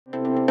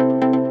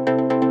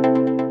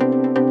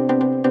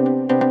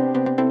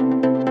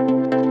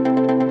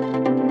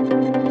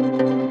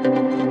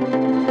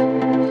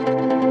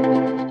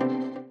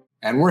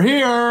we're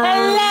here.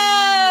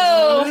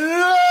 Hello.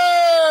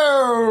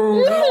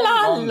 Hello.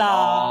 La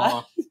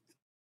la.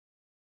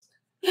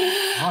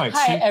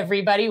 Hi,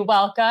 everybody.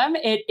 Welcome.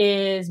 It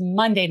is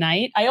Monday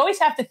night. I always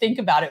have to think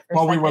about it.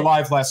 We were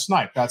live last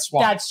night. That's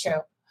why. That's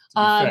true.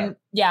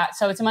 Yeah.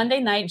 So it's a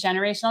Monday night.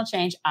 Generational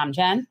change. I'm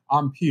Jen.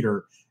 I'm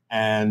Peter,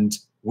 and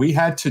we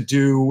had to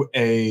do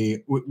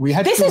a.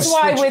 This is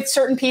why with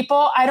certain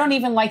people, I don't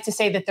even like to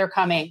say that they're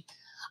coming.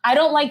 I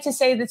don't like to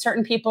say that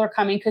certain people are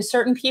coming because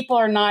certain people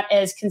are not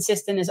as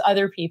consistent as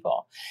other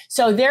people.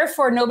 So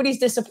therefore, nobody's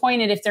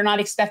disappointed if they're not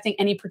expecting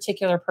any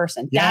particular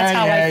person. That's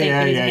how I think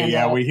it is handled.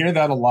 Yeah. We hear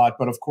that a lot,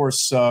 but of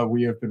course,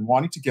 we have been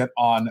wanting to get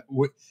on.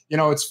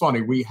 It's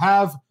funny. We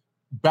have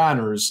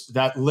banners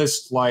that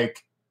list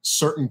like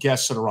certain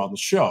guests that are on the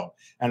show.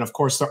 And of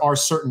course, there are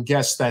certain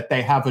guests that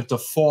they have a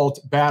default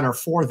banner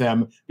for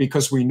them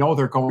because we know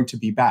they're going to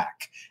be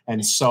back.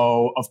 And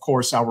so, of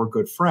course, our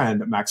good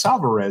friend, Max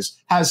Alvarez,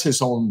 has his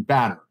own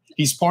banner.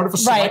 He's part of a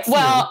select few.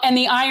 Well, and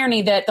the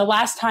irony that the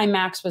last time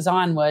Max was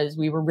on was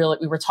we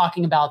were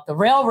talking about the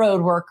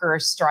railroad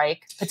workers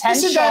strike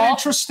potential. Isn't that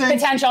interesting?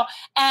 Potential.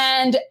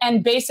 And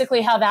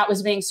basically how that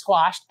was being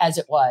squashed as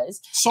it was.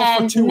 So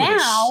and fortuitous.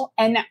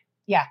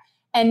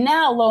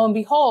 Now, lo and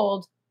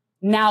behold,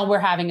 now we're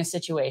having a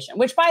situation,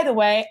 which, by the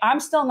way, I'm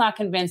still not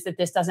convinced that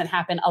this doesn't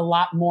happen a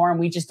lot more. And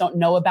we just don't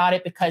know about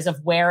it because of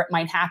where it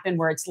might happen,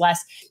 where it's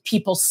less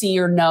people see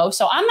or know.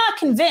 So I'm not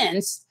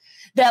convinced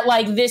that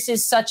this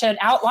is such an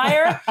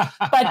outlier,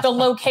 but the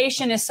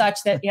location is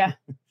such that, yeah.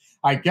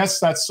 I guess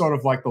that's sort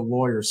of like the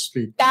lawyer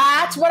speak.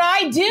 That's what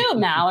I do,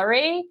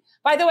 Mallory.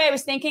 By the way, I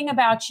was thinking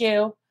about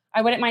you.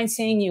 I wouldn't mind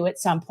seeing you at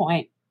some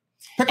point.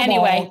 Pickleball.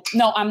 Anyway,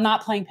 no, I'm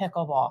not playing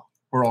pickleball.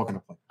 We're all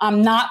going to play.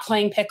 I'm not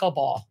playing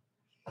pickleball.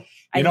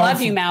 I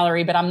love you,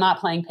 Mallory, but I'm not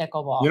playing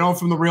pickleball.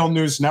 From the Real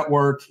News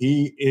Network,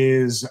 he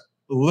is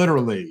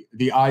literally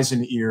the eyes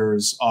and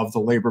ears of the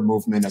labor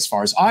movement as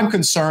far as I'm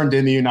concerned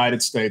in the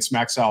United States.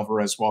 Max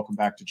Alvarez, welcome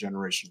back to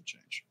Generational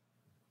Change.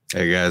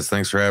 Hey, guys.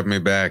 Thanks for having me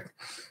back.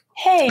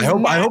 Hey,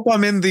 I hope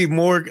I'm in the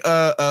more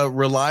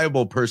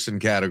reliable person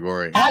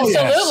category.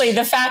 Absolutely. Yes.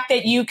 The fact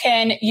that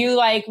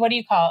what do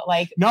you call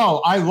it?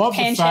 No, I love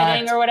the fact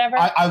hitting or whatever.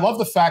 I love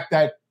the fact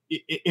that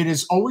it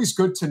is always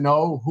good to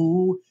know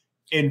who,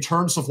 in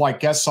terms of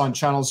guests on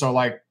channels,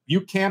 are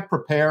you can't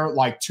prepare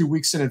 2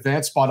 weeks in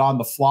advance, but on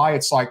the fly,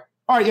 it's all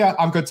right, yeah,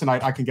 I'm good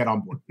tonight. I can get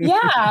on board.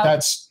 Yeah.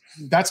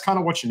 That's kind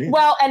of what you need.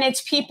 Well, and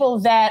it's people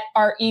that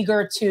are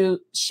eager to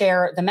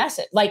share the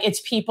message.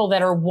 It's people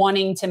that are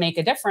wanting to make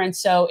a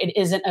difference. So it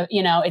isn't,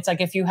 it's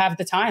if you have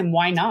the time,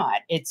 why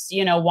not? It's,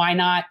 why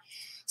not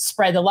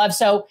spread the love?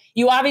 So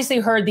you obviously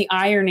heard the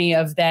irony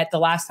of that. The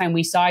last time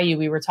we saw you,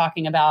 we were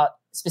talking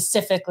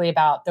specifically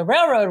about the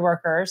railroad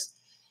workers.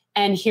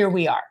 And here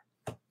we are.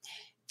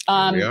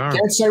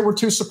 Can't say we're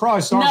too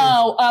surprised.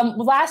 No.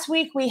 Last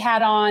week we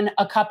had on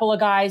a couple of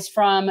guys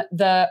from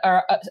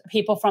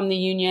people from the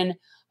union,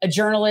 a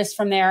journalist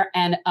from there,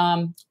 and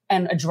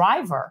a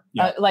driver,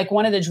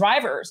 one of the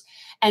drivers,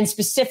 and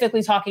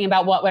specifically talking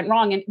about what went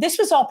wrong. And this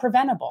was all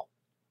preventable.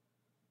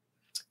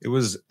 It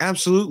was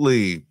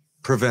absolutely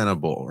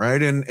preventable,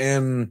 right?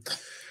 And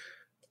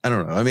I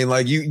don't know. I mean,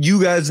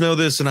 you guys know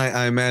this, and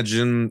I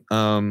imagine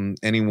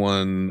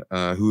anyone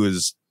who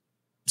is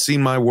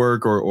seen my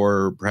work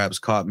or perhaps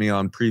caught me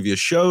on previous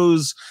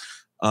shows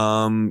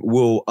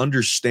will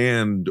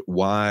understand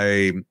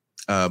why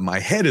my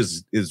head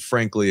is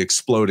frankly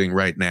exploding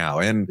right now.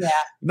 And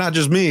not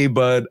just me,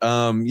 but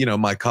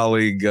my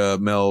colleague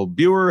Mel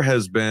Buer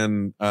has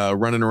been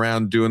running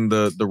around doing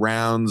the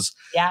rounds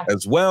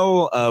as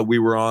well. We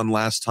were on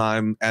last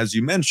time, as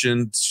you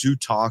mentioned, to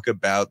talk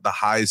about the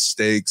high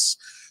stakes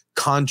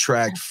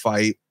contract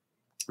fight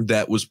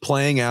that was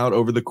playing out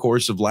over the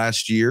course of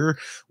last year.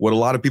 What a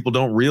lot of people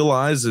don't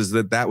realize is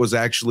that was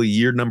actually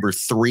year number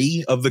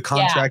 3 of the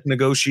contract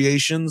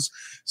negotiations.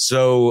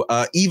 So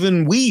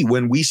even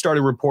when we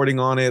started reporting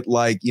on it,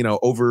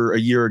 over a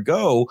year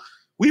ago,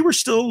 we were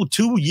still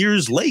 2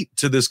 years late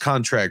to this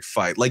contract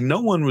fight. No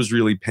one was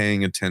really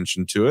paying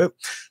attention to it.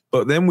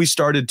 But then we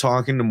started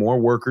talking to more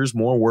workers.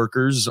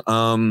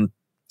 I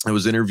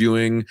was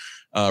interviewing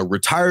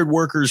retired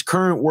workers,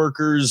 current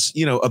workers,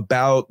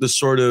 about the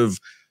sort of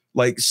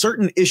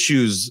certain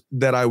issues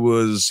that I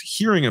was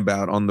hearing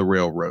about on the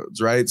railroads,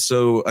 right?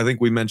 So I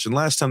think we mentioned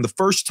last time, the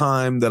first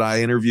time that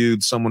I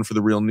interviewed someone for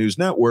the Real News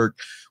Network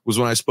was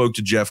when I spoke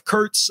to Jeff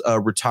Kurtz,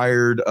 a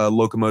retired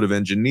locomotive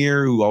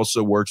engineer who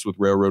also works with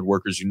Railroad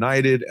Workers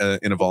United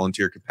in a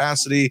volunteer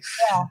capacity.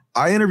 Yeah.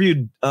 I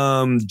interviewed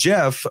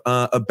Jeff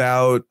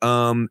about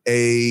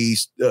a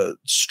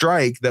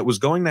strike that was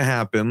going to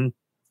happen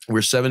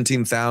where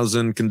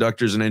 17,000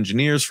 conductors and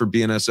engineers for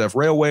BNSF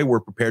Railway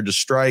were prepared to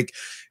strike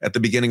at the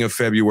beginning of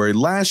February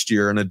last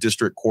year, and a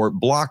district court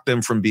blocked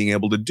them from being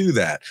able to do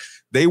that.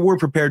 They were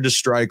prepared to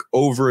strike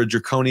over a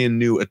draconian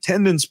new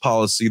attendance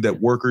policy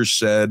that workers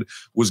said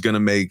was going to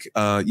make,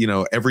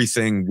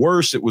 everything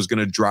worse. It was going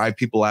to drive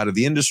people out of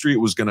the industry.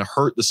 It was going to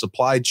hurt the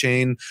supply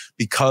chain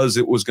because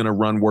it was going to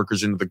run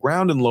workers into the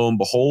ground. And lo and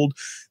behold,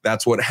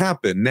 that's what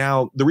happened.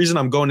 Now, the reason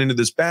I'm going into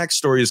this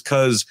backstory is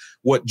because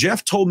what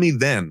Jeff told me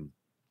then,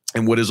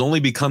 and what has only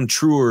become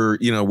truer,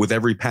 with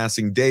every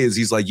passing day, is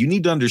he's like, you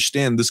need to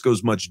understand this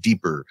goes much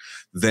deeper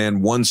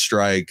than one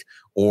strike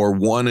or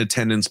one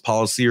attendance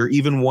policy or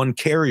even one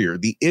carrier.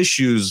 The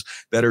issues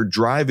that are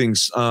driving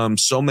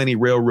so many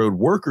railroad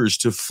workers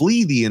to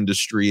flee the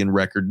industry in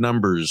record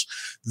numbers,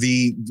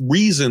 the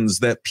reasons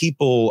that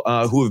people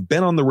who have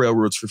been on the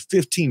railroads for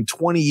 15,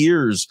 20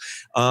 years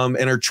and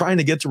are trying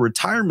to get to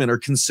retirement are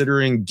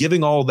considering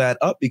giving all that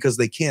up because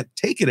they can't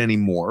take it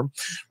anymore,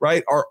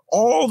 right? Are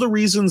all the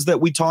reasons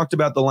that we talked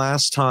about the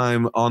last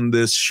time on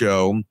this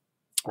show.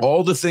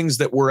 All the things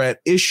that were at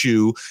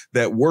issue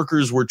that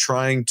workers were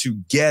trying to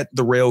get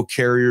the rail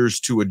carriers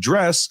to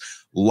address,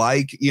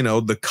 like,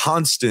 the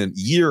constant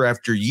year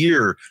after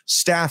year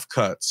staff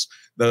cuts,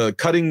 the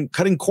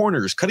cutting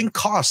corners, cutting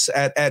costs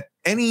at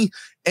any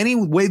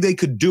way they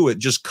could do it.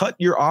 Just cut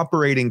your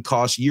operating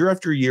costs year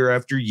after year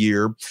after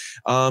year,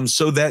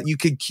 so that you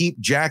could keep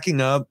jacking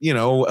up,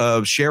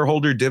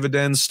 shareholder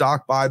dividends,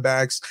 stock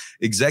buybacks,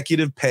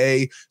 executive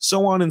pay,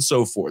 so on and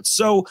so forth.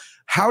 So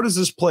how does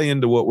this play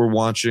into what we're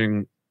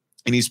watching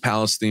in East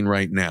Palestine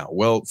right now?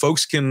 Well,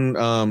 folks can,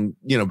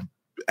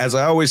 as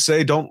I always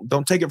say,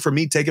 don't take it from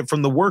me, take it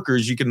from the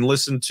workers. You can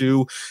listen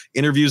to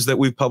interviews that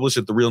we've published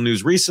at The Real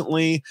News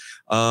recently,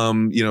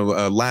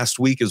 last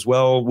week as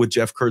well with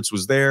Jeff Kurtz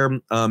was there,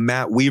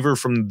 Matt Weaver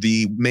from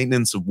the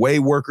Maintenance of Way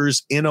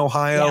workers in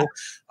Ohio.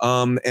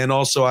 Yeah. And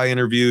also I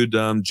interviewed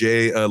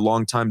Jay, a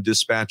longtime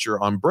dispatcher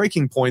on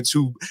Breaking Points,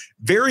 who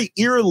very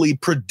eerily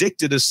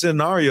predicted a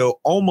scenario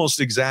almost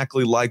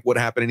exactly like what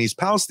happened in East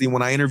Palestine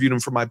when I interviewed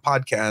him for my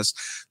podcast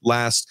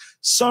last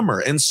summer.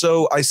 And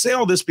so I say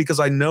all this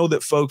because I know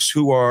that folks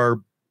who are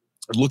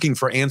looking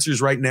for answers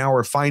right now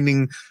are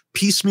finding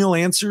piecemeal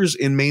answers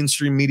in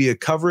mainstream media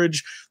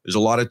coverage. There's a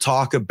lot of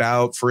talk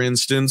about, for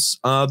instance,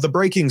 the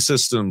braking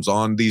systems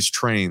on these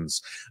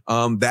trains.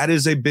 That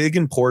is a big,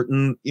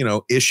 important,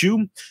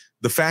 issue.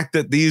 The fact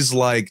that these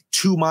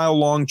 2 mile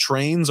long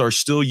trains are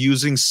still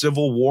using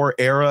Civil War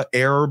era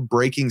air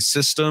braking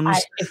systems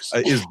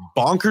is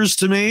bonkers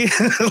to me.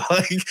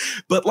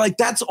 But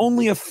that's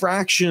only a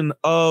fraction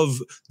of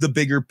the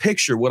bigger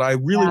picture. What I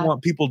really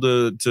want people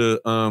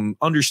to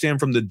understand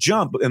from the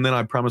jump, and then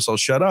I promise I'll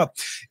shut up,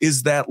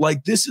 is that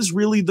this is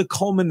really the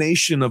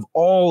culmination of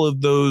all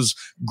of those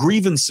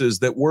grievances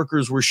that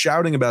workers were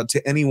shouting about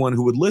to anyone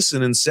who would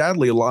listen. And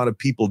sadly, a lot of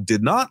people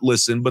did not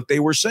listen, but they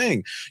were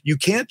saying, you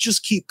can't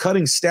just keep cutting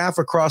staff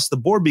across the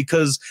board,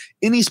 because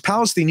in East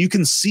Palestine, you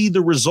can see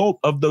the result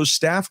of those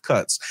staff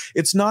cuts.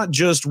 It's not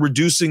just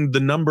reducing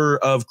the number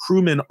of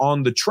crewmen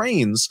on the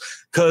trains,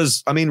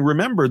 because,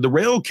 remember, the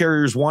rail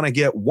carriers want to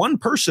get one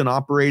person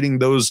operating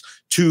those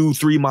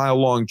 2-3 mile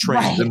long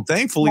trains. Right. And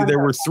thankfully, there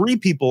were 3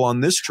 people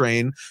on this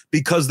train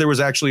because there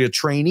was actually a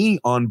trainee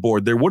on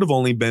board. There would have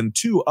only been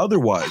 2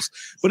 otherwise.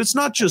 But it's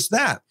not just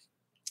that.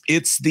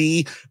 It's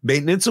the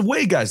Maintenance of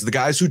Way guys, the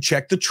guys who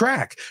check the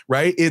track,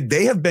 right?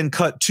 They have been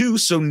cut too.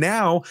 So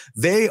now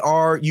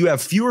you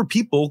have fewer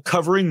people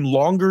covering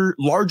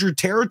larger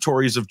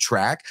territories of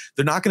track.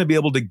 They're not going to be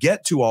able to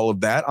get to all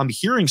of that. I'm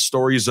hearing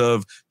stories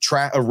of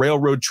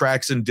railroad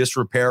tracks in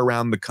disrepair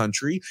around the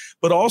country,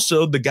 but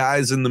also the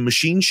guys in the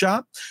machine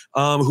shop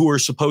who are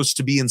supposed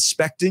to be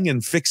inspecting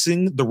and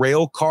fixing the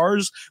rail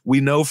cars. We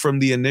know from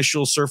the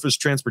initial Surface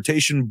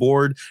Transportation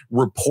Board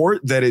report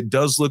that it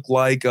does look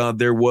like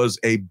there was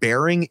a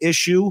bearing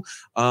issue,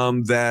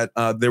 that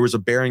there was a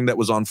bearing that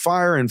was on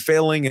fire and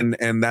failing,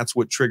 and that's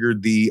what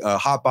triggered the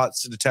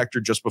hotbox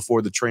detector just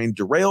before the train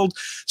derailed.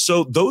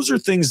 So those are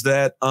things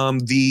that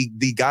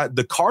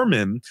the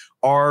carmen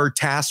are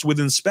tasked with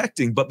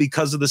inspecting, but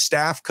because of the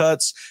staff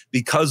cuts,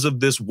 because of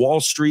this Wall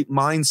Street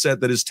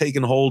mindset that has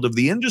taken hold of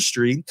the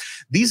industry,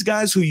 these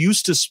guys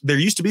there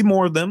used to be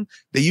more of them.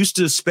 They used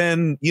to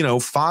spend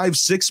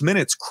 5-6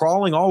 minutes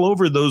crawling all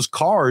over those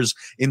cars,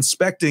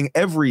 inspecting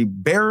every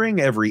bearing,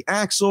 every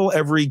axle,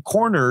 every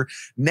corner.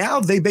 Now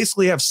they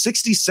basically have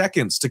 60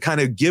 seconds to kind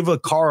of give a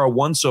car a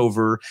once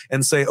over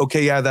and say,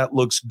 okay, yeah, that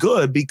looks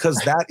good, because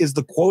that is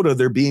the quota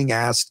they're being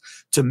asked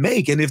to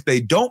make. And if they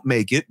don't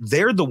make it,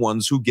 they're the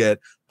ones who get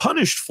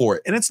punished for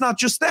it. And it's not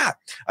just that.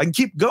 I can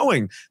keep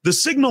going. The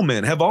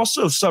signalmen have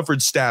also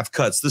suffered staff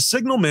cuts. The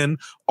signalmen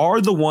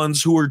are the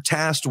ones who are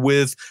tasked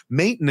with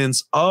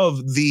maintenance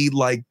of the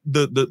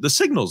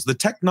signals, the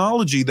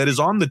technology that is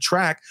on the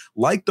track,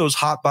 like those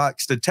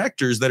hotbox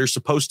detectors that are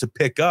supposed to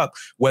pick up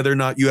whether or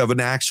not you have an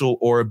axle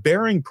or a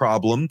bearing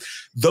problem.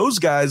 Those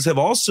guys have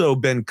also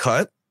been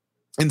cut.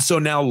 And so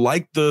now,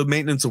 like the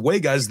maintenance of way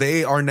guys,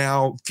 they are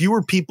now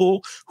fewer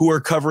people who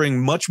are covering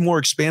much more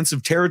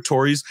expansive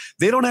territories.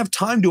 They don't have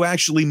time to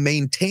actually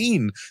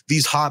maintain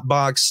these hot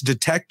box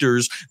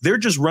detectors. They're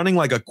just running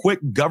like a quick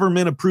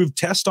government approved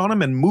test on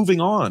them and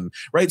moving on,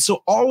 right?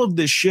 So all of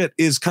this shit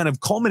is kind of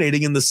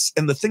culminating in this.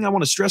 And the thing I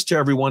want to stress to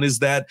everyone is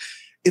that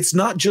it's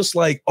not just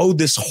like, oh,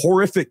 this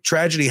horrific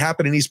tragedy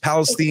happened in East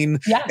Palestine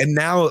and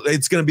now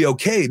it's going to be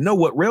okay. No,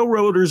 what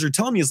railroaders are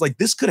telling me is like,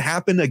 this could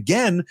happen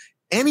again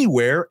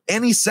anywhere,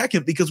 any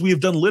second, because we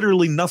have done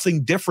literally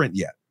nothing different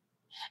yet.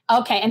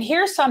 Okay. And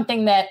here's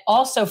something that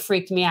also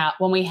freaked me out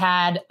when we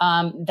had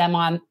them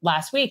on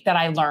last week that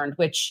I learned,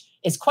 which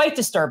is quite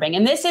disturbing.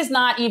 And this is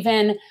not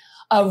even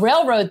a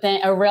railroad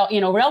thing,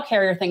 rail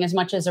carrier thing as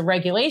much as a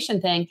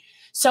regulation thing.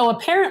 So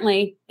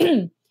apparently,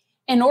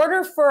 in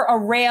order for a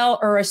rail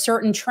or a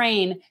certain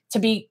train to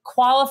be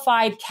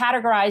qualified,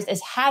 categorized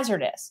as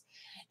hazardous,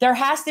 there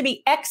has to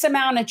be X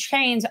amount of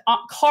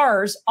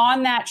cars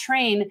on that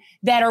train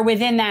that are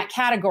within that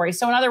category.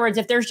 So in other words,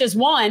 if there's just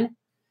one,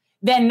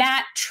 then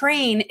that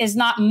train is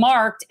not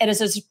marked as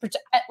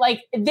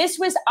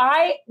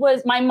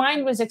my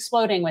mind was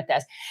exploding with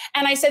this.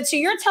 And I said, so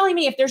you're telling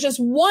me if there's just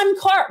one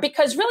car,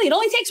 because really it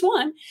only takes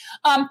one.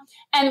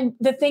 And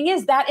the thing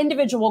is that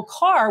individual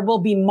car will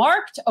be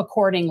marked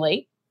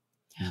accordingly.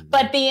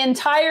 But the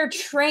entire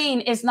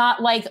train is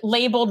not like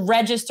labeled,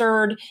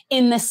 registered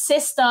in the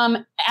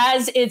system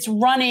as it's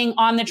running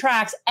on the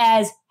tracks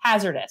as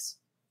hazardous.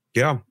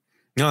 Yeah.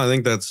 No, I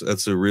think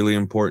that's a really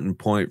important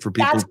point for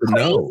people to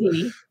know,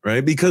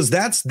 right? Because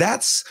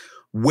that's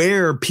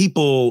where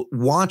people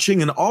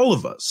watching and all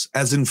of us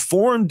as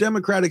informed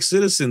democratic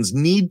citizens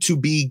need to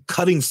be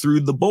cutting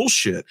through the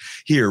bullshit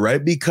here,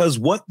 right? Because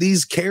what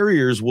these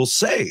carriers will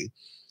say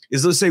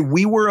is they'll say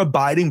we were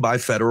abiding by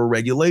federal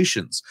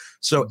regulations.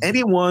 So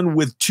anyone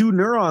with two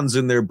neurons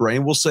in their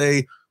brain will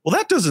say, well,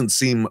 that doesn't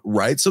seem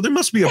right. So there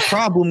must be a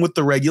problem with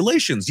the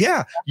regulations.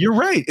 Yeah, you're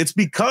right. It's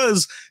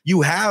because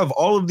you have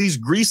all of these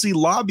greasy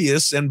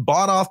lobbyists and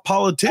bought off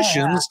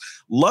politicians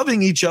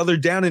loving each other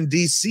down in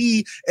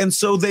DC. And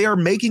so they are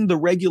making the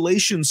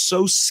regulations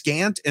so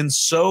scant and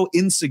so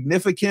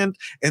insignificant.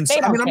 And so,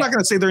 I mean, I'm not going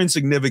to say they're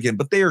insignificant,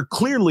 but they are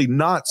clearly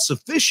not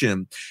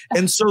sufficient.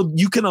 And so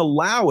you can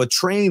allow a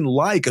train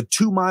like a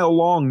 2-mile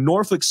long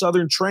Norfolk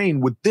Southern train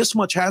with this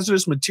much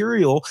hazardous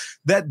material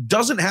that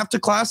doesn't have to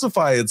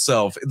classify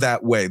itself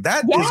that way.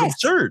 That is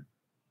absurd.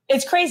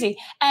 It's crazy.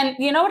 And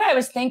you know what I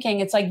was thinking?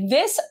 It's like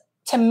this,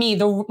 to me,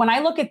 when I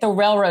look at the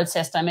railroad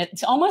system,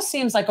 it almost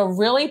seems like a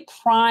really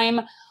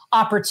prime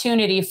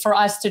opportunity for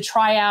us to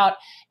try out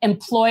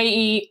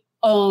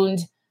employee-owned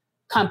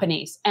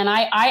companies. And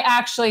I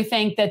actually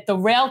think that the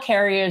rail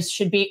carriers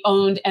should be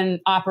owned and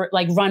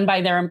owned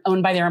by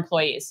their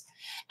employees.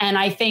 And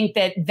I think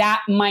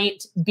that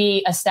might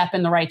be a step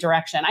in the right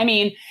direction. I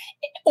mean,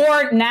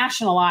 or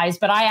nationalized,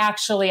 but I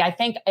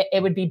think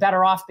it would be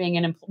better off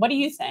being what do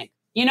you think?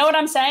 You know what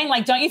I'm saying?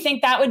 Like, don't you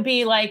think that would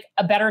be like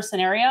a better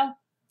scenario?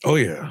 Oh,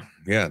 yeah.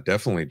 Yeah,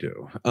 definitely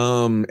do.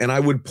 And I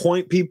would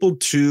point people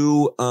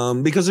to,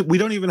 because we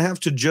don't even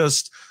have to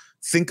just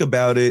think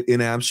about it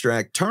in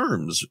abstract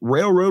terms.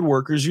 Railroad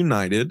Workers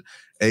United,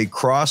 a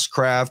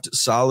cross-craft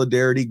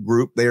solidarity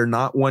group. They are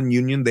not one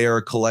union. They are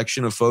a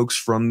collection of folks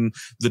from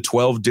the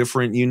 12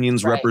 different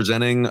unions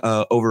representing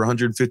over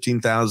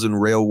 115,000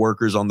 rail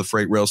workers on the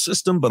freight rail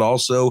system, but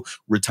also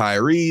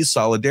retirees,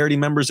 solidarity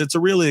members. It's a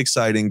really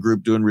exciting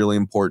group doing really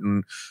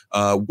important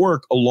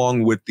work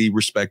along with the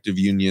respective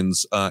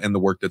unions and the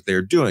work that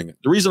they're doing.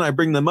 The reason I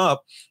bring them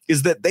up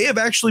is that they have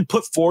actually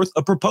put forth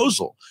a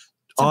proposal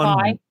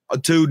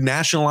to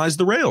nationalize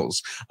the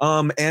rails.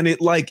 And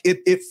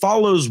it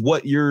follows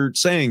what you're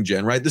saying,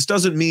 Jen, right? This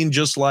doesn't mean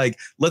just like,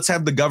 let's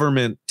have the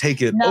government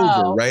take it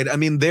over, right? I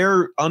mean,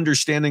 their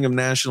understanding of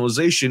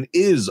nationalization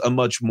is a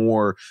much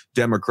more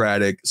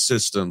democratic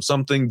system,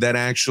 something that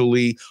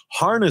actually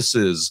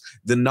harnesses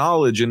the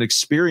knowledge and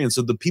experience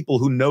of the people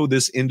who know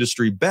this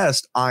industry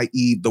best,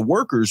 i.e. the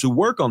workers who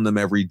work on them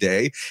every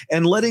day,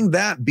 and letting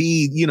that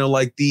be,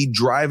 like the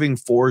driving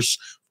force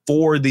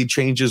for the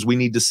changes we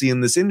need to see in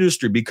this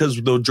industry, because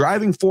the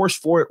driving force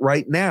for it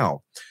right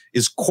now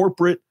is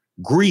corporate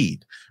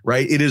greed,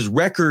 right? It is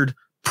record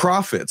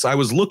profits. I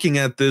was looking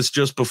at this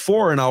just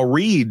before, and I'll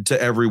read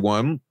to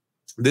everyone.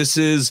 This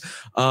is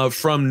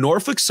from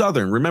Norfolk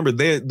Southern. Remember,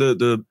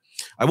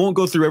 I won't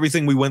go through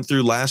everything we went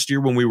through last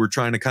year when we were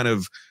trying to kind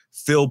of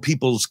fill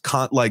people's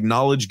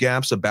knowledge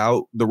gaps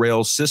about the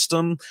rail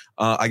system.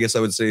 I guess I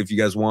would say if you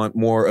guys want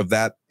more of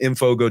that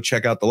info, go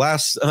check out the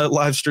last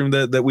live stream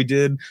that we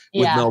did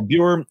with Mel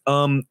Buer.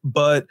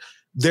 But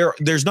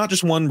there's not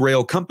just one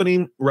rail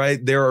company,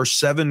 right? There are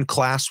 7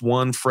 Class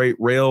 1 freight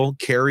rail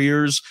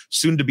carriers,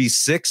 soon to be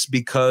 6,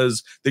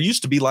 because there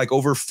used to be like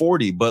over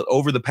 40, but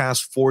over the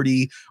past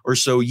 40 or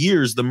so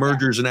years, the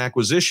mergers and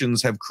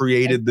acquisitions have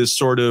created this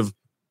sort of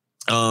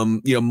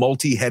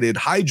multi-headed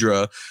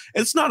hydra.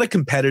 It's not a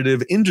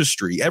competitive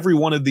industry. Every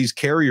one of these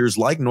carriers,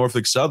 like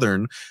Norfolk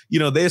Southern,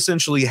 they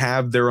essentially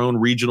have their own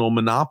regional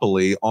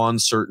monopoly on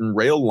certain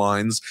rail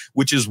lines,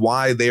 which is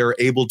why they are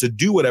able to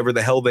do whatever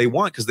the hell they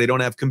want, because they don't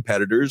have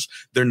competitors.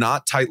 They're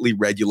not tightly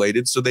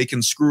regulated, so they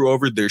can screw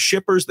over their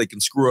shippers, they can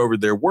screw over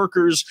their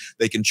workers,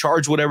 they can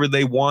charge whatever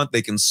they want,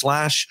 they can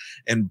slash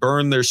and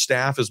burn their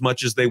staff as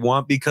much as they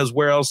want, because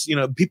where else,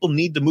 people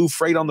need to move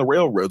freight on the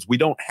railroads. We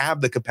don't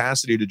have the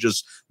capacity to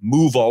just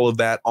move all of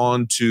that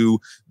onto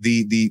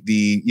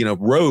the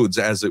roads,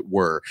 as it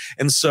were.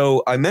 And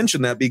so I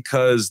mentioned that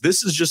because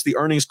this is just the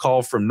earnings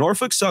call from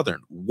Norfolk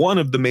Southern, one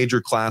of the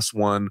major Class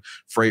 1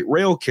 freight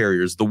rail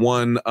carriers, the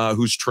one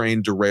whose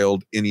train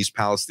derailed in East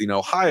Palestine,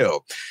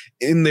 Ohio.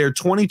 In their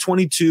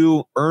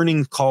 2022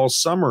 earnings call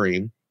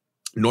summary,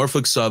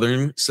 Norfolk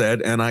Southern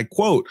said, and I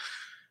quote,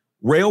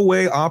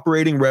 "Railway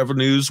operating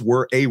revenues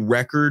were a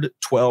record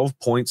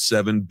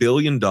 $12.7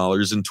 billion in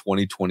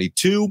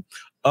 2022,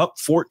 up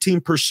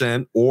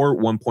 14% or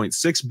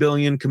 $1.6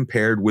 billion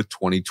compared with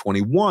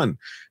 2021,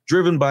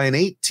 driven by an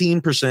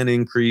 18%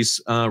 increase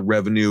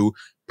revenue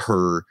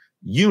per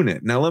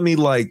unit." Now, let me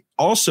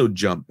also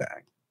jump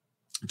back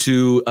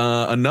to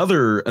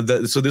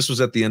so this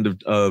was at the end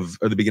of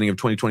or the beginning of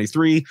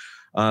 2023.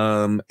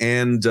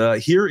 And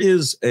here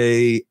is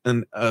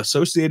an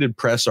Associated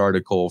Press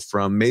article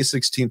from May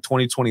 16th,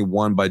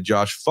 2021 by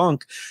Josh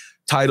Funk,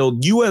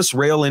 titled "U.S.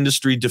 Rail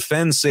Industry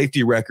Defends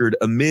Safety Record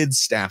Amid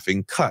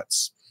Staffing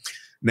Cuts."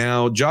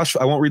 Now, Josh,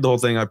 I won't read the whole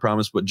thing, I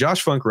promise, but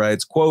Josh Funk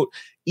writes, quote,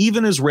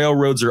 "Even as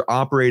railroads are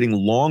operating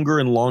longer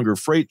and longer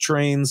freight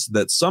trains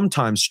that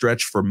sometimes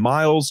stretch for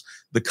miles,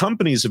 the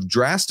companies have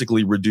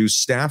drastically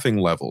reduced staffing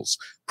levels,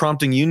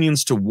 prompting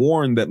unions to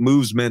warn that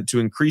moves meant to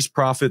increase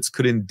profits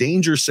could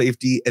endanger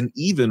safety and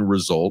even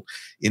result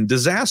in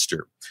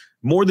disaster.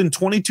 More than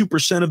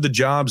 22% of the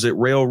jobs at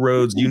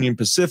railroads Union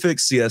Pacific,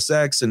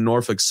 CSX, and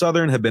Norfolk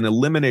Southern have been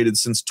eliminated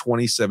since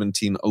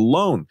 2017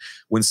 alone,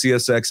 when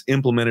CSX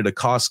implemented a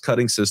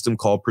cost-cutting system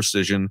called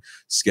Precision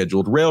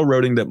Scheduled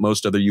Railroading that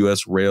most other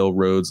U.S.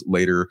 railroads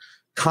later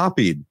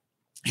copied."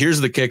 Here's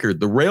the kicker.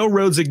 The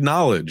railroads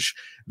acknowledge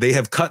they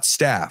have cut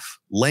staff,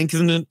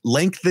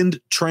 lengthened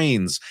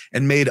trains,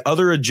 and made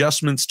other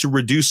adjustments to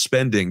reduce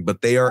spending,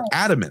 but they are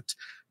adamant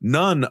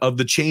none of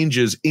the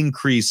changes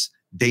increase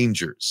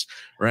dangers,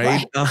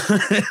 right? None of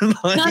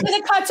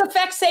the cuts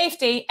affect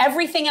safety,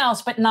 everything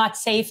else, but not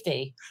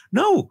safety.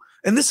 No.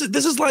 And this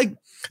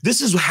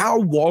is how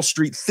Wall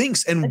Street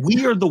thinks. And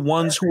we are the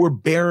ones who are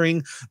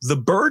bearing the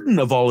burden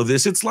of all of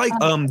this. It's like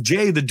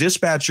Jay, the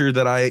dispatcher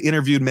that I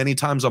interviewed many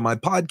times on my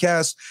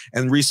podcast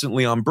and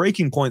recently on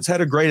Breaking Points, had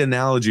a great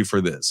analogy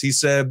for this. He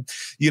said,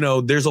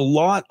 there's a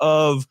lot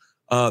of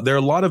there are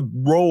a lot of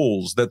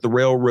roles that the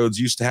railroads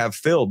used to have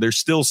filled. There's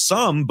still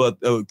some,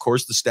 but of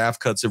course the staff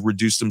cuts have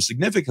reduced them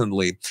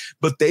significantly.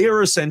 But they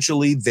are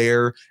essentially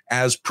there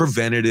as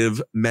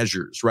preventative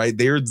measures, right?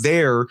 They're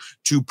there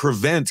to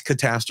prevent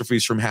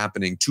catastrophes from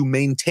happening, to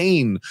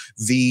maintain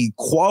the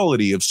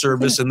quality of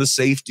service and the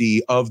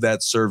safety of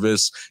that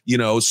service,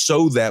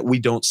 so that we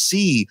don't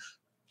see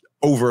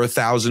over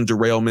 1,000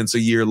 derailments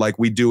a year like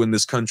we do in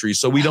this country.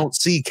 So we don't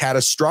see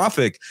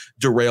catastrophic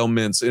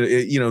derailments,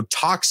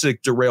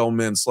 toxic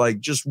derailments, like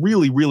just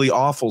really, really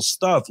awful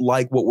stuff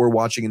like what we're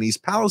watching in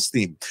East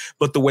Palestine.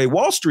 But the way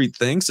Wall Street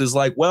thinks is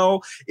like,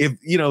 well,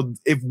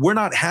 if we're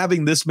not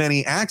having this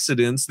many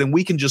accidents, then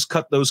we can just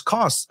cut those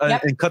costs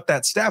and cut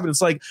that staff. And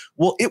it's like,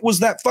 well, it was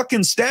that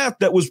fucking staff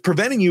that was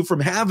preventing you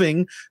from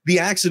having the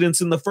accidents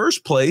in the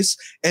first place.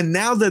 And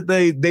now that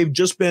they've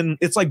just been,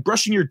 it's like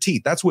brushing your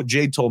teeth. That's what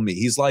Jade told me.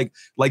 He's like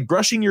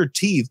brushing your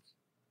teeth.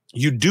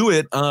 You do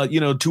it,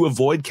 to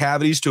avoid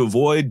cavities, to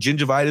avoid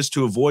gingivitis,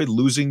 to avoid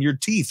losing your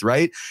teeth,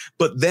 right?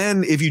 But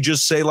then if you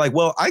just say like,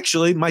 well,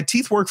 actually, my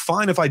teeth work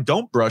fine if I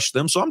don't brush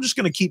them, so I'm just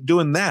going to keep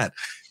doing that.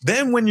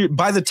 Then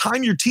by the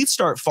time your teeth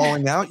start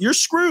falling out, you're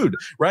screwed,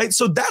 right?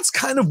 So that's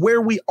kind of where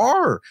we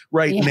are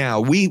right now.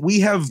 We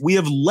have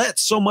let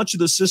so much of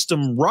the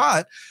system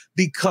rot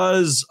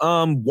because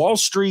Wall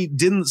Street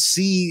didn't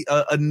see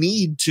a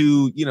need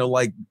to,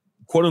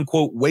 quote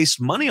unquote, waste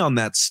money on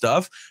that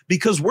stuff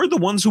because we're the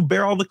ones who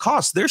bear all the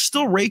costs. They're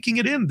still raking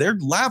it in. They're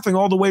laughing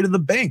all the way to the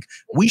bank.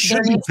 We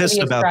should be pissed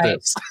about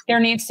this. There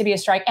needs to be a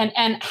strike.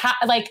 And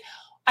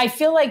I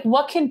feel like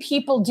what can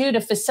people do to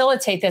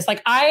facilitate this?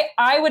 Like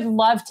I would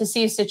love to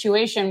see a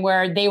situation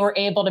where they were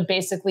able to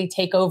basically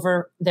take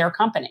over their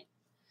company.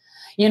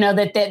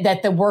 That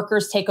the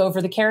workers take over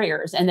the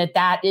carriers and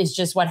that is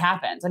just what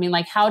happens. I mean,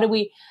 like, how do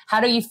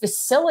you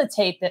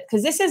facilitate that?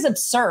 Because this is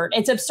absurd.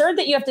 It's absurd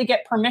that you have to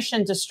get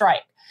permission to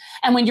strike.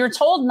 And when you're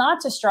told not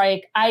to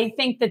strike, I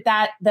think that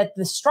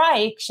the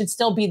strike should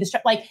still be the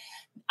strike. Like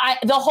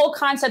the whole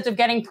concept of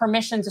getting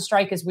permission to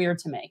strike is weird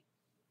to me.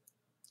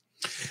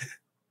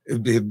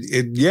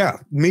 Yeah,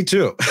 me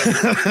too.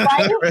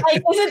 Right?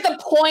 Like, is it the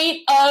point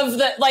of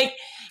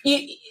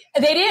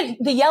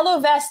the yellow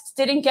vests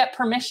didn't get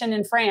permission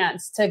in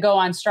France to go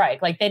on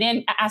strike. Like they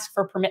didn't ask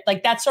for permit.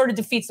 Like that sort of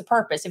defeats the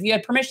purpose. If you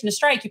had permission to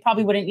strike, you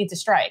probably wouldn't need to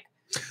strike.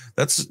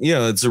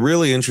 It's a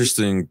really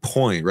interesting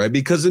point, right?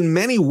 Because in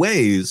many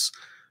ways,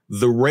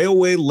 the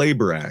Railway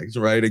Labor Act,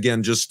 right?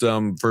 Again, just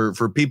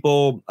for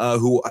people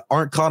who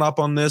aren't caught up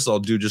on this, I'll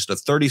do just a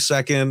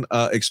 30-second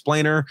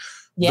explainer.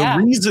 Yeah.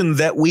 The reason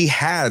that we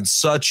had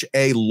such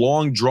a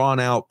long drawn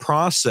out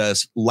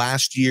process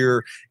last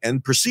year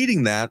and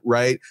preceding that,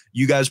 right?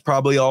 You guys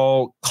probably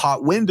all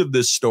caught wind of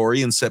this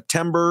story in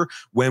September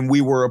when we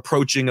were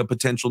approaching a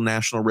potential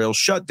national rail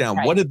shutdown.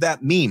 Right. What did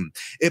that mean?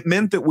 It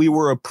meant that we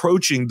were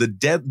approaching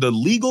the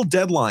legal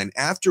deadline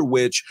after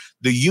which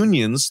the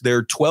unions, there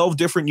are 12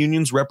 different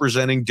unions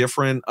representing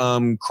different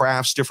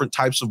crafts, different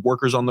types of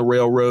workers on the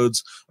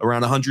railroads,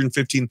 around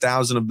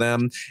 115,000 of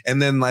them.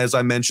 And then, as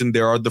I mentioned,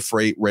 there are the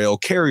freight rail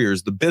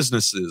carriers, the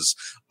businesses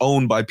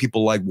owned by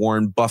people like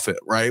Warren Buffett,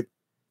 right?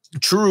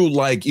 True,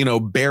 like,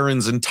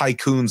 barons and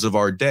tycoons of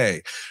our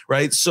day,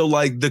 right? So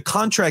like the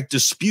contract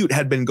dispute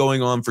had been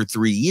going on for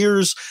 3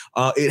 years.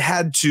 It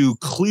had to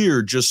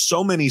clear just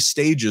so many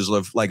stages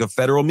of, like, a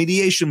federal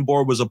mediation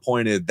board was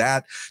appointed.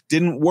 That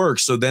didn't work.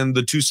 So then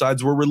the two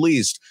sides were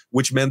released,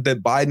 which meant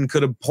that Biden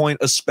could appoint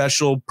a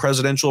special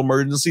presidential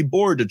emergency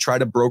board to try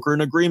to broker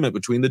an agreement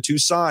between the two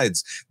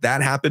sides.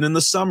 That happened in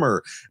the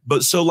summer.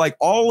 But so like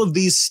all of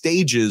these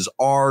stages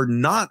are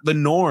not the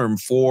norm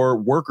for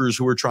workers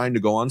who are trying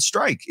to go on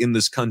strike in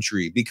this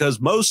country,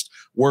 because most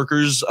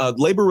workers,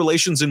 labor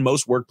relations in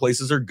most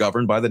workplaces are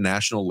governed by the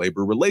National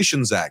Labor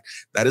Relations Act.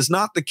 That is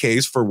not the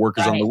case for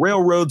workers on the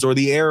railroads or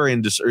the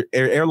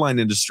airline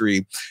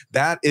industry.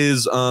 That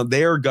is,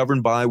 they are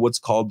governed by what's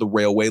called the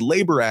Railway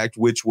Labor Act,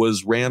 which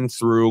was ran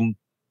through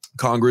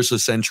Congress a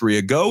century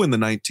ago in the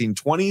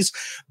 1920s,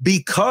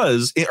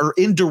 because, or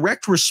in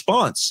direct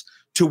response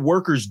to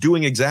workers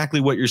doing exactly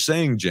what you're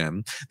saying,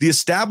 Jim. The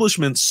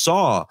establishment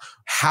saw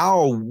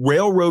how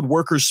railroad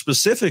workers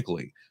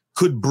specifically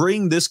could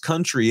bring this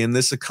country and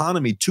this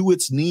economy to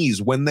its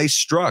knees when they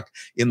struck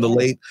in the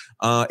late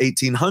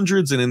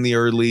 1800s and in the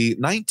early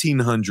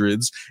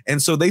 1900s.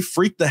 And so they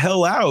freaked the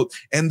hell out,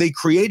 and they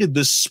created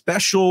this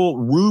special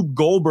Rube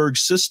Goldberg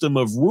system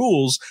of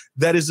rules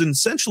that is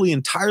essentially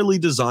entirely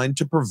designed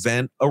to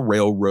prevent a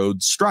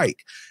railroad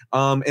strike.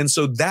 And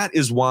so that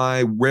is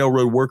why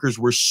railroad workers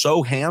were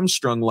so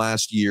hamstrung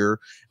last year,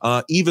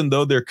 even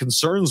though their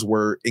concerns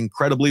were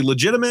incredibly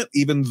legitimate,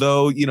 even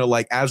though,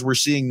 like as we're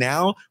seeing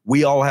now,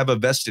 we all have a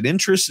vested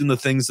interest in the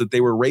things that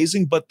they were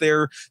raising, but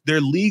their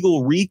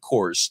legal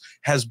recourse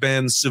has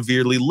been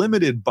severely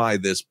limited by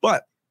this.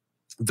 But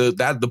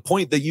the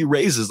point that you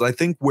raise is, I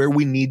think, where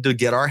we need to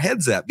get our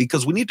heads at,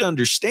 because we need to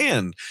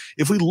understand,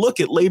 if we look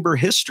at labor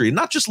history,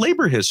 not just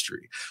labor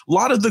history, a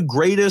lot of the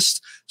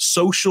greatest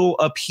social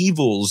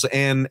upheavals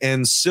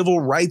and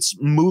civil rights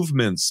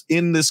movements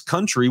in this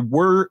country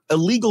were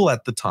illegal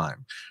at the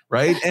time,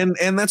 right?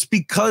 And that's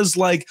because,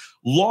 like,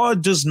 law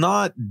does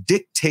not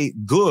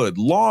dictate good.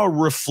 Law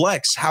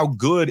reflects how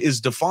good is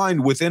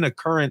defined within a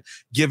current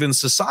given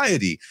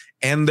society.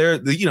 And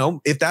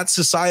if that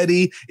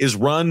society is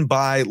run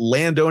by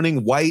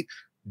landowning white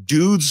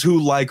dudes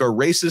who are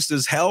racist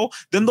as hell,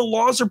 then the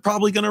laws are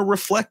probably going to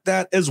reflect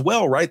that as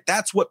well, right?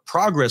 That's what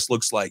progress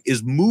looks like,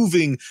 is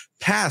moving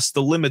past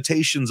the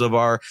limitations of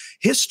our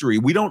history.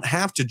 We don't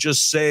have to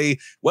just say,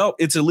 well,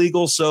 it's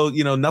illegal, so,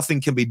 nothing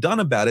can be done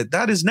about it.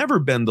 That has never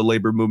been the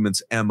labor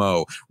movement's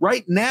MO.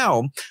 Right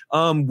now,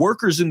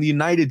 workers in the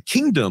United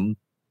Kingdom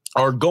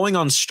are going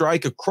on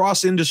strike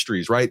across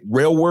industries, right?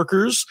 Rail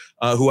workers,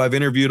 who I've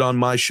interviewed on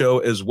my show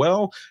as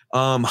well,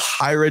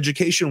 higher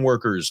education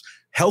workers,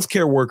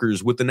 healthcare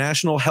workers with the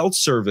National Health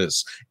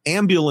Service,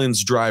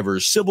 ambulance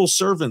drivers, civil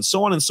servants,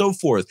 so on and so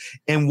forth.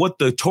 And what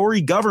the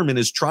Tory government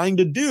is trying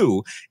to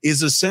do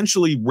is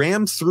essentially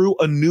ram through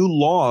a new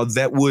law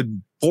that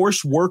would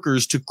force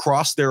workers to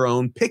cross their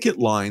own picket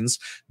lines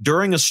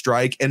during a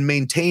strike and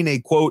maintain a,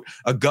 quote,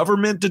 a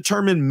government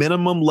determined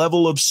minimum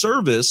level of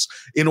service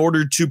in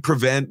order to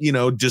prevent,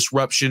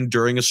 disruption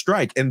during a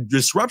strike. And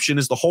disruption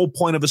is the whole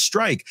point of a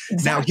strike.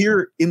 Exactly. Now,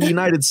 here in the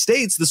United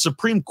States, the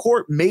Supreme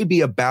Court may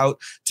be about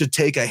to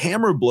take a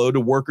hammer blow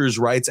to workers'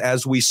 rights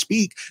as we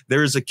speak.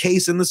 There is a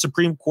case in the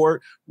Supreme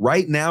Court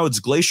right now. It's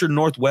Glacier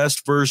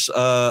Northwest versus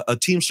a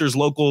Teamsters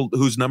local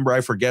whose number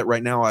I forget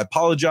right now. I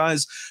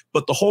apologize.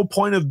 But the whole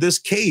point of this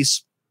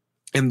case,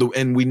 and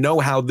we know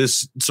how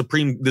this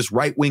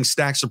right-wing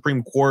stacked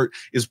Supreme Court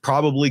is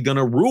probably going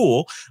to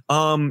rule.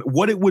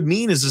 What it would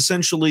mean is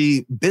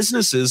essentially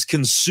businesses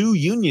can sue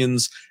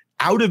unions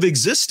out of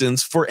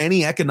existence for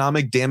any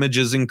economic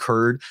damages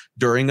incurred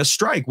during a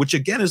strike, which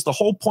again is the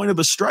whole point of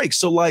a strike.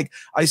 So I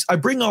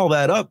bring all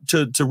that up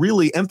to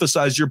really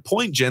emphasize your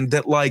point, Jen,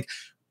 that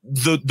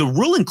the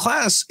ruling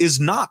class is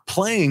not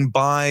playing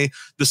by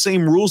the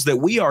same rules that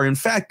we are. In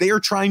fact, they are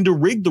trying to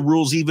rig the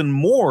rules even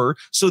more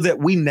so that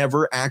we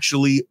never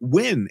actually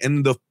win.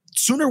 And the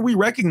sooner we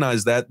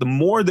recognize that, the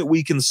more that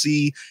we can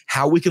see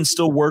how we can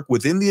still work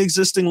within the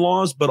existing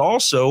laws, but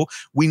also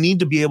we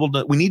need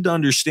to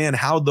understand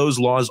how those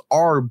laws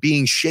are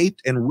being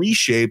shaped and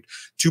reshaped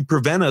to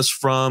prevent us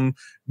from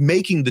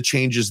making the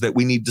changes that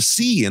we need to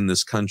see in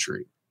this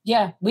country.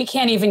 Yeah, we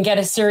can't even get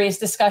a serious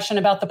discussion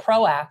about the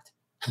PRO Act.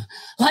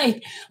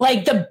 like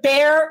the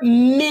bare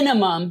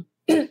minimum,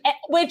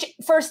 which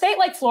for a state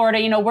like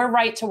Florida, we're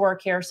right to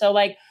work here. So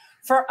like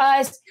for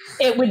us,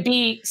 it would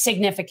be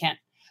significant.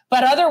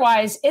 But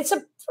otherwise, it's a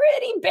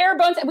pretty bare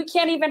bones, and we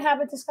can't even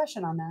have a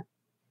discussion on that.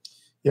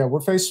 Yeah,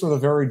 we're faced with a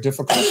very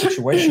difficult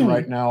situation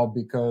right now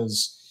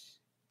because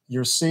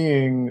you're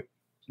seeing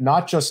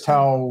not just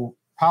how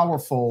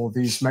powerful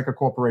these mega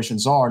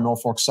corporations are.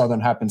 Norfolk Southern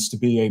happens to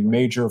be a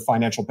major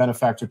financial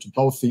benefactor to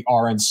both the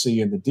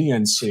RNC and the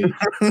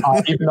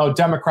DNC, even though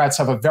Democrats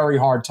have a very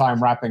hard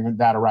time wrapping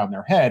that around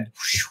their head.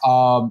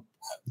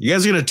 You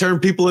guys are gonna turn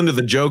people into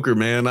the Joker,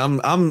 man.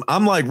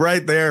 I'm like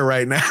right there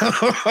right now.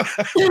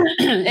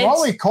 We're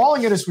only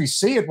calling it as we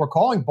see it. We're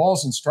calling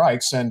balls and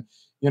strikes. And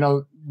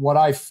what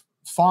I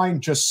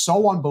find just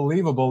so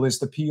unbelievable is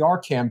the PR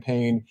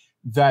campaign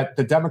that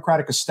the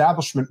Democratic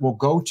establishment will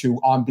go to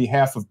on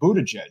behalf of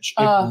Buttigieg.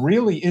 It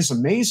really is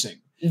amazing.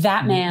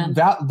 That man.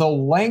 That the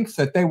length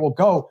that they will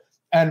go.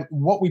 And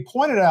what we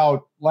pointed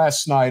out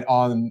last night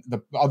on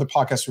the other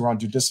podcast we were on,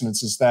 Due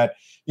Dissonance, is that,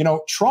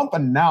 Trump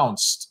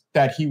announced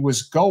that he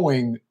was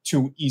going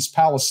to East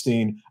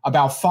Palestine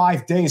about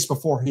 5 days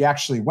before he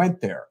actually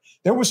went there.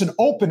 There was an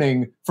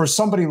opening for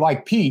somebody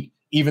like Pete,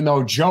 even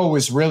though Joe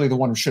is really the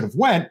one who should have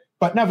went,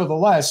 but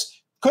nevertheless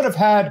could have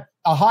had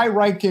a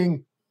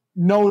high-ranking,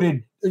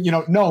 noted,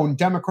 known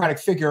Democratic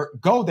figure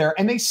go there,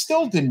 and they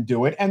still didn't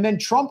do it. And then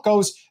Trump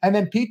goes, and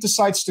then Pete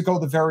decides to go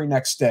the very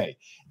next day.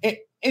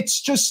 It's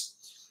just...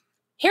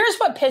 Here's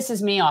what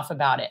pisses me off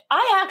about it.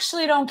 I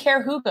actually don't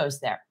care who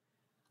goes there.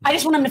 I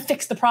just want him to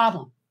fix the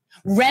problem.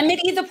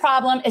 Remedy the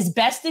problem as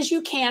best as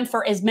you can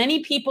for as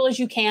many people as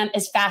you can,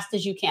 as fast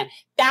as you can.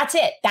 That's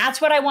it. That's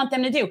what I want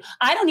them to do.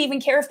 I don't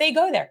even care if they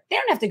go there. They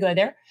don't have to go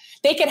there.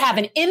 They could have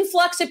an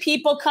influx of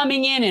people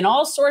coming in and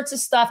all sorts of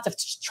stuff to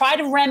try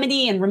to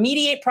remedy and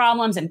remediate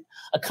problems and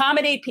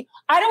accommodate people.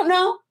 I don't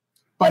know.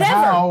 But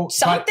whatever.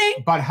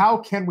 Something. But how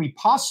can we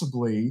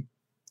possibly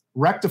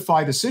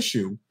rectify this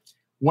issue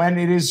when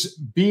it is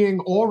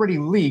being already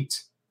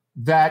leaked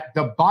that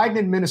the Biden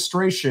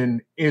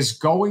administration is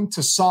going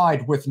to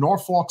side with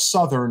Norfolk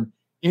Southern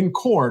in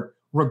court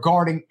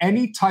regarding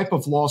any type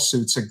of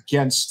lawsuits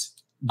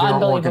against their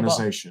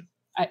organization?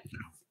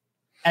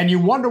 And you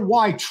wonder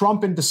why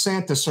Trump and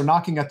DeSantis are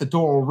knocking at the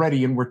door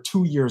already, and we're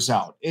 2 years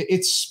out. You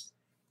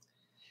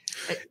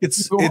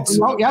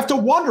have to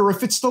wonder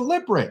if it's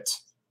deliberate.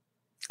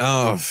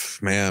 Oh,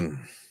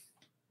 man.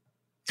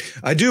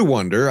 I do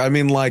wonder. I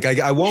mean, like,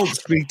 I won't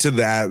speak to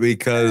that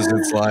because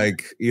it's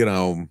like,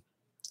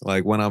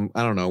 like when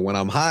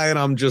I'm high and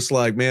I'm just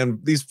like, man,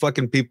 these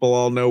fucking people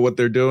all know what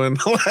they're doing.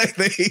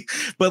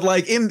 But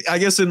like I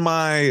guess in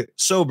my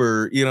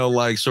sober,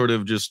 like sort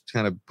of just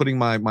kind of putting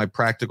my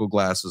practical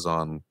glasses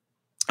on.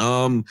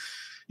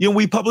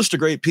 We published a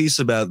great piece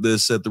about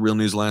this at The Real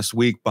News last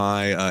week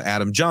by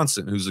Adam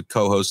Johnson, who's a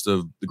co-host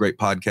of the great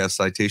podcast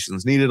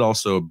Citations Needed,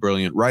 also a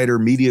brilliant writer,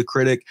 media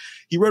critic.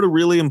 He wrote a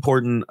really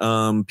important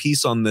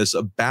piece on this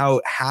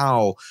about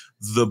how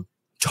the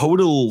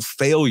total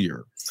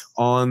failure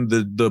on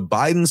the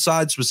Biden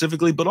side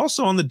specifically, but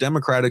also on the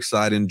Democratic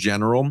side in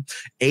general,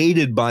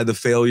 aided by the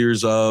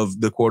failures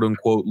of the quote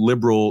unquote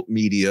liberal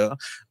media,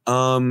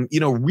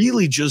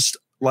 really just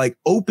like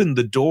opened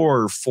the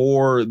door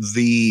for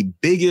the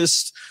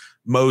biggest,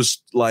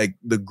 most like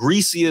the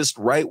greasiest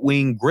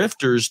right-wing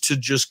grifters to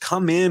just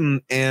come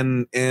in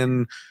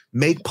and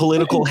make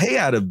political hay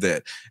out of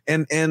it.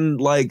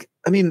 And like,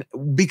 I mean,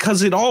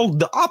 because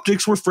the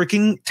optics were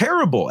freaking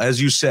terrible,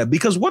 as you said,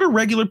 because what are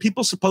regular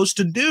people supposed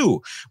to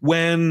do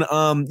when,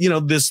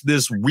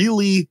 this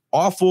really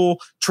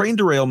awful train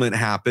derailment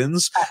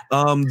happens?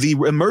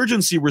 The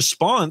emergency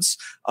response,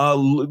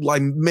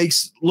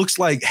 looks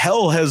like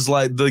hell has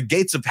the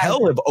gates of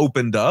hell have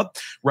opened up,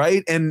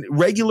 right? And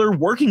regular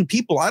working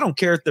people, I don't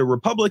care if they're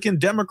Republican,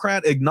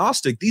 Democrat,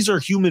 agnostic, these are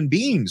human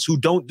beings who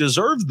don't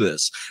deserve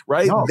this,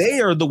 right? No. They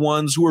are the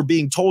ones who are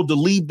being told to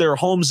leave their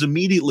homes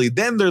immediately.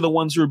 Then they're the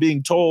ones who are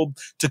being told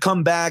to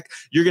come back.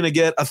 You're going to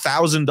get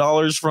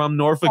 $1,000 from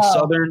Norfolk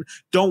Southern.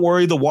 Don't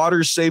worry, the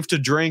water's safe to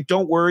drink.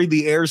 Don't worry,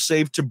 the air's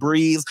safe to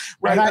breathe.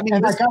 Right? I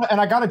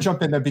got to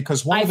jump in there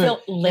because I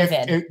feel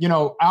livid.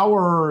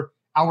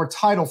 Our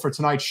title for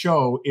tonight's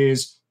show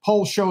is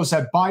poll shows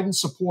that Biden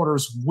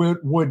supporters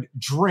would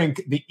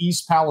drink the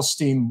East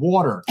Palestine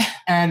water.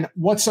 And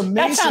what's amazing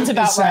that sounds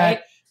about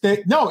right.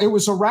 No, it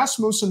was a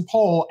Rasmussen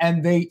poll,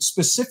 and they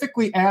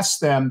specifically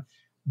asked them,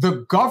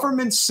 the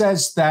government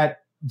says that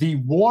the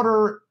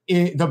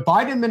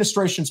Biden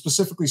administration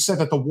specifically said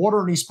that the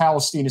water in East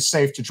Palestine is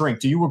safe to drink.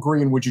 Do you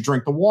agree, and would you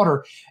drink the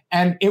water?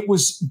 And it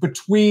was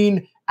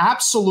between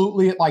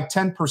absolutely at like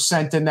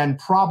 10% and then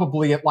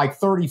probably at like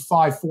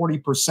 35,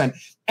 40%.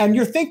 And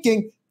you're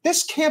thinking,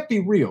 this can't be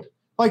real.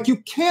 Like, you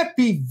can't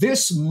be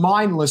this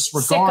mindless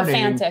regarding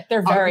sycophantic.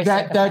 They're very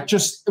that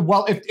just,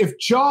 well, if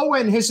Joe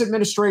and his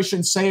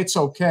administration say it's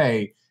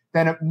okay,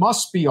 then it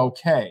must be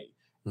okay.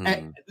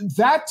 And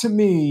that to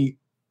me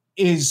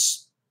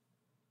is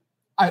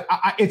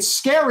it's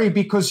scary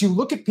because you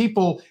look at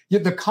people,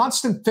 the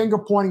constant finger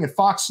pointing at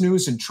Fox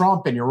News and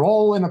Trump, and you're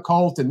all in a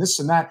cult and this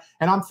and that.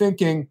 And I'm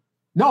thinking,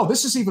 no,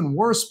 this is even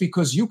worse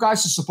because you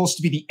guys are supposed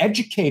to be the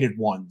educated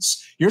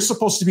ones. You're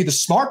supposed to be the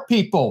smart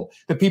people.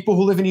 The people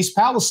who live in East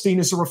Palestine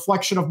is a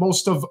reflection of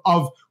most of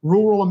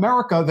rural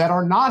America that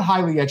are not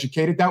highly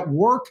educated, that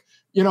work,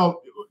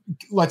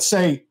 let's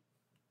say,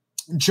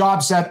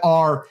 jobs that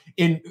are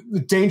in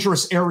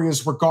dangerous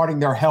areas regarding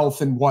their health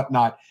and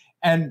whatnot.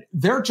 And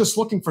they're just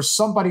looking for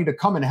somebody to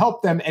come and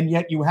help them. And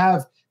yet you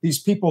have these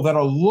people that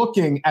are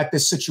looking at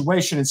this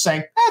situation and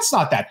saying, that's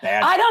not that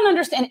bad. I don't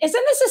understand.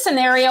 Isn't this a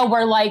scenario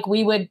where like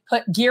we would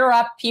gear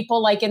up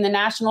people like in the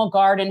National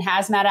Guard and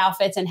hazmat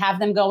outfits and have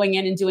them going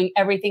in and doing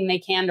everything they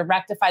can to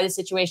rectify the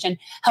situation,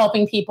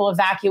 helping people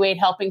evacuate,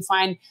 helping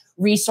find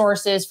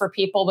resources for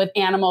people with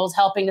animals,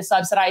 helping to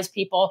subsidize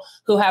people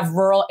who have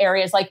rural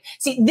areas. Like,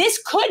 see, this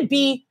could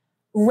be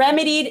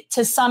remedied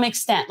to some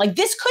extent. Like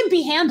this could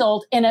be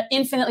handled in an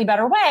infinitely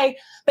better way,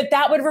 but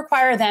that would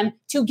require them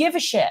to give a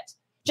shit,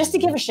 just to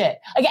give a shit.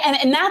 Again,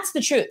 and that's the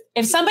truth.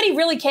 If somebody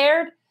really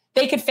cared,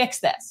 they could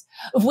fix this.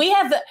 If we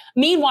have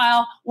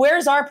meanwhile,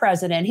 where's our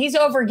president? He's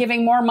over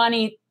giving more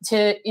money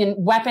in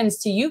weapons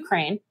to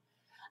Ukraine.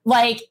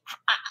 Like,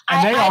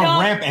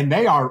 and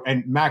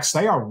Max,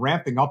 they are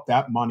ramping up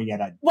that money at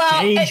a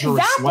dangerous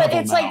level. But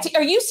it's now. Like,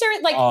 are you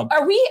serious? Like,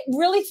 are we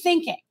really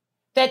thinking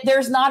that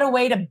there's not a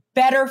way to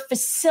better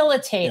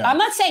facilitate? Yeah. I'm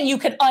not saying you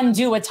could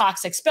undo a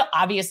toxic spill.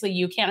 Obviously,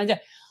 you can't undo.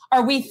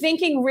 Are we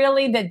thinking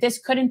really that this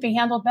couldn't be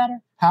handled better?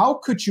 How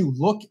could you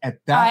look at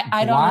that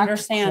I don't black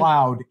understand.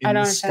 cloud in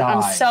the sky?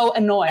 I'm so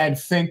annoyed. And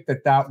think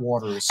that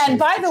water is safe? And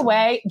by the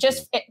way,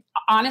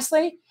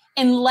 honestly,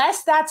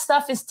 unless that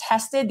stuff is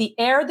tested, the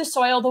air, the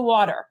soil, the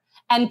water,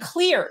 and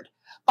cleared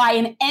by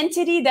an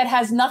entity that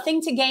has nothing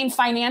to gain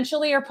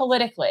financially or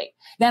politically,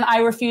 then I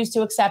refuse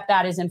to accept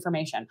that as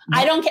information. No.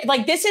 I don't care.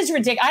 Like, this is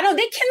ridiculous.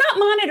 They cannot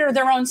monitor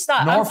their own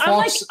stuff.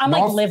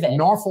 I'm livid.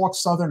 Norfolk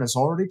Southern has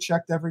already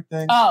checked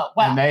everything. Oh,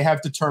 wow. And they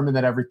have determined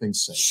that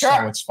everyth's safe. Sure.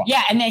 So it's fine.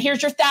 Yeah. And then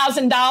here's your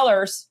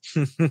 $1,000.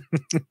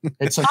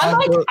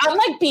 I'm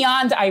like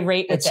beyond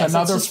irate with this.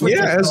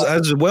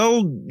 As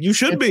well, you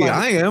should be.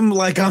 I am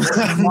like, I'm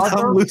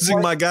losing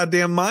my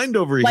goddamn mind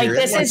over here.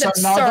 This is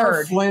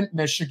absurd. Flint,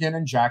 Michigan,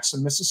 and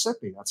Jackson,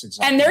 Mississippi. That's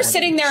exactly. And they're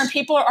sitting there and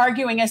people are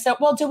arguing as though,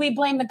 well, do we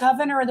blame the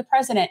governor or the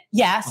president?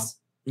 Yes.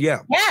 Yeah.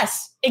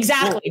 Yes,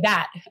 exactly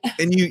that.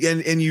 And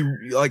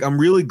you like, I'm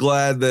really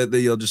glad that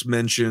you'll just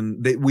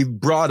mention that we've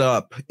brought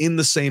up in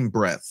the same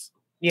breath.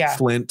 Yeah.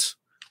 Flint,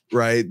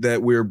 right?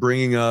 That we're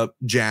bringing up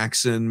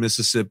Jackson,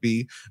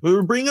 Mississippi. We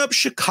were bringing up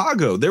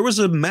Chicago. There was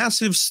a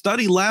massive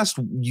study last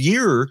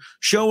year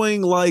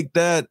showing like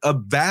that a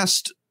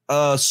vast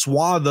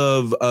swath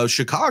of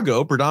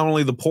Chicago,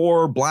 predominantly the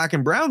poor Black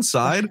and brown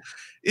side,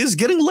 is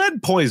getting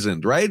lead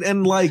poisoned, right?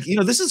 And like,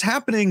 this is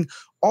happening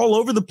all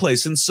over the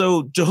place. And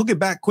so to hook it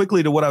back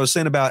quickly to what I was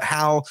saying about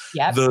how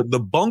the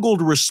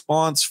bungled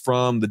response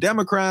from the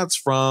Democrats,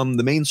 from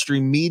the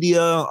mainstream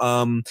media,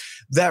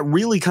 that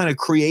really kind of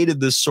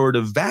created this sort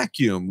of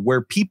vacuum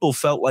where people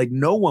felt like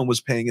no one was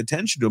paying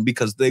attention to them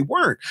because they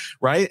weren't,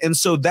 right? And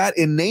so that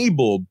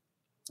enabled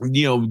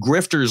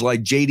grifters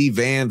like JD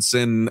Vance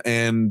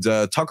and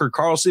Tucker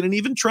Carlson and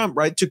even Trump,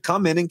 right, to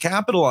come in and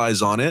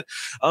capitalize on it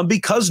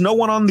because no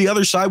one on the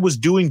other side was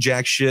doing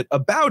jack shit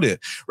about it,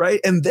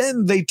 right? And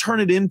then they turn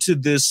it into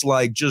this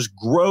like just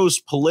gross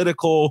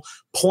political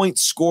point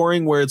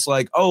scoring where it's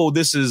like, oh,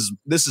 this is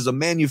a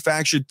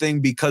manufactured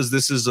thing because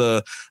this is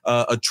a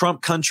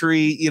Trump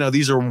country.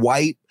 These are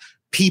white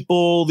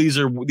people. These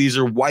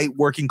are white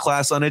working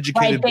class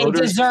uneducated voters.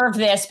 They deserve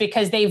this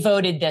because they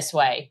voted this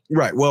way.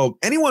 Right. Well,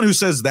 anyone who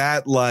says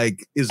that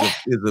like is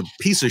a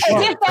piece of shit.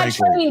 As if that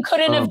train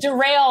couldn't have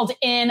derailed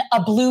in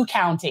a blue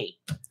county.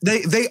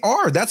 They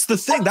are. That's the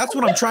thing. That's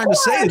what I'm trying to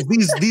say is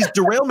these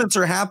derailments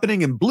are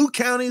happening in blue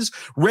counties,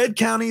 red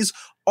counties,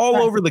 all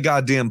over the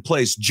goddamn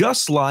place,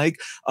 just like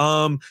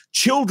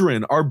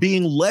children are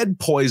being lead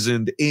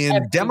poisoned in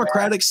everywhere.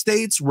 Democratic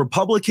states,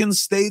 Republican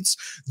states.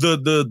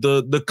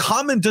 The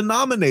common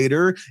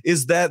denominator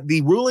is that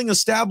the ruling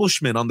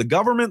establishment on the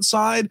government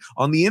side,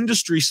 on the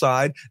industry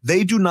side,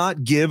 they do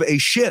not give a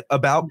shit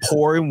about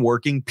poor and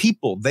working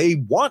people. They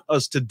want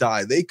us to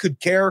die. They could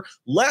care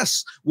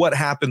less what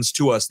happens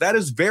to us. That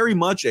is very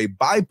much a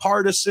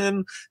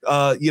bipartisan,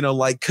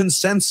 like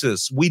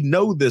consensus. We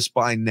know this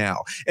by now.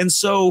 And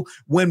so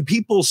when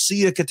people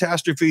see a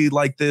catastrophe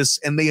like this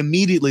and they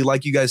immediately,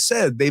 like you guys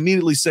said, they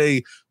immediately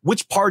say,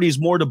 which party is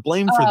more to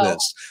blame for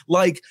this?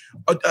 Like,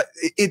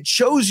 it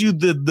shows you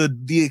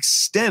the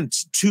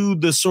extent to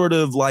the sort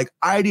of like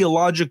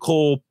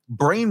ideological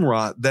brain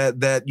rot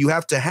that you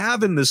have to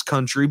have in this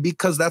country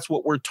because that's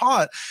what we're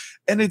taught.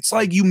 And it's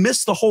like you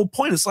miss the whole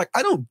point. It's like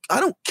I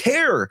don't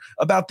care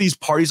about these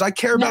parties. I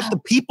care about the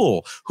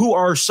people who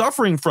are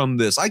suffering from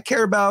this. I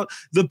care about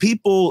the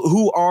people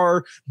who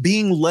are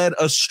being led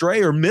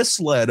astray or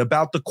misled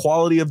about the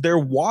quality of their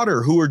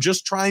water, who are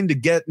just trying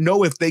to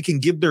know if they can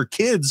give their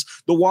kids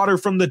the water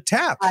from the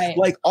tap. Right.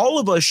 Like all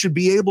of us should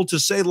be able to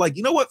say like,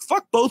 you know what,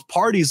 fuck both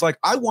parties. Like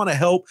I want to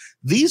help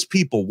these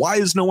people. Why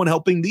is no one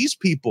helping these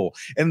people?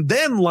 And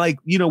then like,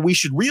 you know, we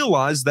should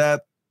realize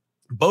that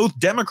both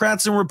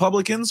Democrats and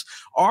Republicans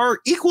are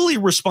equally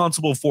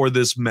responsible for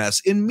this mess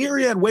in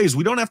myriad ways.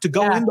 We don't have to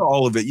go into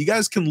all of it. You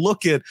guys can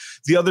look at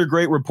the other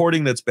great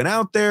reporting that's been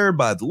out there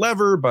by The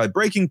Lever, by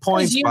Breaking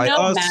Points, by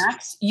us.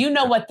 Max, you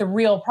know what the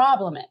real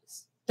problem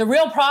is. The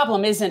real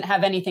problem isn't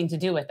have anything to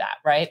do with that,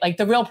 right? Like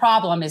the real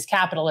problem is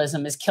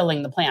capitalism is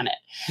killing the planet.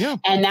 Yeah.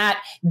 And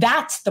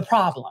that's the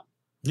problem.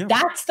 Yeah.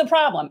 That's the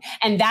problem.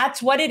 And that's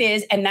what it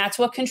is. And that's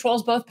what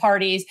controls both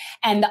parties.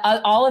 And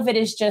all of it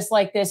is just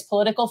like this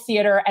political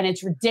theater, and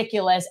it's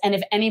ridiculous. And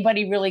if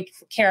anybody really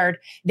cared,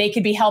 they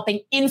could be helping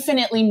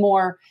infinitely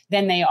more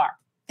than they are.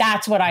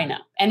 That's what I know.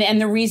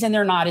 And the reason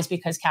they're not is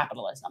because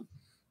capitalism.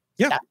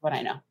 Yeah. That's what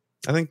I know.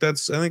 I think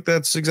that's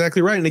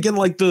exactly right. And again,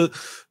 like the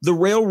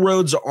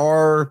railroads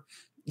are,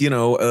 you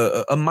know,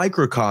 a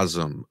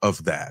microcosm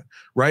of that,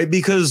 right?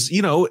 Because,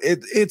 you know,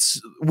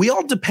 we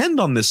all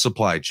depend on this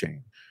supply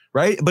chain.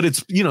 Right. But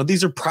it's, you know,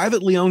 these are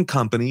privately owned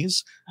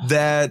companies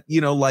that,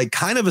 you know, like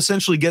kind of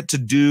essentially get to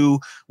do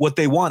what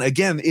they want.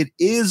 Again, it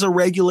is a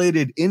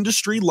regulated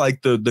industry,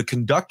 like the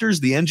conductors,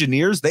 the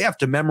engineers, they have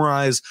to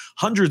memorize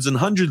hundreds and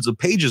hundreds of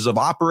pages of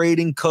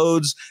operating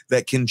codes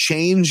that can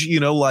change, you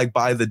know, like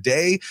by the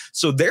day.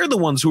 So they're the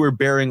ones who are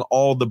bearing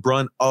all the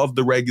brunt of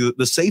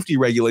the safety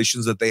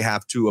regulations that they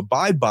have to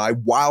abide by,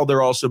 while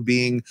they're also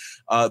being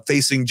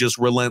facing just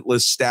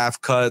relentless staff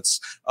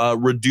cuts,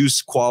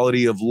 reduced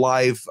quality of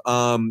life.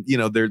 You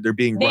know, they're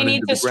being run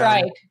into the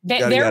ground.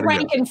 Their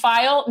rank and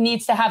file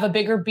needs to have a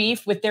bigger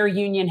beef with their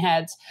union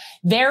heads.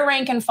 Their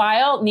rank and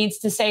file needs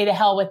to say to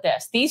hell with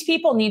this. These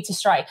people need to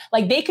strike.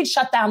 Like they could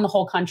shut down the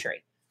whole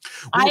country.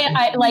 Well,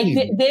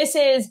 this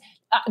is.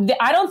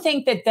 I don't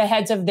think that the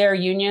heads of their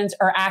unions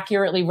are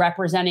accurately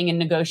representing and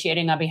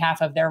negotiating on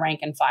behalf of their rank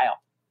and file.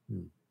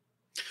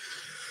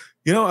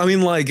 You know, I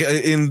mean, like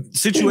in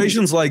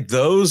situations like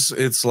those,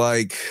 it's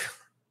like,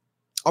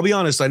 I'll be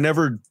honest, I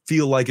never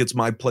feel like it's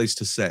my place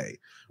to say.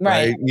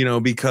 Right. You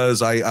know,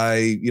 because I,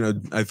 you know,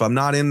 if I'm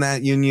not in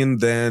that union,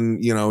 then,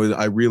 you know,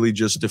 I really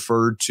just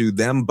defer to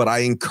them. But I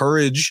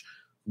encourage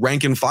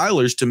rank and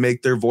filers to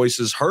make their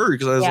voices heard,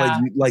 because I was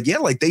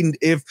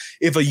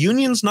if a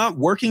union's not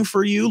working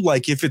for you,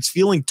 like if it's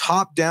feeling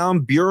top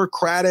down,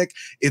 bureaucratic,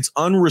 it's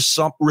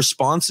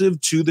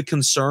unresponsive to the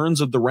concerns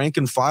of the rank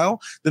and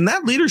file, then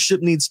that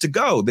leadership needs to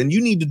go. Then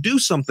you need to do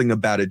something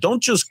about it.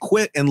 Don't just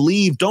quit and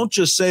leave. Don't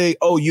just say,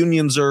 oh,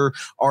 unions are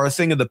a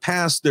thing of the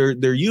past.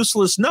 They're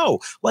useless. No,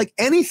 like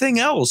anything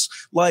else,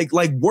 like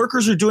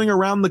workers are doing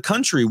around the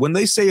country, when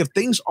they say if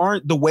things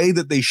aren't the way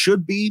that they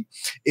should be,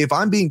 if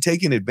I'm being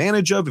taken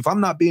advantage of, if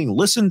I'm not being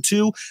listened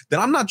to, then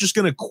I'm not just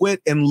going to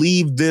quit and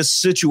leave this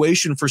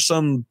situation for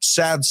some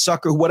sad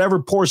sucker,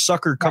 whatever poor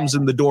sucker comes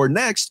in the door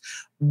next.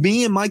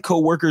 Me and my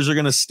coworkers are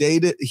going to stay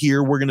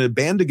here. We're going to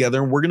band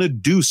together and we're going to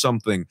do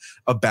something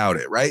about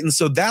it. Right. And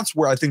so that's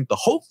where I think the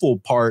hopeful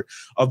part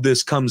of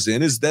this comes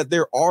in, is that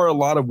there are a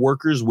lot of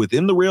workers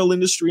within the rail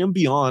industry and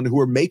beyond who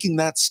are making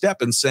that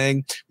step and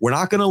saying, we're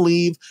not going to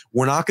leave.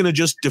 We're not going to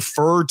just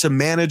defer to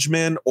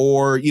management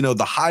or, you know,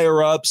 the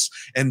higher ups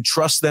and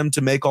trust them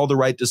to make all the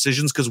right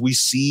decisions, because we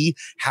see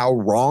how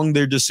wrong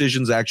their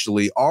decisions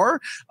actually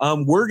are.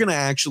 We're going to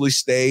actually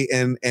stay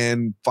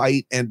and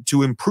fight and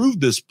to improve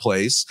this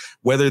place,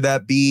 whether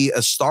that be a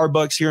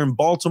Starbucks here in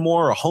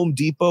Baltimore, a Home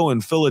Depot in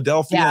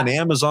Philadelphia, an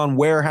Amazon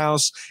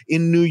warehouse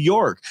in New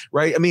York,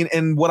 right? I mean,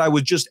 and what I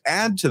would just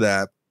add to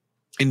that,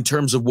 in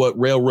terms of what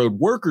railroad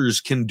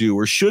workers can do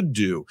or should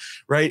do,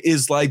 right,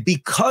 is like,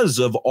 because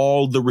of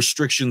all the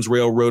restrictions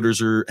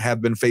railroaders have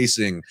been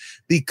facing,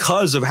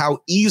 because of how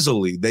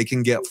easily they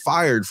can get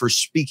fired for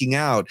speaking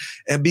out,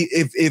 and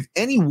if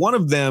any one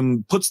of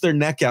them puts their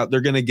neck out, they're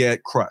going to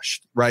get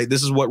crushed, right?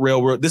 This is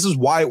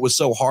why it was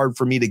so hard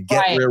for me to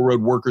get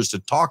railroad workers to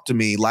talk to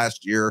me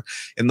last year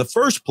in the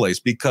first place,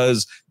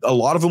 because a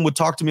lot of them would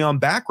talk to me on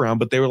background,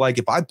 but they were like,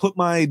 if I put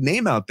my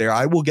name out there,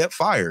 I will get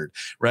fired,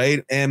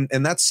 right? And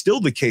that's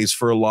still the case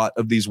for a lot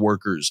of these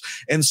workers.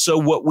 And so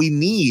what we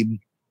need,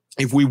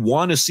 if we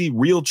want to see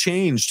real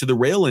change to the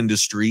rail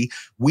industry,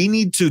 we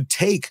need to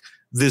take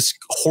this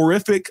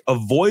horrific,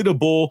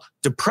 avoidable,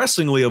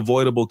 depressingly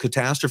avoidable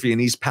catastrophe in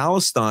East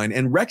Palestine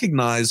and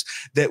recognize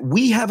that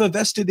we have a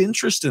vested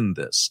interest in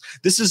this.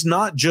 This is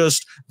not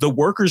just the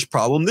workers'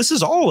 problem. This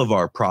is all of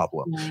our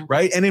problem,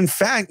 right? And in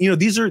fact, you know,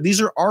 these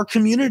are our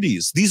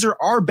communities. These are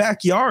our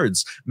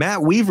backyards.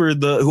 Matt Weaver,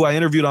 who I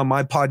interviewed on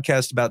my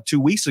podcast about 2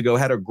 weeks ago,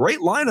 had a great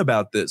line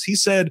about this. He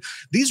said,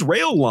 these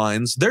rail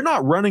lines, they're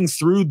not running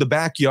through the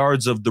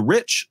backyards of the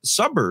rich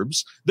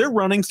suburbs. They're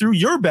running through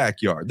your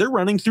backyard. They're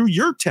running through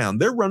your town.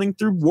 They're running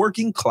through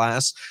working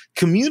class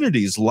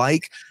communities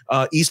like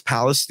East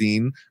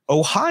Palestine,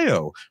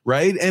 Ohio,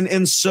 right?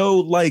 And so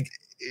like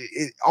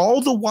all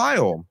the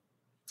while,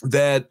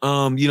 that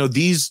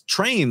these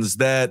trains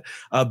that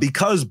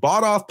because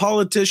bought off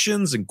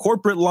politicians and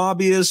corporate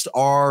lobbyists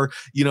are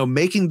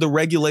making the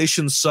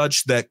regulations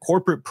such that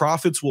corporate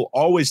profits will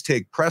always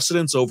take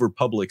precedence over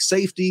public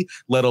safety,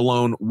 let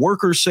alone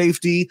worker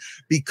safety,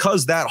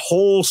 because that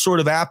whole sort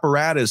of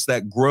apparatus,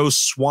 that gross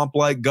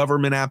swamp-like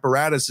government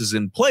apparatus is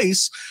in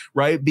place,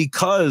 right?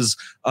 Because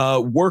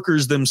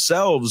workers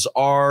themselves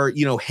are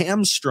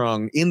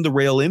hamstrung in the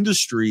rail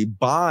industry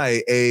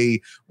by a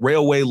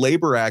Railway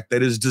Labor Act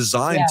that is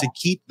designed to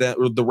keep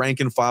the rank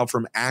and file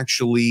from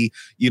actually,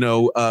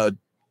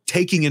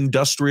 taking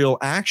industrial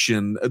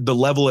action, the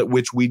level at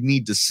which we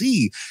need to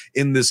see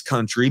in this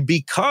country,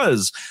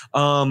 because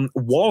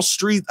Wall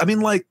Street, I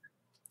mean, like,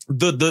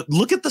 the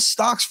look at the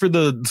stocks for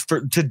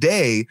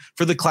today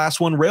for the Class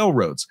 1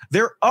 railroads.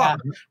 They're up,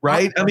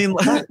 right? I mean,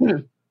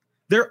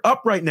 they're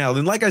up right now.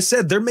 And like I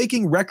said, they're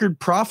making record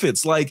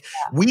profits. Like,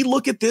 we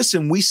look at this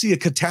and we see a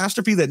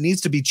catastrophe that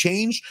needs to be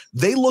changed.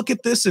 They look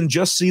at this and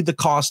just see the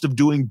cost of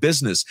doing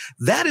business.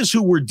 That is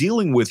who we're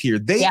dealing with here.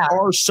 They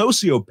are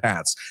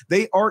sociopaths.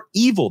 They are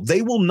evil.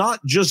 They will not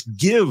just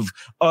give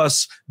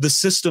us the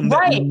system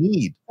that we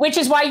need. Which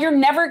is why you're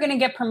never going to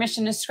get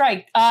permission to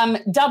strike.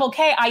 Double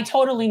K, I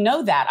totally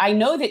know that. I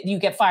know that you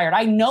get fired.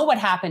 I know what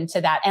happened to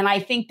that. And I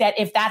think that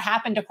if that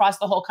happened across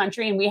the whole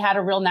country and we had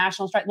a real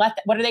national strike,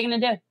 what are they going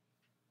to do?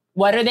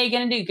 What are they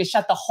going to do? You could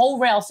shut the whole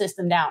rail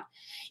system down.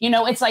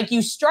 It's like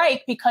you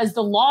strike because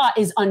the law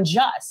is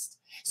unjust.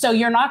 So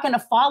you're not going to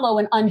follow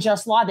an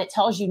unjust law that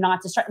tells you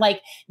not to strike.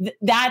 Like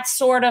that's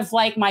sort of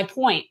like my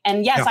point.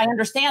 And yes, I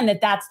understand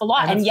that that's the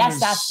law. And yes,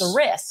 that's the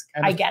risk.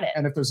 I get it.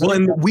 And if there's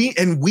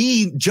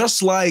we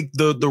just like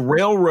the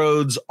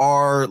railroads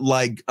are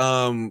like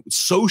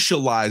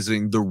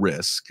socializing the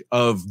risk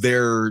of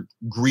their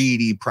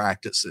greedy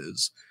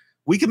practices.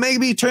 We can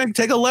maybe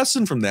take a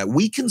lesson from that.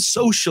 We can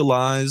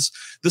socialize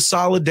the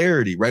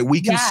solidarity, right? We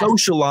can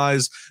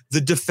socialize the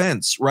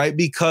defense, right?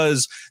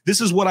 Because this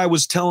is what I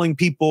was telling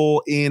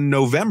people in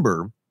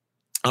November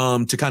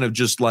to kind of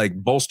just like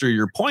bolster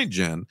your point,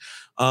 Jen.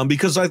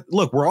 Because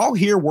we're all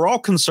here. We're all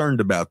concerned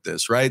about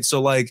this, right?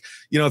 So like,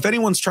 if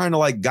anyone's trying to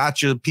like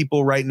gotcha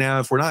people right now,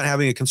 if we're not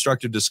having a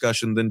constructive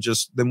discussion,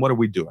 then what are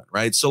we doing,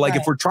 right? So like,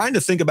 if we're trying to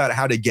think about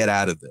how to get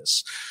out of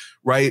this,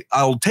 right?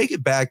 I'll take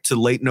it back to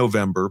late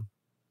November,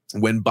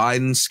 when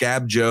Biden,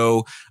 Scab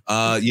Joe,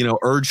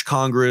 urged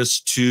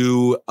Congress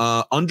to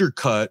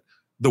undercut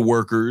the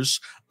workers,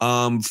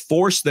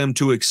 force them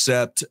to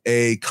accept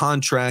a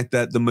contract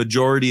that the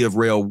majority of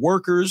rail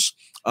workers,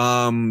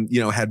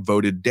 had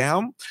voted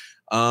down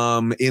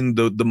in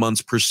the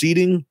months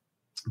preceding.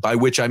 By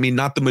which I mean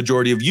not the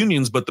majority of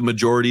unions, but the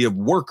majority of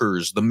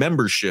workers, the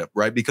membership,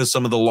 right? Because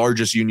some of the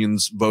largest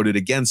unions voted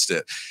against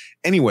it.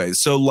 Anyway,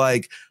 so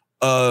like,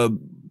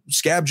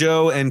 Scab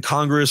Joe and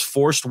Congress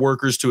forced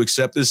workers to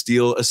accept this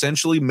deal,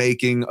 essentially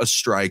making a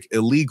strike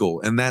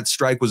illegal. And that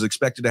strike was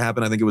expected to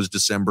happen, I think it was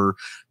December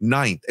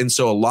 9th. And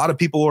so a lot of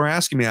people were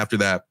asking me after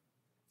that,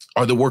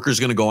 are the workers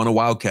going to go on a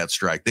wildcat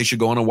strike? They should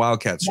go on a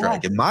wildcat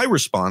strike. And my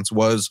response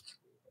was,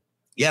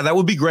 yeah, that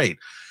would be great.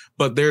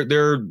 But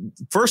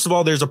first of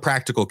all, there's a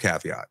practical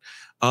caveat.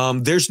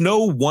 There's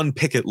no one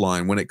picket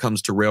line when it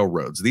comes to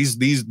railroads.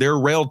 They're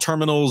rail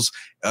terminals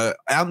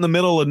out in the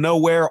middle of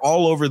nowhere,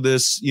 all over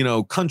this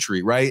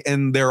country, right?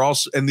 And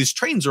these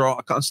trains are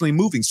all constantly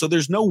moving, so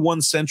there's no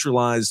one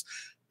centralized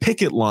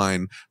picket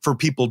line for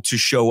people to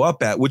show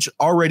up at, which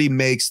already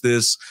makes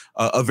this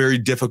a very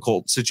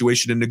difficult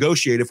situation to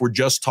negotiate if we're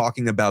just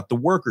talking about the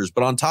workers.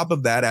 But on top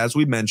of that, as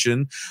we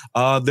mentioned,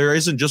 there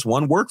isn't just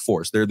one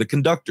workforce. There are the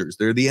conductors,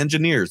 there are the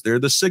engineers, there are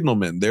the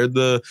signalmen, there are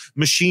the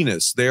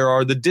machinists, there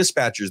are the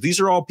dispatchers. These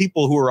are all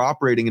people who are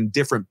operating in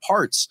different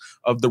parts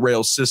of the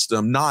rail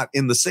system, not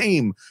in the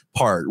same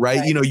part,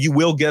 right? You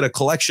will get a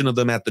collection of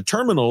them at the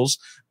terminals,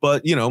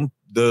 but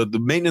the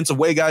maintenance of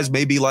way guys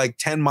may be like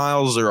 10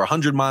 miles or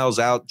 100 miles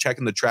out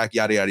checking the track,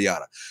 yada, yada,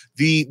 yada.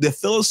 The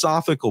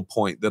philosophical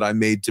point that I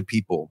made to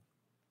people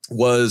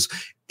was,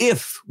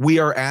 if we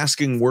are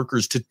asking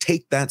workers to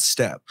take that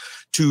step,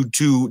 to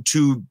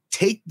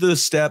take the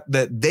step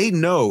that they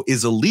know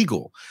is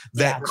illegal,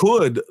 that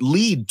could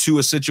lead to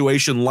a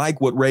situation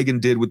like what Reagan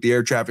did with the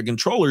air traffic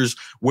controllers,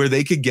 where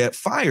they could get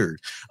fired,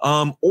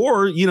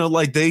 or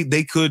like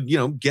they could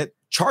get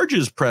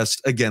charges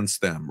pressed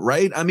against them,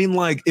 right? I mean,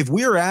 like, if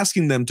we are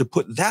asking them to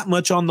put that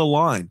much on the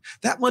line,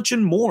 that much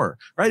and more,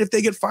 right? If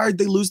they get fired,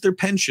 they lose their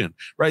pension,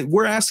 right?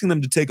 We're asking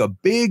them to take a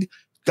big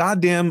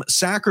goddamn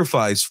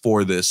sacrifice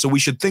for this. So we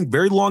should think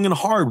very long and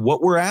hard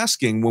what we're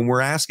asking when we're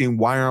asking,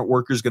 why aren't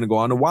workers going to go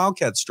on a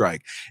wildcat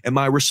strike? And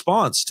my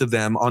response to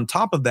them on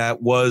top of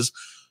that was,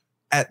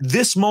 at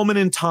this moment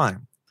in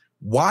time,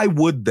 why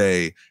would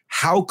they?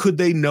 How could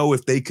they know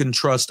if they can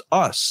trust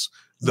us,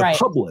 the Right.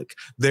 public,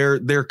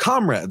 their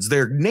comrades,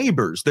 their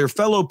neighbors, their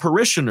fellow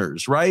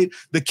parishioners, right?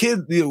 The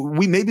kid,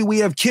 maybe we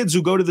have kids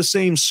who go to the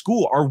same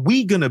school. Are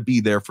we going to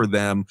be there for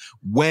them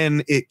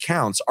when it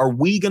counts? Are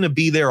we going to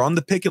be there on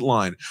the picket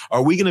line?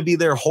 Are we going to be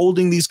there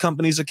holding these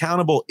companies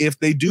accountable if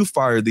they do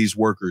fire these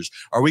workers?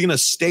 Are we going to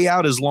stay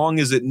out as long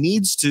as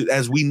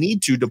we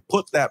need to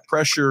put that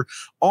pressure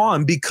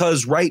on?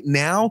 Because right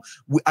now,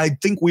 I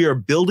think we are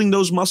building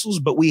those muscles,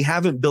 but we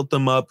haven't built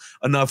them up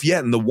enough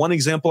yet. And the one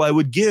example I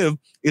would give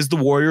is the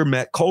Warrior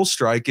Met coal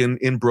strike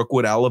in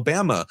Brookwood,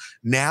 Alabama.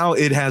 Now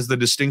it has the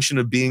distinction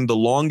of being the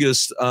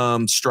longest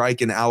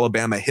strike in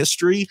Alabama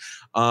history.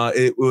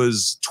 It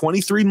was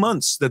 23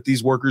 months that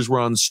these workers were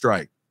on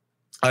strike.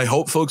 I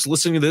hope folks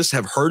listening to this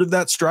have heard of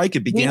that strike.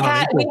 It began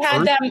on April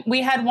 1st.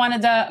 We had one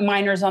of the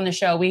miners on the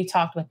show. We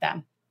talked with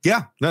them.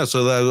 Yeah, no.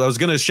 So I was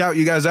going to shout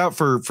you guys out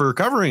for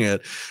covering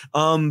it,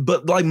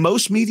 but like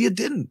most media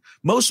didn't.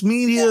 Most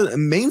media,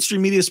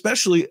 mainstream media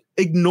especially,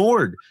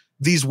 ignored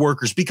these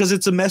workers because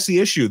it's a messy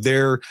issue.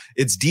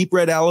 It's deep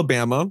red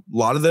Alabama. A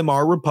lot of them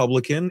are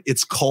Republican.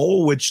 It's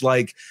coal, which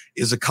like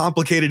is a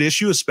complicated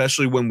issue,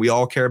 especially when we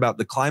all care about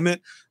the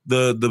climate.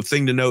 The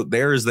thing to note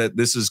there is that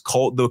this is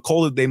coal. The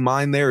coal that they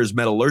mine there is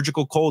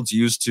metallurgical coal. It's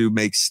used to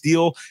make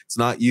steel. It's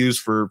not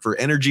used for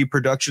energy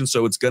production.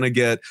 So it's going to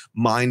get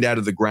mined out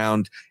of the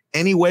ground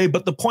anyway.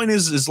 But the point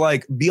is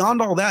like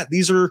beyond all that,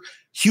 these are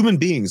human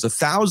beings,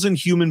 1,000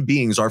 human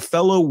beings, our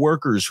fellow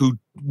workers who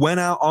went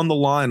out on the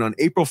line on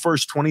April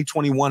 1st,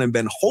 2021, and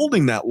been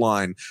holding that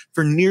line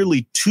for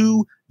nearly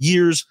 2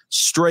 years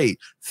straight,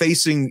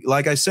 facing,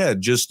 like I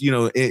said, just,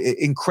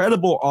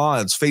 incredible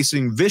odds,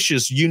 facing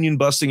vicious union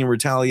busting and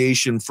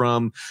retaliation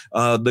from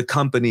the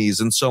companies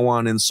and so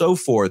on and so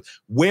forth.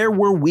 Where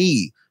were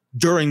we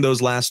during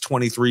those last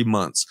 23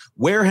 months?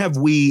 Where have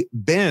we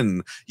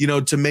been,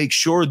 to make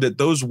sure that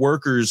those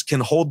workers can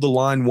hold the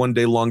line one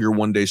day longer,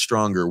 one day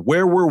stronger?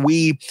 Where were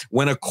we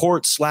when a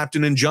court slapped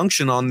an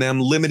injunction on them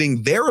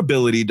limiting their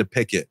ability to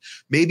picket?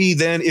 Maybe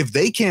then if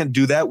they can't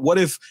do that, what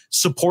if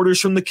supporters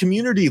from the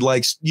community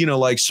like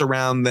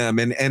surround them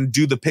and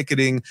do the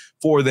picketing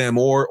for them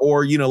or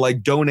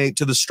donate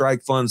to the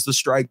strike funds, the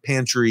strike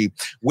pantry?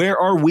 Where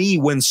are we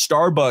when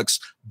Starbucks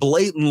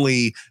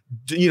blatantly,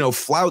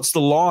 flouts the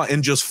law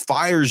and just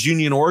fires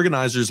union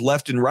organizers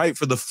left and right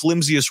for the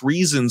flimsiest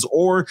reasons,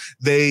 or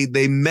they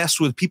mess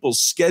with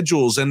people's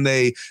schedules and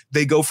they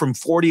go from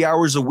 40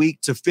 hours a week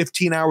to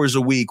 15 hours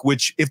a week,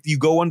 which if you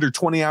go under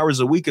 20 hours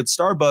a week at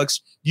Starbucks,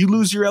 you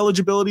lose your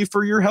eligibility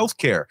for your health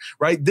care,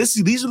 right?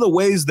 These are the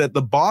ways that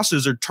the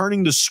bosses are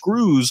turning the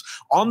screws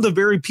on the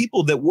very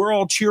people that we're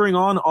all cheering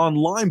on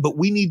online, but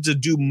we need to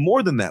do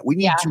more than that. We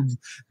need to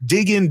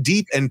dig in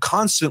deep and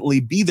constantly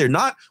be there.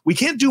 We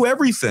can't do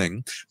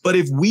everything, but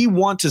if we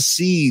want to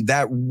see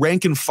that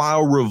rank and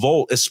file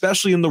revolt,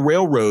 especially in the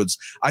railroads,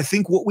 I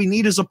think what we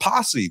need is a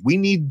posse. We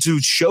need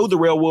to show the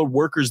railroad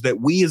workers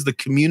that we as the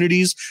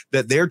communities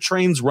that their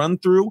trains run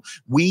through,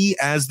 we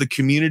as the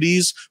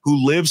communities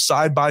who live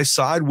side by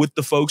side with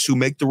the folks who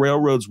make the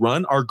railroads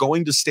run are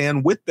going to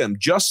stand with them,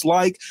 just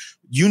like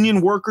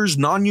union workers,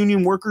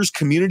 non-union workers,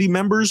 community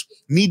members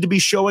need to be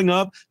showing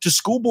up to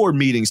school board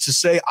meetings to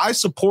say, I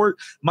support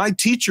my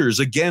teachers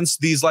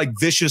against these like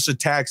vicious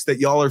attacks that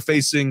y'all are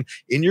facing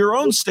in your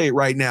own state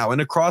right now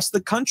and across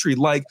the country.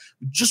 Like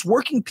just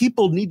working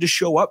people need to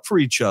show up for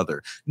each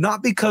other,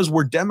 not because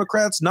we're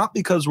Democrats, not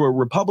because we're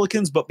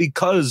Republicans, but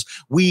because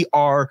we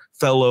are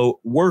fellow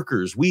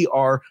workers. We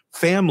are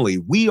family.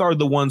 We are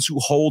the ones who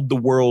hold the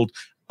world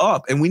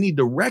up. And we need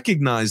to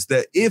recognize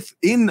that if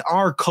in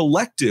our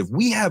collective,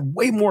 we have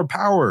way more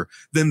power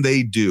than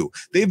they do.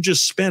 They've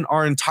just spent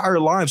our entire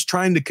lives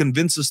trying to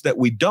convince us that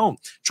we don't,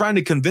 trying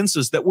to convince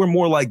us that we're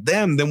more like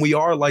them than we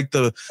are like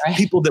the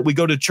people that we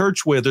go to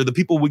church with or the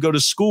people we go to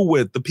school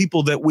with, the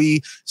people that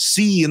we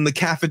see in the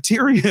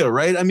cafeteria,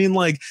 right? I mean,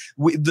 like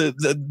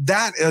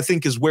that I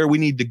think is where we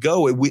need to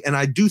go. And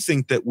I do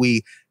think that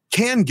we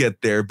can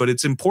get there, but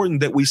it's important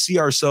that we see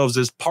ourselves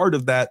as part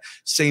of that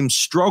same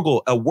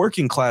struggle, a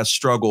working class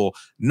struggle,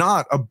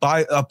 not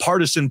a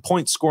partisan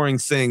point scoring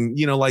thing.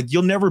 Like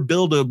you'll never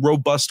build a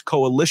robust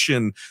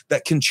coalition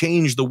that can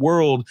change the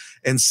world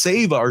and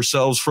save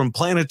ourselves from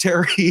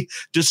planetary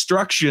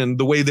destruction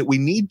the way that we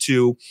need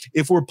to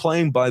if we're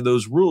playing by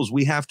those rules.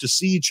 We have to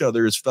see each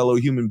other as fellow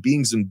human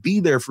beings and be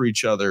there for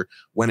each other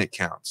when it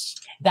counts.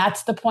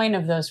 That's the point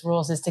of those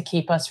rules, is to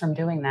keep us from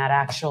doing that,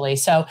 actually.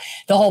 So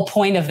the whole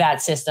point of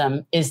that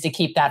system is to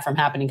keep that from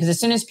happening. Because as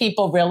soon as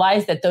people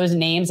realize that those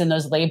names and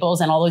those labels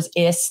and all those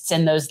ists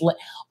and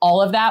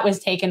all of that was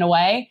taken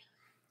away,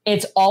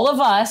 it's all of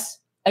us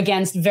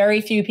against very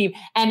few people.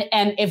 And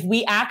if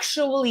we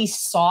actually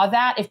saw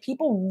that, if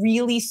people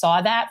really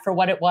saw that for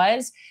what it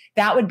was,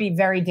 that would be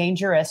very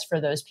dangerous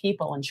for those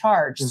people in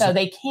charge. So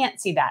they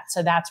can't see that.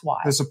 So that's why.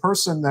 There's a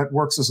person that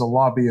works as a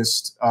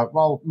lobbyist,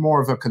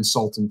 more of a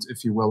consultant,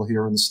 if you will,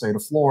 here in the state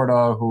of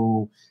Florida,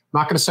 who,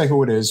 I'm not going to say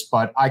who it is,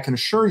 but I can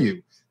assure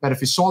you that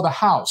if you saw the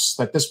house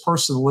that this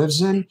person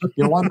lives in,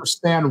 you'll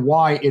understand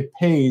why it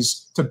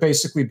pays to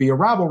basically be a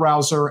rabble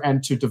rouser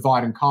and to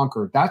divide and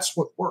conquer. That's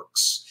what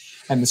works.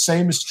 And the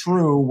same is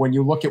true when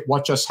you look at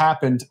what just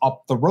happened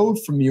up the road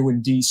from you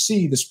in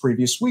DC this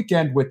previous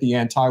weekend with the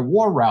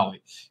anti-war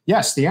rally.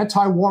 Yes, the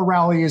anti-war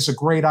rally is a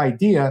great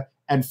idea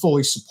and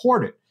fully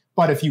support it.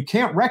 But if you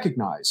can't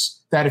recognize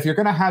that if you're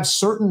going to have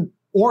certain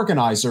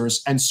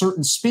organizers and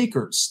certain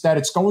speakers, that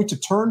it's going to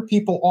turn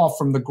people off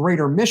from the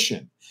greater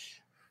mission,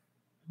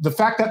 the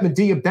fact that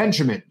Medea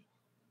Benjamin,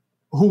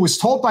 who was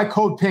told by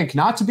Code Pink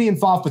not to be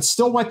involved, but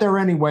still went there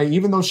anyway,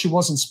 even though she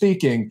wasn't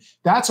speaking,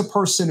 that's a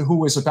person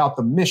who is about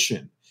the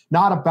mission,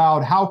 not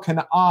about how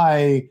can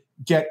I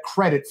get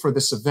credit for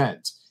this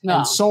event. No.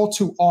 And so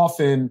too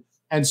often,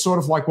 and sort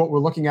of like what we're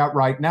looking at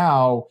right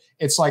now,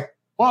 it's like,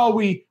 well,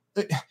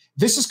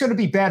 this is going to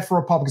be bad for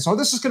Republicans, or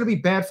this is going to be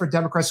bad for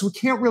Democrats. We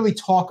can't really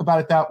talk about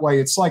it that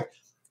way. It's like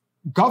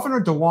Governor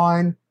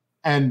DeWine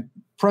and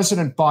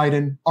President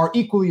Biden are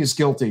equally as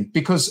guilty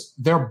because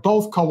they're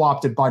both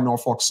co-opted by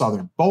Norfolk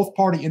Southern. Both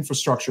party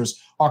infrastructures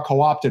are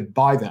co-opted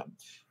by them.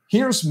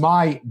 Here's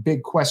my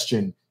big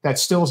question that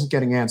still isn't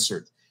getting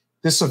answered.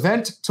 This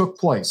event took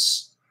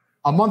place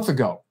a month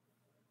ago,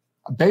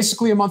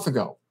 basically a month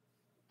ago,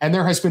 and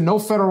there has been no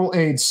federal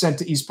aid sent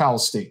to East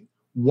Palestine.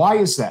 Why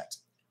is that?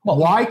 Well,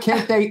 why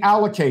can't they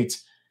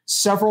allocate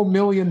several $1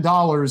 million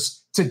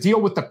to deal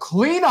with the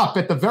cleanup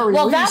at the very least?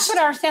 Well, that's what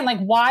I understand. Like,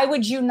 why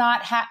would you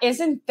not have?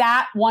 Isn't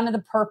that one of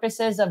the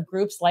purposes of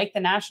groups like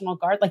the National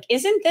Guard? Like,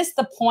 isn't this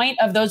the point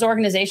of those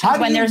organizations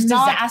when there's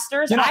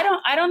disasters?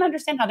 I don't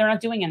understand how they're not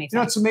doing anything.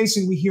 It's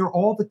amazing. We hear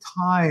all the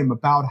time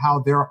about how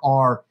there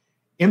are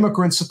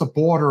immigrants at the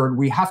border and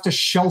we have to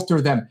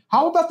shelter them.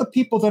 How about the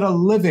people that are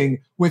living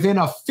within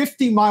a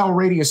 50-mile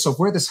radius of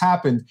where this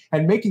happened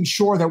and making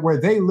sure that where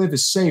they live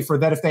is safe, or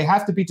that if they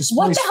have to be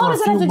displaced for a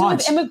few months? What the hell does it have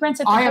to do with immigrants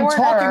at the border? I am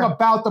talking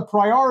about the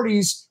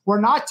priorities.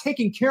 We're not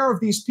taking care of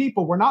these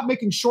people. We're not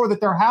making sure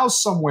that they're housed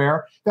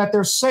somewhere, that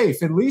they're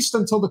safe, at least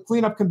until the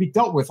cleanup can be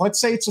dealt with.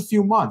 Let's say it's a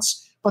few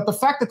months. But the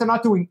fact that they're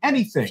not doing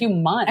anything, a few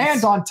months,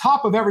 and on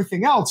top of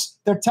everything else,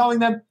 they're telling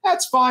them,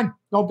 that's fine,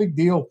 no big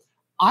deal.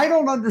 I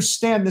don't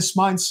understand this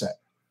mindset.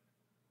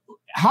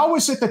 How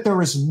is it that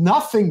there is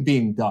nothing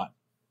being done?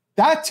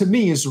 That to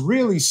me is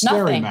really scary,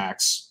 nothing.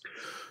 Max.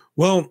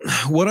 Well,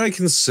 what I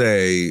can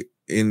say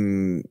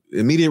in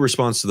immediate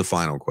response to the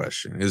final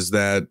question is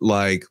that,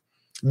 like,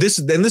 this,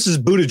 and this is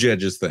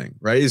Buttigieg's thing,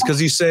 right? Is because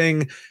he's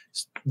saying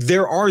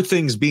there are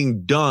things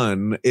being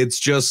done. It's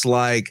just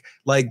like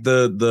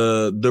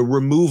the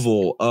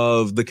removal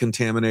of the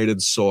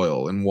contaminated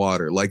soil and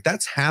water, like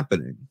that's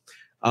happening.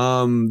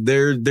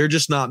 They're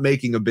just not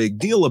making a big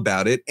deal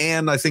about it.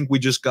 And I think we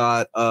just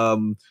got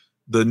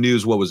the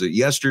news, what was it,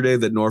 yesterday,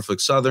 that Norfolk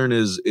Southern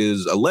is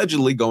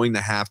allegedly going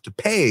to have to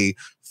pay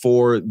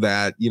for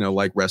that,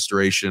 like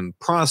restoration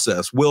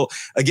process. Will,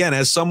 again,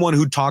 as someone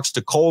who talks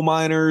to coal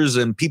miners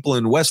and people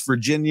in West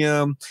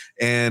Virginia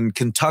and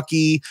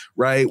Kentucky,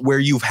 right, where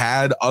you've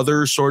had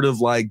other sort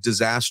of like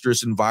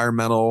disastrous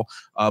environmental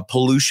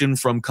pollution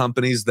from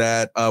companies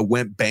that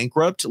went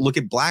bankrupt. Look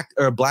at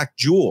Black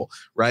Jewel,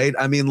 right?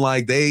 I mean,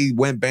 like they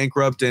went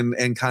bankrupt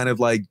and kind of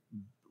like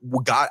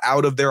got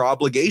out of their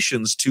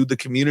obligations to the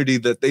community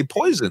that they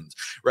poisoned,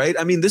 right?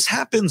 I mean, this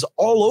happens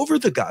all over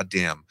the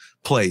goddamn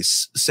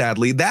place,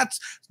 sadly. That's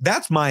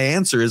my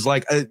answer, is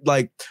like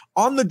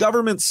on the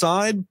government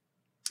side,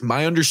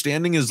 my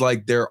understanding is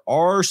like there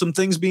are some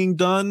things being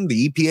done.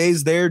 The EPA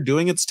is there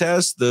doing its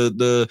tests.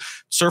 The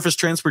Surface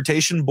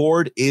Transportation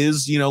Board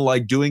is,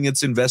 like doing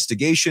its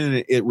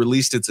investigation. It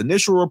released its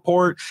initial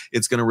report.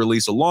 It's going to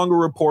release a longer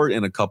report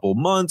in a couple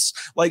months.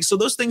 Like, so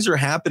those things are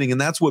happening. And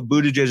that's what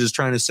Buttigieg is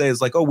trying to say.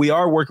 Is like, oh, we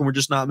are working. We're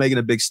just not making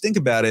a big stink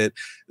about it.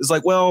 It's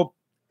like, well,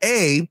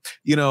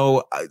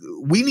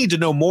 we need to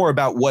know more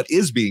about what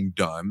is being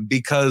done,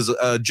 because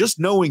just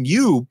knowing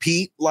you,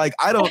 Pete, like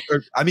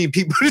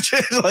Pete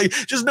Buttigieg, like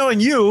just knowing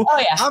you,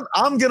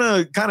 I'm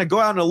gonna kind of go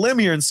out on a limb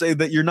here and say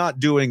that you're not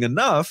doing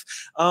enough.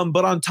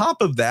 But on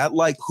top of that,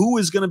 like, who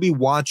is going to be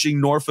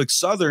watching Norfolk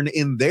Southern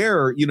in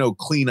their,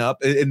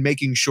 cleanup and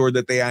making sure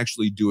that they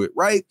actually do it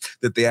right,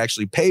 that they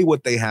actually pay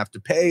what they have to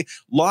pay? A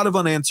lot of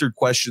unanswered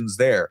questions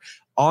there.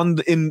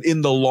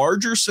 In the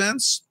larger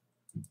sense,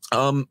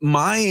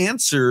 my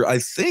answer, I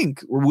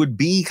think, would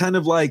be kind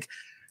of like,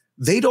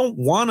 they don't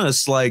want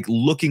us like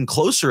looking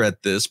closer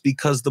at this,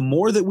 because the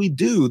more that we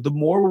do, the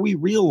more we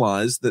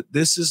realize that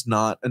this is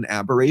not an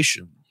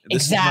aberration.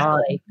 This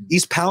exactly.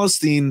 East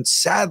Palestine,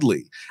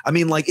 sadly. I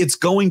mean, like, it's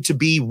going to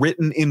be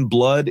written in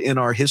blood in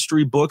our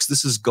history books.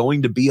 This is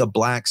going to be a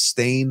black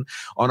stain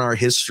on our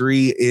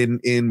history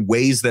in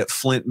ways that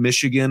Flint,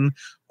 Michigan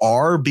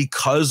are,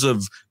 because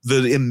of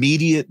the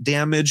immediate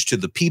damage to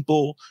the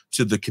people,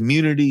 to the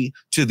community,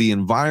 to the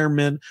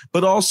environment,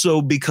 but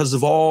also because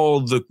of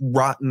all the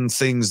rotten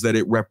things that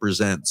it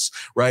represents,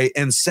 right?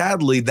 And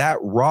sadly, that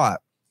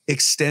rot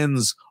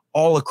extends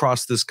all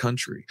across this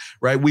country,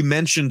 right? We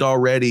mentioned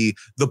already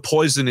the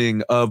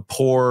poisoning of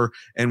poor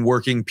and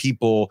working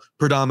people,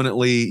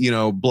 predominantly,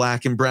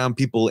 black and brown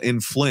people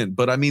in Flint.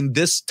 But I mean,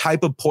 this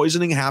type of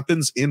poisoning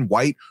happens in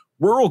white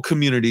rural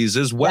communities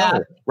as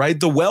well, right?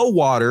 The well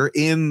water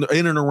in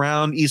and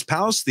around East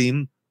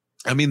Palestine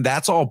I mean,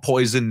 that's all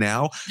poison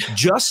now,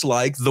 just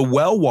like the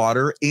well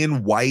water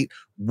in white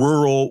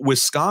rural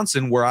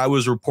Wisconsin, where I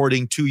was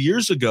reporting 2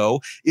 years ago,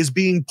 is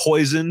being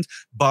poisoned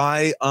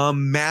by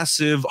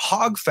massive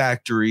hog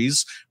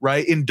factories,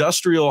 right?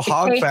 Industrial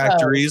hog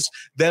factories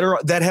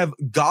that have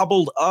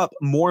gobbled up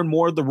more and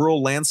more of the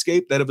rural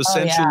landscape, that have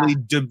essentially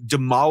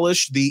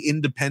demolished the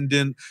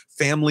independent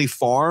family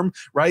farm,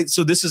 right?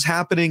 So this is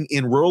happening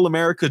in rural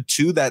America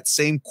too. That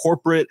same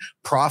corporate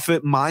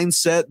profit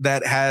mindset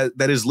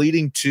that is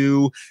leading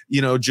to,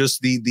 you know,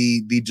 just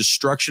the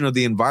destruction of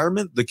the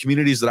environment. The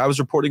communities that I was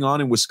reporting on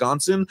in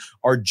Wisconsin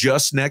are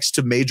just next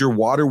to major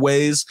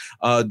waterways,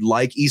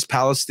 like East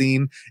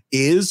Palestine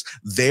is.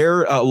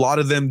 There, a lot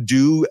of them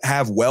do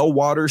have well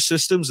water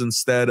systems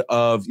instead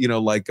of, you know,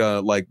 like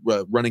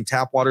running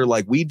tap water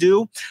like we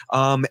do.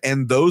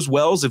 And those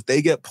wells, if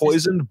they get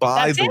poisoned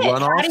by the runoff,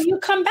 how do you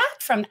come back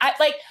from that?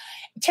 Like,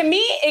 to me,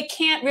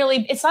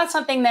 it's not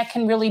something that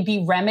can really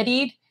be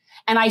remedied.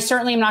 And I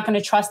certainly am not going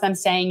to trust them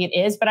saying it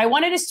is. But I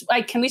wanted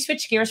to, can we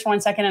switch gears for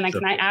 1 second? And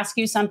can I ask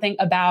you something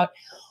about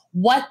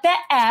what the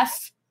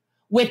F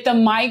with the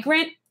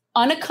migrant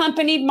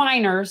unaccompanied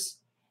minors,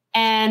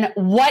 and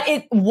am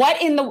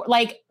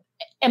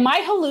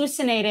I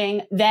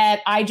hallucinating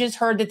that I just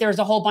heard that there's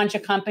a whole bunch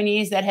of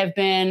companies that have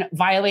been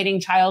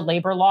violating child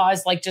labor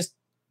laws, like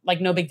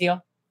no big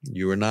deal?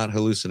 You are not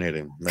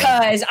hallucinating.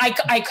 Because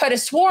I could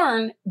have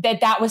sworn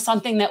that was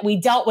something that we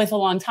dealt with a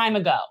long time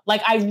ago.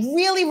 Like, I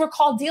really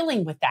recall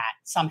dealing with that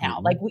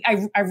somehow. Mm-hmm.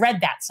 Like, I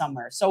read that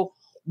somewhere. So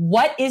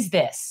what is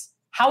this?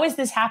 How is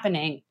this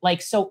happening,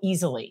 like, so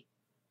easily?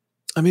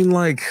 I mean,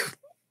 like,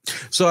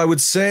 so I would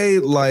say,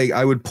 like,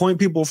 I would point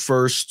people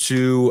first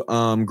to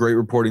great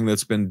reporting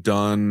that's been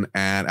done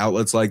at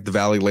outlets like the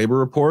Valley Labor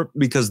Report,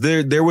 because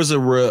there was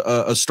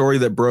a story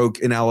that broke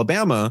in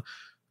Alabama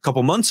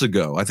couple months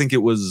ago. I think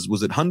it was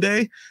it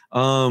Hyundai,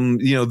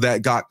 you know,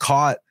 that got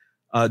caught.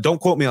 Don't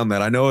quote me on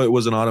that. I know it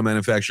was an auto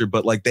manufacturer,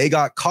 but like they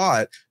got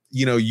caught,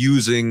 you know,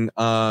 using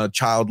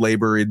child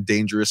labor in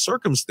dangerous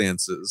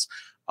circumstances.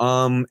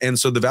 And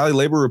so the Valley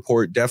Labor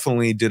Report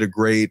definitely did a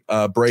great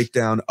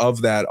breakdown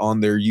of that on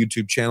their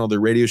YouTube channel,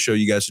 their radio show.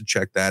 You guys should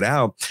check that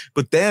out.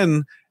 But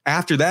then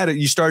after that,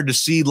 you started to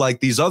see like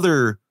these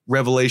other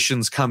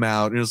revelations come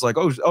out, and it's like,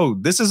 oh,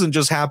 this isn't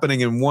just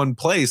happening in one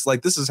place.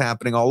 Like, this is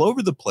happening all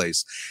over the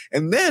place.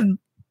 And then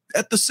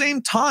at the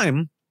same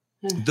time,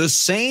 the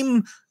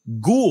same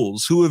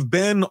ghouls who have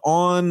been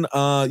on,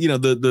 you know,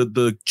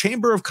 the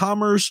Chamber of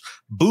Commerce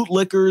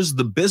bootlickers,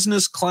 the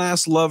business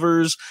class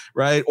lovers,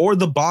 right? Or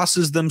the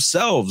bosses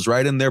themselves,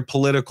 right? And their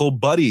political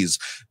buddies.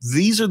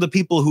 These are the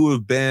people who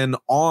have been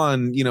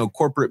on, you know,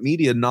 corporate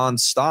media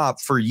nonstop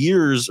for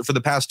years, for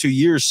the past 2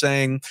 years,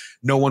 saying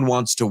no one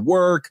wants to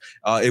work.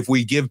 If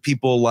we give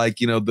people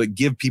like, you know,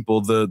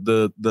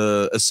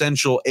 the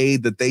essential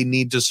aid that they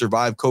need to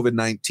survive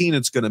COVID-19,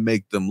 it's going to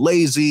make them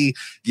lazy,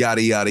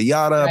 yada, yada,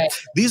 yada. Right.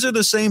 These are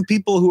the same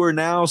people who are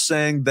now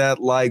saying that,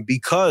 like,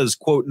 because,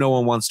 quote, no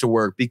one wants to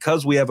work,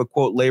 because we have a,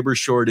 quote, labor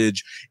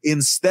shortage,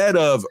 instead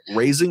of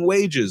raising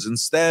wages,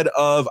 instead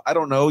of, I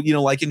don't know, you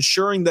know, like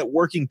ensuring that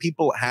working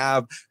people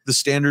have the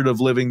standard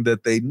of living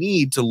that they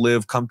need to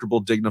live comfortable,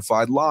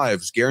 dignified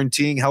lives,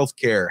 guaranteeing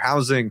healthcare,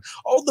 housing,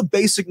 all the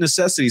basic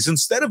necessities,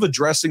 instead of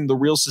addressing the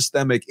real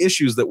systemic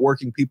issues that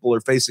working people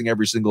are facing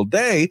every single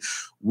day,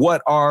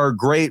 what our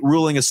great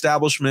ruling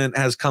establishment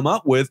has come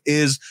up with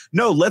is,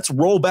 no, let's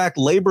roll back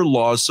labor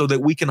laws so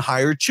that we can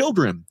hire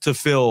children to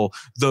fill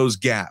those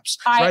gaps,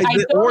 right?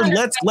 Or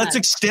let's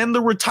extend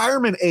the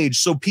retirement age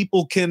so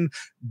people can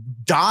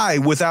die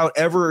without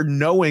ever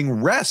knowing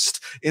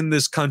rest in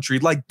this country.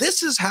 Like,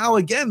 this is how,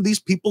 again, these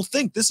people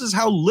think. This is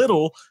how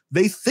little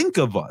they think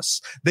of us.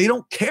 They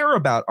don't care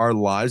about our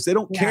lives. They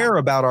don't care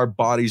about our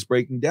bodies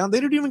breaking down. They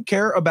don't even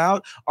care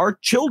about our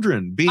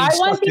children being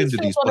sucked into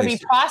these places. I want these people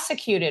to be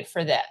prosecuted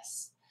for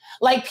this.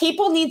 Like,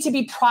 people need to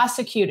be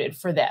prosecuted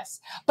for this.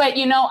 But,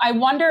 you know, I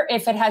wonder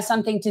if it has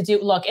something to do,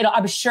 look,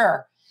 I'm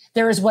sure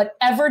there is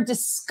whatever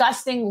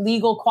disgusting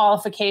legal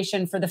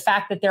qualification for the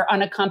fact that they're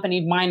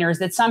unaccompanied minors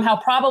that somehow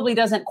probably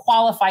doesn't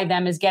qualify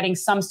them as getting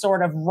some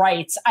sort of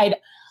rights. I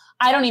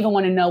don't even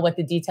want to know what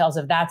the details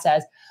of that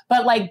says.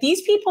 But, like,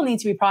 these people need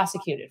to be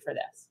prosecuted for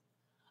this.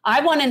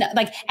 I want to know,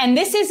 like, and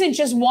this isn't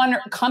just one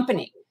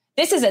company.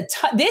 This is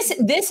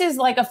this is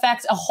like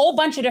affects a whole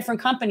bunch of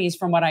different companies,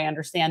 from what I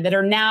understand, that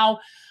are now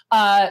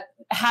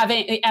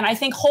having, and I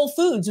think Whole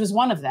Foods was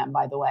one of them,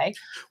 by the way.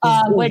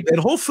 And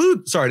Whole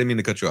Foods, sorry, I didn't mean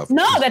to cut you off.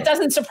 No, that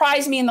doesn't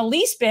surprise me in the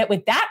least bit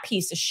with that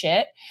piece of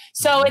shit.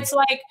 So it's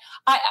like,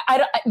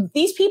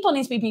 these people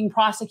need to be being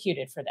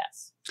prosecuted for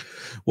this.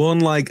 Well,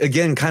 and like,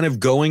 again, kind of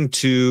going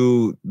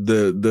to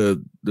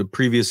the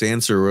previous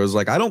answer was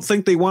like, I don't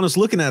think they want us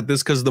looking at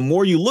this, because the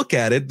more you look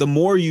at it, the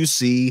more you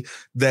see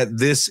that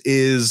this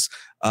is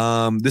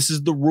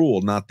the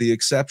rule, not the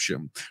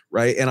exception,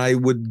 right? And I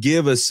would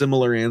give a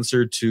similar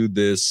answer to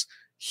this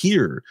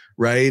here,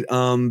 right?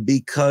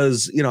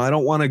 Because, you know, I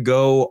don't want to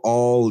go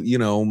all, you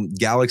know,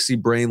 galaxy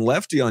brain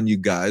lefty on you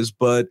guys,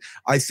 but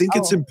I think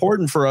it's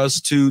important for us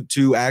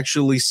to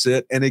actually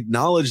sit and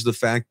acknowledge the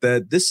fact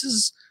that this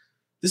is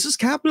this is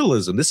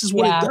capitalism. This is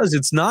what it does.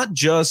 It's not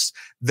just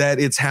that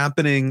it's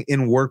happening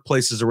in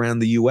workplaces around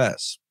the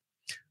US.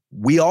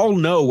 We all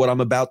know what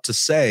I'm about to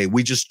say.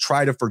 We just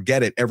try to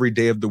forget it every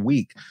day of the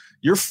week.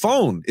 Your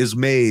phone is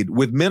made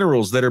with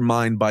minerals that are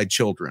mined by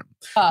children.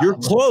 Your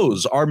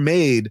clothes are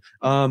made,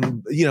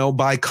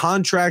 by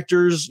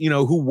contractors,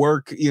 who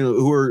work,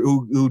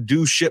 who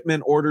do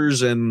shipment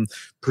orders and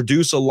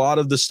produce a lot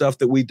of the stuff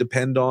that we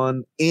depend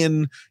on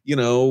in,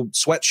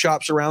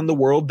 sweatshops around the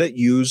world that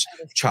use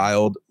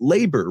child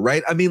labor,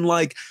 right? I mean,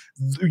 like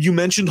you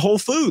mentioned Whole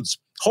Foods.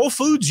 Whole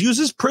Foods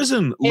uses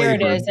prison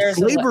labor.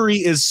 Slavery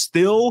is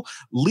still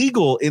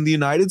legal in the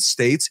United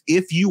States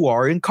if you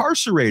are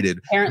incarcerated.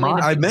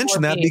 I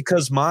mentioned that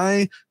because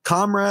my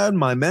comrade,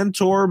 my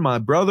mentor, my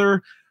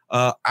brother,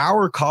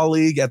 our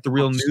colleague at The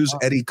Real News,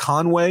 Eddie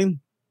Conway,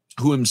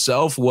 who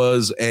himself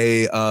was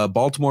a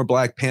Baltimore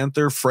Black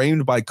Panther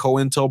framed by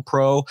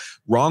COINTELPRO,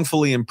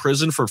 wrongfully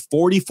imprisoned for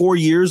 44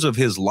 years of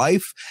his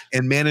life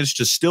and managed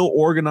to still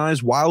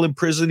organize while in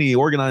prison. He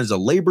organized a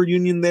labor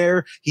union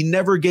there. He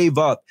never gave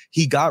up.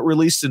 He got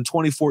released in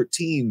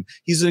 2014.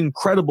 He's an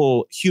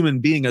incredible human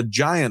being, a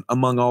giant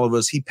among all of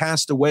us. He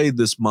passed away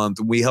this month.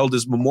 We held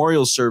his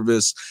memorial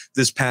service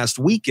this past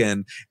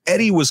weekend.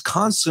 Eddie was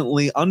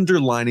constantly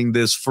underlining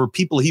this for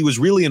people. He was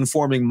really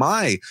informing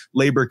my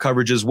labor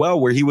coverage as well,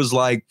 where he was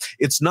like,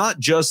 it's not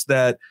just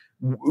that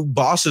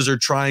bosses are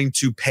trying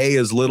to pay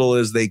as little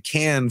as they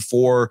can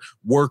for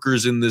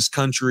workers in this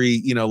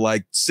country,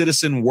 like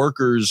citizen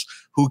workers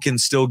who can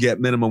still get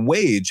minimum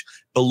wage.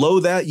 Below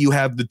that, you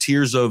have the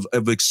tiers of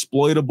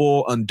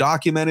exploitable,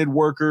 undocumented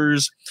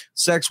workers,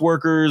 sex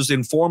workers,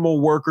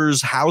 informal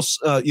workers,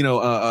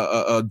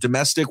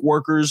 domestic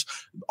workers,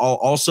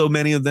 also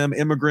many of them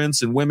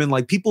immigrants and women,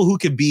 like people who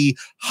could be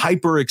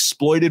hyper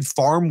exploited,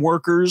 farm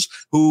workers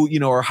who,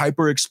 are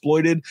hyper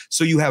exploited.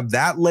 So you have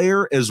that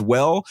layer as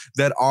well,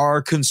 that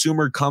our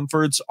consumer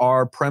comforts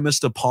are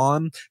premised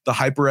upon the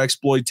hyper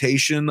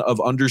exploitation of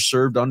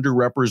underserved,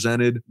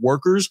 underrepresented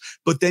workers.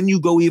 But then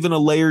you go even a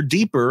layer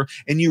deeper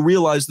and you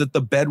realize that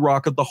the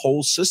bedrock of the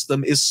whole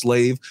system is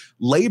slave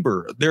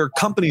labor. There are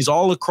companies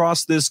all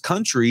across this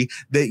country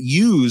that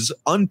use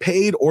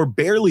unpaid or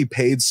barely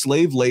paid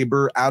slave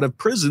labor out of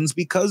prisons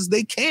because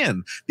they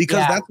can,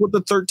 because that's what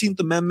the 13th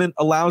Amendment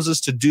allows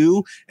us to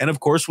do. And of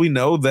course, we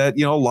know that,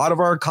 a lot of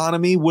our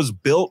economy was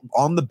built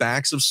on the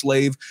backs of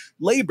slave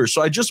labor.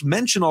 So I just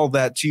mention all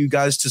that to you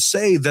guys to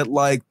say that,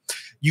 like,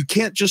 you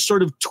can't just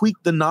sort of tweak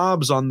the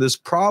knobs on this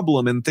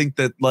problem and think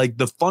that, like,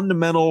 the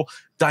fundamental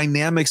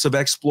dynamics of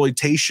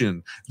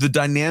exploitation, the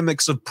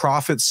dynamics of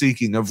profit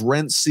seeking, of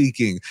rent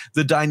seeking,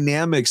 the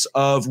dynamics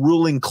of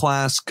ruling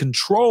class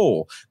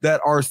control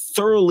that are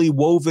thoroughly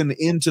woven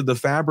into the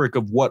fabric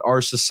of what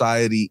our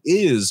society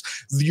is.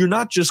 You're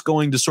not just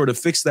going to sort of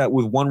fix that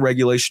with one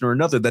regulation or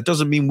another. That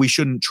doesn't mean we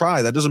shouldn't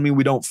try. That doesn't mean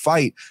we don't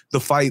fight the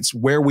fights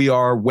where we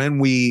are, when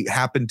we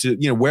happen to,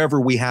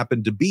 wherever we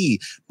happen to be.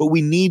 But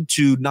we need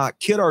to not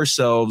kid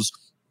ourselves,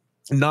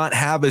 not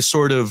have a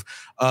sort of,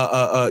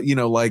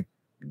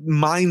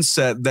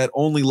 mindset that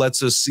only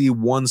lets us see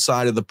one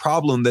side of the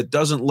problem, that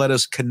doesn't let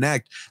us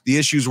connect the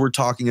issues we're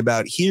talking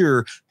about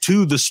here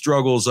to the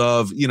struggles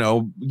of,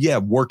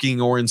 working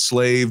or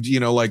enslaved,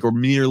 or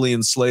merely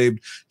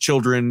enslaved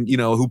children,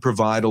 who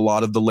provide a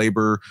lot of the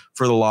labor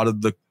for a lot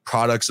of the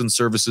products and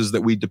services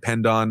that we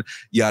depend on,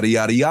 yada,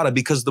 yada, yada.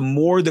 Because the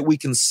more that we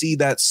can see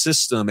that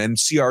system and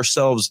see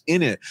ourselves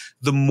in it,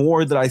 the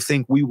more that I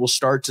think we will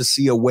start to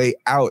see a way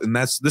out. And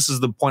this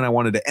is the point I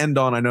wanted to end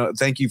on. I know,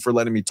 thank you for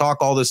letting me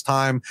talk all this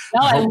time.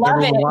 No, I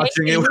love it.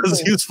 Watching it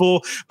was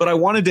useful, but I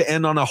wanted to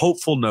end on a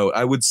hopeful note.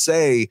 I would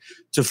say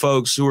to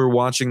folks who are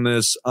watching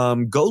this,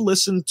 go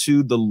listen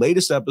to the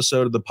latest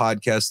episode of the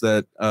podcast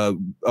that,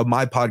 of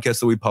my podcast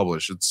that we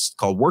publish. It's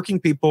called Working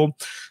People.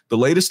 The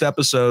latest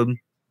episode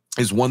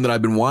is one that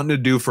I've been wanting to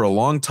do for a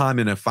long time,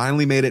 and I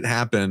finally made it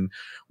happen,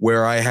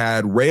 where I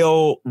had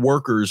rail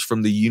workers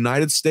from the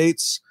United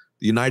States,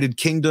 the United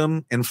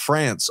Kingdom, and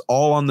France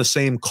all on the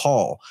same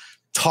call,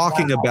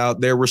 talking about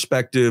their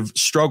respective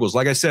struggles.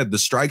 Like I said, the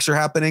strikes are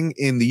happening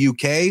in the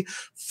UK.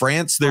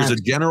 France, there's a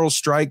general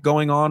strike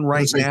going on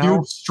right now. There's a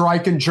huge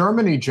strike in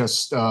Germany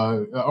just,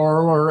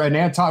 or an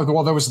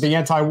there was the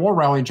anti-war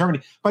rally in Germany.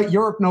 But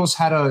Europe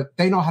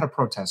they know how to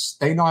protest.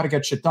 They know how to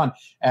get shit done.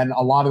 And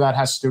a lot of that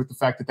has to do with the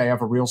fact that they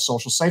have a real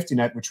social safety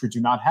net, which we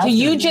do not have. So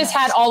you just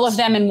had all of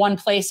them in one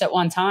place at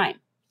one time.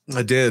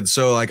 I did.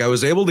 So I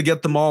was able to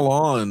get them all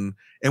on,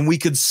 and we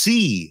could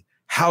see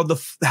how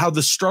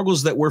the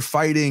struggles that we're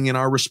fighting in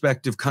our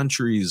respective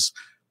countries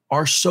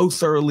are so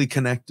thoroughly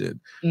connected,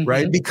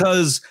 right?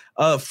 Because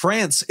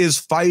France is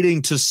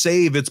fighting to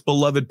save its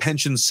beloved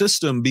pension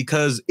system,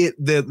 because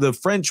the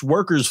French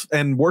workers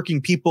and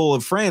working people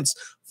of France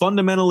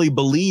fundamentally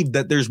believed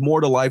that there's more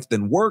to life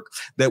than work,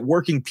 that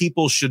working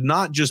people should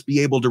not just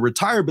be able to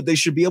retire, but they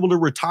should be able to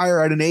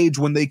retire at an age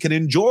when they can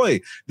enjoy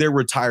their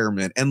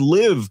retirement and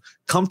live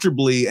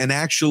comfortably and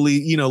actually,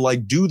 you know,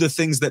 like do the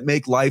things that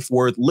make life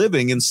worth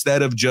living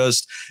instead of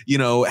just, you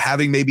know,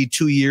 having maybe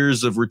 2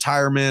 years of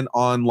retirement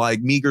on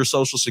like meager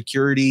Social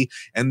Security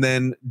and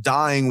then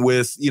dying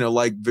with, you know,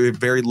 like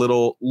very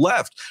little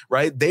left,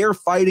 right? They are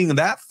fighting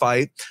that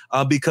fight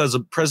because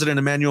President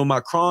Emmanuel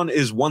Macron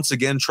is once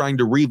again trying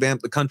to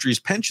revamp the country's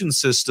pension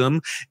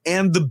system.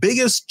 And the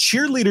biggest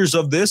cheerleaders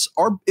of this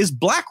is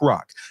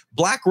BlackRock.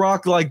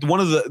 BlackRock, like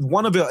one of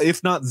the,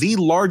 if not the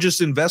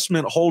largest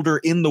investment holder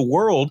in the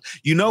world.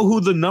 You know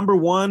who the number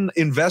one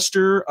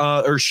investor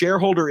or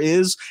shareholder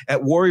is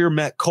at Warrior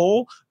Met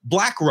Coal?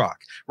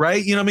 BlackRock,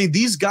 right? You know what I mean?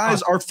 These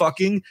guys are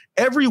fucking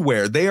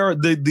everywhere. They are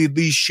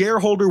the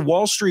shareholder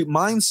Wall Street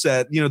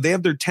mindset. You know, they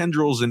have their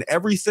tendrils in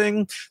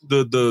everything.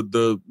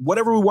 The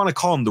whatever we want to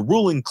call them, the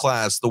ruling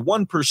class, the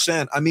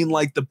 1%. I mean,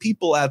 like the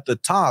people at the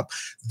top,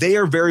 they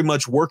are very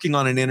much working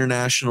on an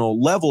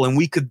international level.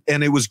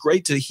 And it was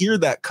great to hear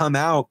that come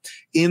out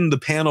in the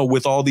panel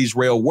with all these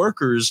rail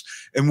workers.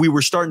 And we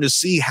were starting to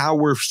see how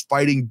we're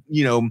fighting,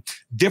 you know,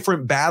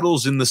 different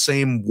battles in the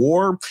same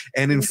war.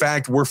 And in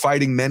fact, we're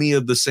fighting many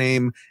of the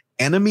same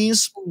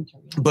enemies,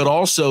 but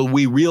also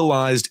we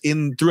realized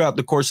throughout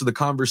the course of the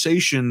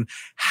conversation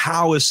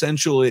how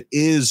essential it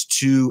is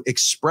to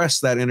express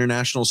that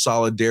international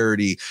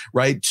solidarity,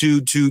 right?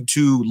 To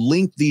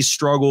link these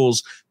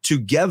struggles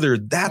together.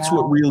 That's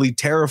what really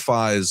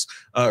terrifies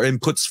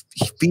and puts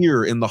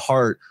fear in the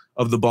heart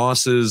of the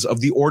bosses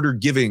of the order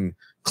giving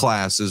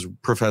class, as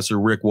Professor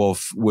Rick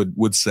Wolf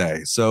would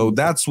say. So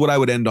that's what I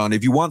would end on.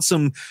 If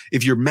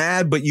you're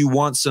mad, but you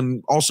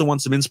also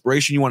want some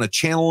inspiration, you want to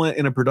channel it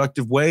in a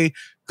productive way,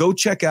 go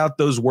check out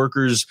those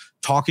workers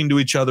talking to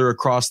each other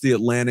across the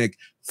Atlantic.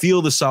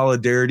 Feel the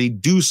solidarity,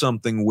 do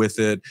something with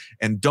it,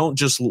 and don't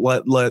just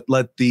let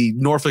the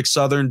Norfolk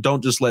Southern,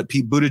 don't just let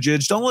Pete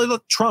Buttigieg, don't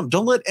let Trump,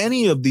 don't let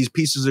any of these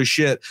pieces of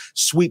shit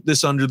sweep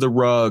this under the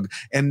rug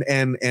and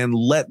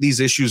let these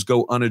issues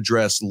go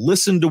unaddressed.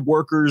 Listen to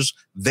workers;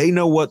 they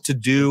know what to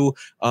do.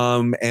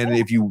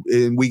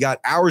 And we got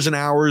hours and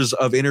hours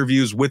of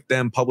interviews with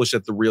them published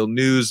at The Real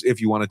News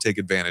if you want to take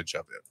advantage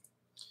of it.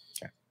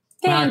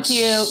 Thank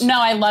you. No,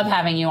 I love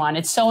having you on.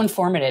 It's so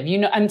informative. You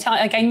know, I'm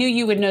telling, like, I knew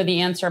you would know the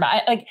answer,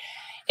 but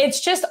it's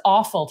just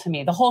awful to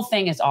me. The whole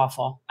thing is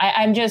awful.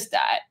 It's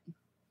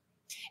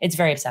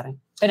very upsetting.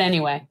 But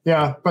anyway.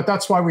 Yeah, but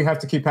that's why we have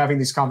to keep having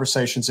these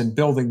conversations and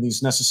building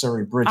these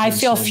necessary bridges. I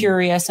feel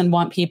furious and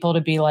want people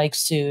to be like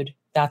sued.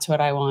 That's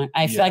what I want.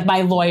 I feel like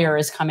my lawyer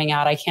is coming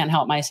out. I can't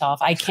help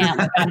myself. I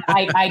can't.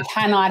 I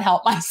cannot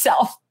help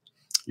myself.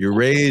 Your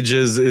rage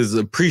is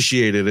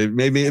appreciated.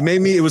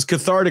 It was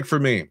cathartic for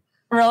me.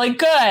 Really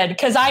good,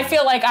 because I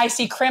feel like I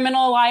see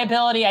criminal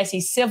liability, I see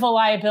civil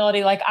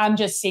liability, like I'm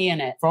just seeing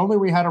it. If only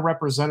we had a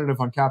representative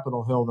on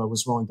Capitol Hill that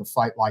was willing to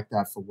fight like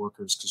that for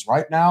workers, because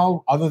right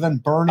now, other than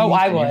Bernie,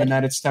 even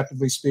that it's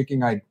technically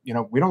speaking,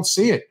 we don't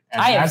see it.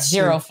 And I have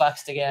zero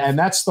fucks to give. And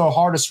that's the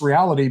hardest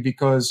reality,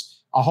 because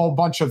a whole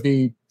bunch of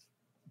the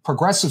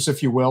progressives,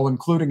 if you will,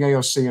 including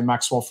AOC and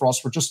Maxwell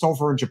Frost, were just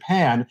over in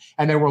Japan,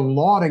 and they were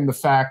lauding the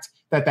fact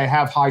that they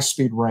have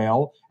high-speed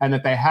rail and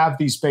that they have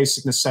these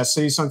basic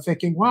necessities. I'm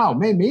thinking, wow,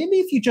 maybe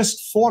if you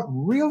just fought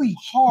really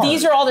hard.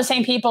 These are all the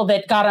same people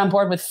that got on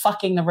board with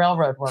fucking the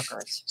railroad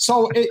workers.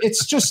 So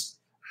it's just,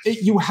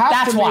 you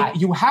have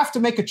to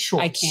make a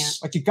choice. I can't.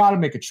 Like, you got to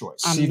make a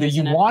choice. Either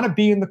you want to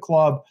be in the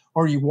club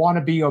or you want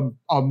to be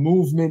a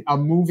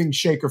moving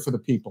shaker for the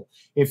people.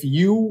 If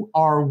you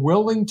are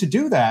willing to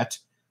do that,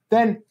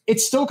 then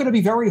it's still going to be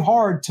very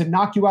hard to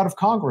knock you out of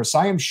Congress.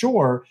 I am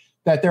sure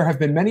that there have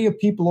been many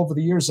people over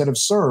the years that have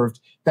served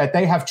that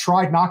they have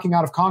tried knocking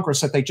out of Congress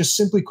that they just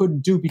simply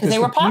couldn't do because they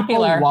were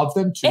popular. People love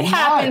them too much. It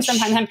happens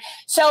sometimes.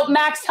 So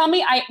Max, tell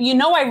me, I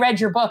read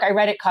your book. I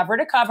read it cover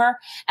to cover,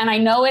 and I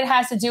know it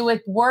has to do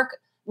with work,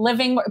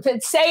 living,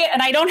 say it,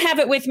 and I don't have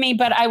it with me,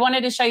 but I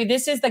wanted to show you.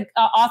 This is the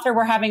author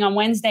we're having on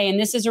Wednesday, and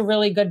this is a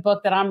really good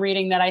book that I'm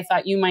reading that I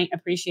thought you might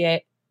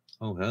appreciate.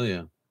 Oh, hell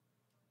yeah.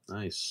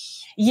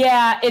 Nice.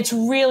 Yeah, it's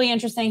really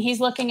interesting. He's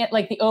looking at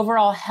like the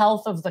overall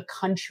health of the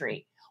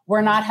country.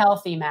 We're not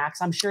healthy,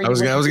 Max. I'm sure. I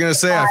was going to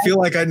say, I feel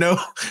like I know.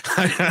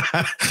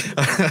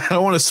 I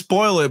don't want to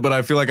spoil it, but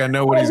I feel like I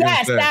know what he's going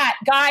to say. Yes,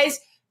 guys,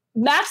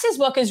 Max's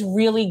book is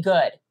really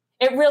good.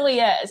 It really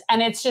is.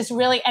 And it's just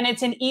really, and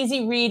it's an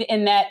easy read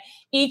in that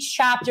each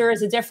chapter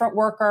is a different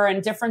worker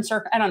and different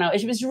circle. I don't know.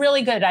 It was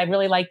really good. I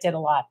really liked it a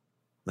lot.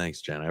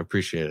 Thanks, Jen. I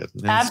appreciate it.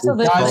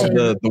 Absolutely.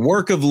 The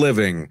work of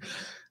living.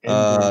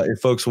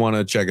 If folks want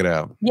to check it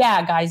out.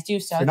 Yeah, guys,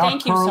 do so. Thank you so much.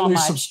 If you're not currently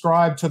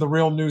subscribed to the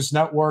Real News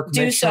Network,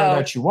 make sure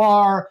that you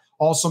are.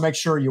 Also, make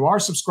sure you are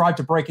subscribed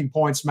to Breaking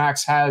Points.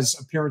 Max has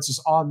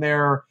appearances on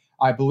there,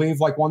 I believe,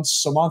 like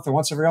once a month or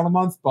once every other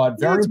month. But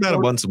it's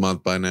about once a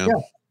month by now. Yeah,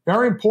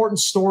 very important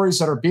stories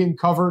that are being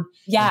covered.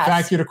 Yes.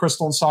 Thank you to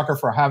Crystal and Soccer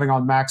for having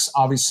on Max.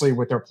 Obviously,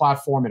 with their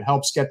platform, it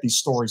helps get these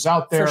stories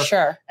out there. For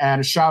sure.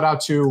 And a shout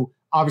out to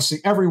obviously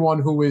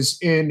everyone who is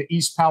in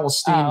East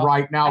Palestine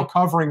right now,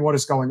 covering what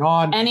is going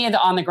on. Any of the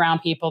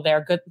on-the-ground people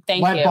there, good. Thank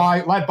you.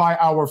 Led by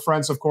our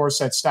friends, of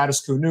course, at Status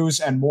Quo News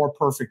and More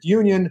Perfect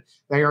Union.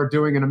 They are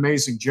doing an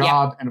amazing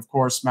job. Yeah. And of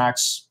course,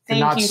 Max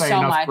cannot say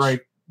enough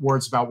great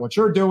words about what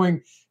you're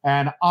doing.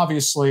 And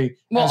obviously,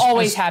 we'll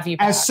always have you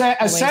back. As sad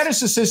as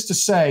this is to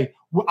say,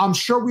 I'm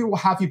sure we will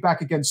have you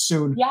back again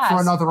soon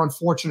for another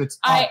unfortunate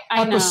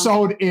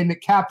episode in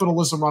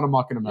Capitalism Run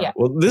Amok in America.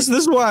 Yeah. Well, this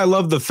is why I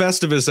love the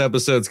Festivus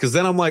episodes, because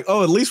then I'm like,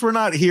 oh, at least we're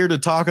not here to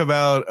talk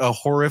about a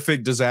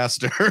horrific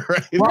disaster.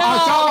 Right? Well,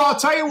 no, I'll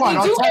tell you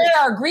what. We do air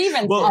our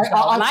grievances,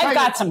 and I've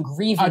got some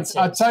grievances.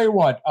 I'll tell you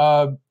what.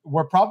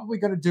 We're probably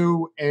going to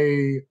do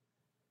a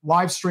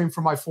live stream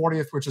for my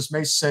 40th, which is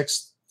May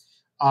 6th.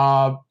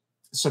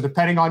 So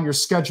depending on your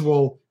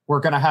schedule,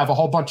 we're going to have a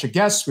whole bunch of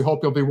guests. We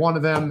hope you'll be one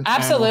of them.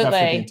 Absolutely. And we'll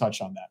definitely be in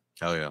touch on that.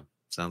 Hell yeah.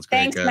 Sounds great.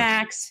 Thanks, guys.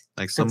 Max.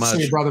 Thanks so Good much. to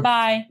see you, brother.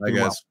 Bye. Bye,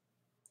 guys.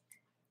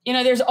 You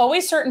know, there's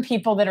always certain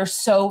people that are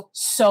so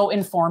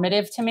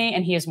informative to me.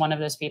 And he is one of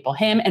those people.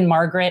 Him and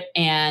Margaret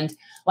and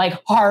like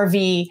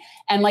Harvey.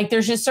 And like,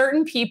 there's just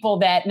certain people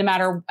that no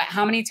matter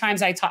how many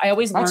times I talk, I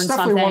always learn something. That's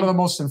definitely one of the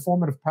most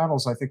informative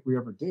panels I think we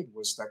ever did,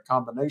 was that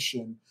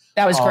combination.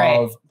 That was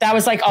great. That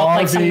was like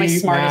Harvey, some of my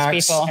smartest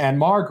Max, people. And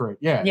Margaret.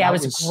 Yeah. Yeah, it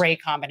was a great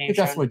combination. We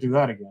could definitely do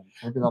that again.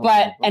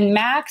 And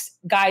Max,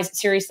 guys,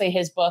 seriously,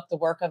 his book, The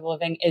Work of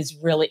Living,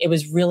 it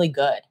was really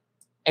good.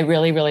 I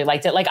really, really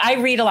liked it. Like, I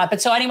read a lot. But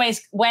so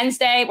anyways,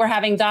 Wednesday, we're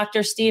having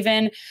Dr.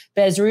 Stephen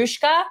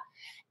Bezrushka.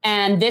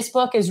 And this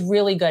book is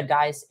really good,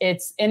 guys.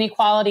 It's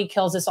Inequality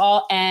Kills Us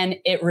All. And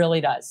it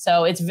really does.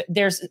 So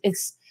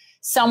it's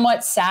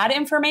somewhat sad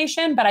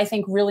information, but I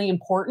think really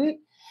important.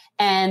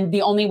 And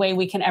the only way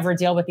we can ever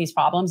deal with these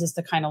problems is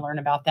to kind of learn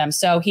about them.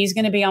 So he's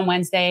going to be on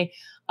Wednesday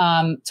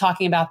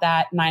talking about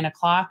that,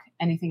 9:00.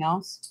 Anything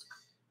else?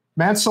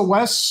 Mansell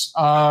Wes,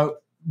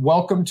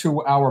 welcome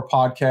to our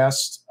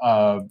podcast.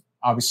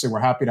 Obviously, we're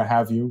happy to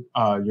have you.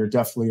 You're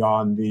definitely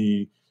on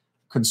the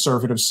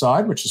conservative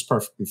side, which is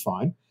perfectly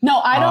fine.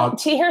 No, I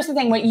don't. Here's the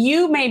thing. What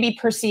you maybe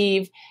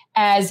perceive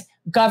as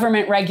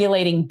government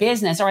regulating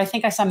business, or I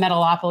think I saw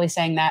Metalopoly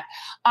saying that.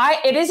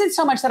 It isn't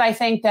so much that I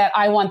think that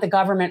I want the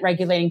government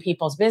regulating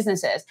people's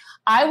businesses.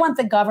 I want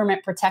the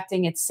government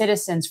protecting its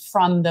citizens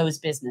from those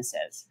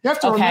businesses. You have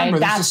to remember,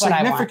 there's a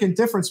significant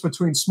difference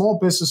between small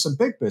business and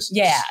big business.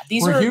 Yeah,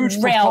 these We're are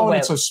huge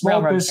proponents of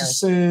small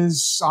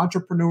businesses,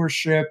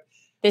 entrepreneurship.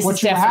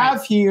 What you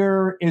have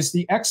here is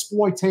the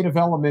exploitative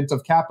element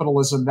of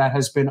capitalism that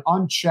has been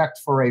unchecked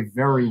for a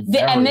very long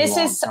time. And this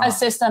is a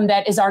system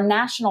that is our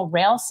national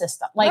rail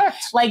system.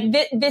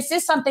 This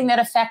is something that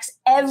affects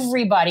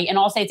everybody in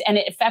all states, and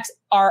it affects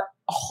our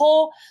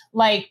whole,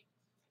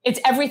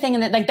 it's everything.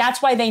 And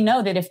that's why they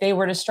know that if they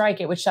were to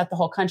strike, it would shut the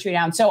whole country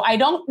down. So I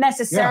don't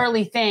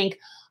necessarily think,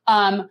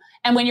 and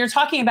when you're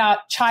talking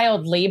about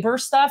child labor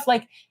stuff,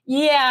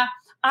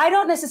 I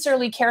don't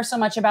necessarily care so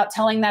much about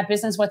telling that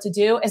business what to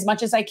do as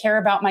much as I care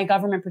about my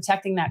government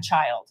protecting that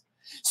child.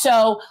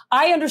 So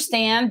I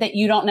understand that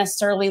you don't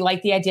necessarily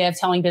like the idea of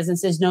telling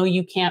businesses, no,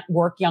 you can't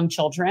work young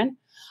children.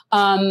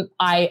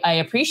 I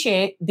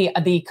appreciate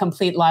the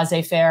complete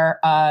laissez-faire,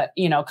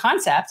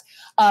 concept,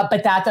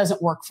 but that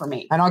doesn't work for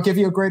me. And I'll give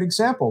you a great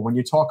example. When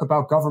you talk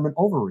about government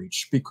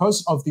overreach,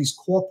 because of these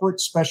corporate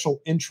special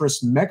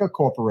interest mega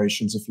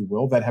corporations, if you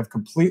will, that have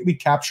completely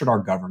captured our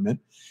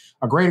government.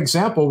 A great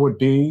example would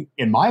be,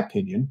 in my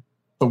opinion,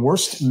 the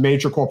worst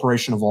major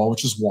corporation of all,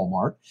 which is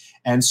Walmart.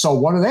 And so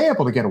what are they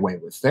able to get away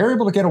with? They're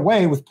able to get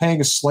away with paying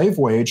a slave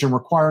wage and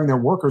requiring their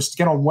workers to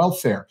get on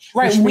welfare.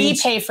 Right, we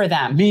pay for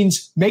them.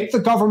 Means make the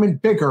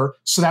government bigger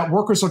so that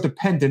workers are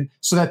dependent,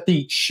 so that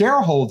the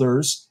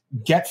shareholders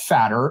get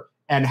fatter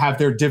and have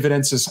their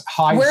dividends as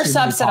high as we're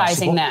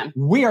subsidizing them.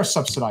 We are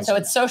subsidizing So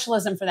it's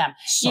socialism for them.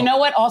 So, you know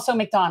what? Also,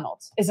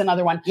 McDonald's is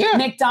another one. Yeah.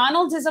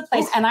 McDonald's is a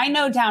place, and I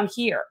know down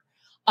here,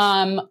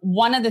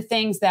 one of the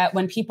things that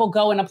when people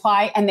go and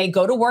apply and they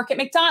go to work at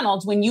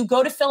McDonald's, when you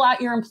go to fill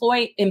out your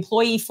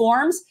employee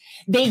forms,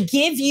 they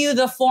give you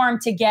the form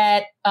to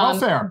get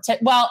welfare.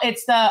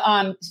 It's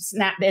the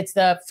it's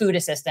the food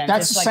assistant.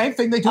 That's the same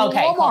thing they do at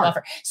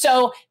Walmart.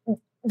 So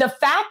the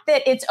fact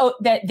that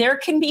that there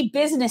can be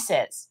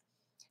businesses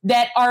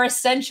that are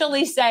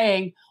essentially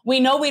saying, we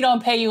know we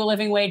don't pay you a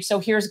living wage, so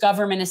here's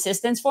government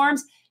assistance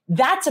forms.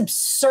 That's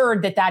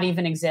absurd that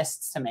even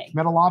exists to me.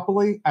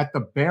 Metalopoly, at the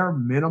bare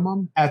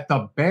minimum,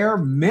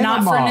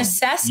 not for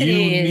necessities.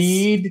 You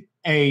need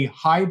a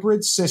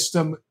hybrid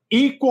system,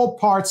 equal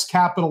parts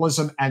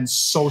capitalism and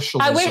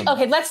socialism.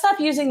 Okay, let's stop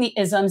using the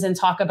isms and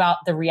talk about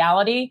the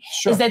reality.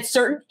 Sure. Is that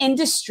certain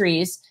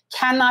industries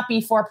cannot be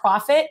for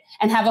profit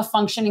and have a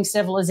functioning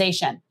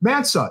civilization.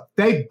 Mansa,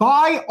 they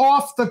buy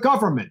off the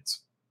government.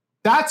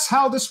 That's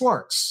how this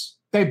works.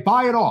 They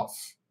buy it off.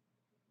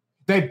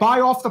 They buy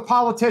off the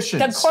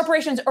politicians. The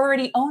corporations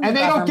already own and the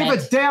government. And they don't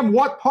give a damn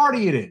what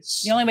party it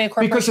is. The only way a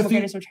corporation will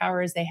get as much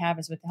power as they have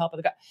is with the help of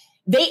the government.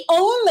 They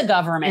own the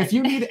government. If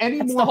you need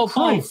any more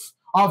proof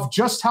of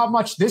just how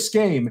much this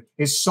game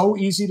is so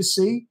easy to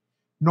see,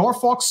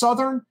 Norfolk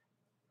Southern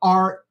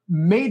are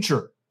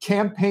major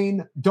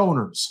campaign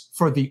donors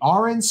for the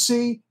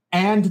RNC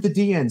and the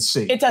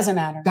DNC. It doesn't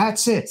matter.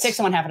 That's it. 6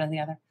 and 1, half and the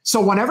other.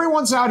 So when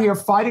everyone's out here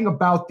fighting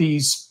about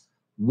these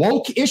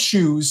woke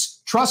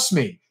issues, trust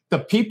me, the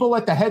people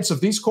at the heads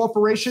of these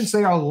corporations,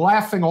 they are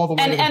laughing all the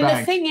way to the bank. And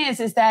the thing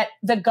is that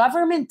the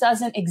government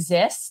doesn't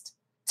exist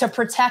to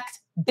protect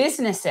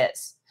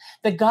businesses.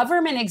 The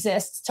government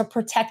exists to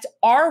protect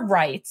our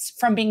rights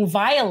from being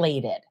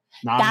violated.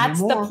 That's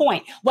the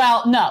point.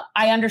 Well, no,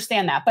 I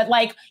understand that. But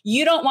like,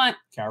 you don't want...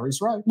 Carrie's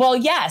right. Well,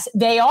 yes,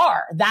 they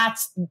are. That,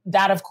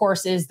 of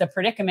course, is the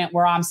predicament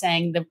where I'm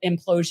saying the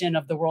implosion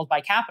of the world by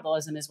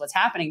capitalism is what's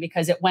happening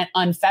because it went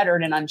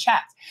unfettered and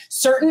unchecked.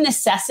 Certain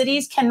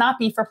necessities cannot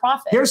be for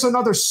profit. Here's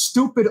another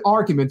stupid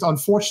argument,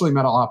 unfortunately,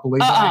 Metalopoly,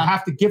 but I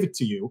have to give it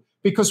to you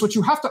because what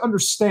you have to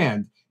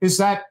understand is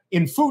that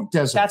in food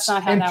deserts, that's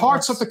not how in that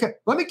parts works. of the,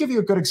 let me give you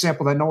a good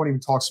example that no one even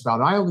talks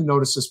about. And I only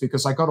notice this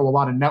because I go to a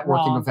lot of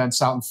networking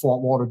events out in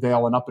Fort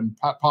Lauderdale and up in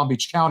Palm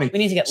Beach County. We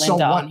need to get Linda So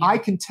what on here. I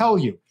can tell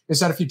you is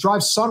that if you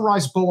drive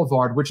Sunrise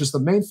Boulevard, which is the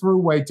main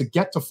throughway to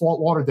get to Fort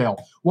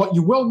Lauderdale, what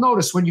you will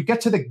notice when you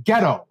get to the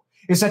ghetto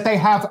is that they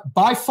have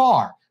by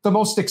far the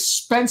most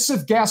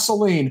expensive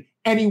gasoline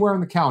anywhere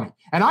in the county.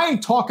 And I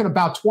ain't talking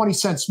about 20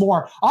 cents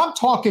more. I'm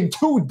talking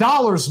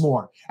 $2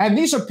 more. And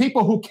these are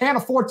people who can't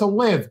afford to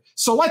live.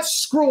 So let's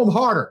screw them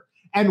harder.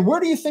 And where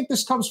do you think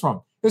this comes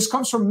from? This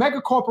comes from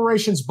mega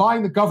corporations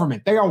buying the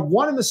government. They are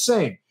one and the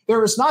same.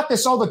 There is not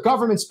this, oh, the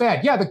government's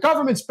bad. Yeah, the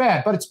government's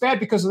bad, but it's bad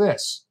because of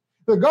this.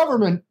 The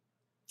government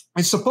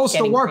is supposed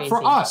to work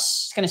for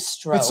us. It's going to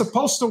stroke. It's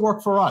supposed to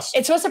work for us.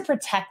 It's supposed to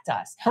protect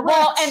us. Correct.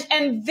 Well,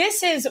 and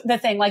this is the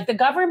thing. Like the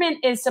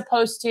government is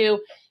supposed to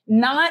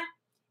not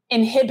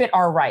inhibit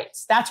our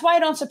rights. That's why I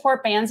don't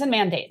support bans and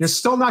mandates. You're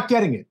still not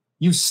getting it.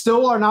 You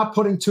still are not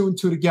putting two and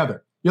two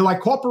together. You're like,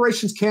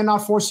 corporations cannot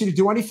force you to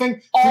do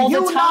anything. All do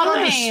the you time. not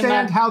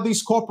understand how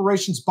these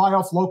corporations buy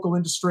off local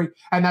industry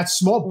and that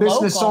small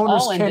business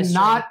owners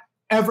cannot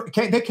ever,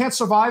 they can't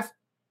survive?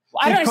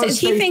 I don't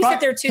understand. He thinks that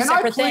they're two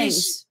separate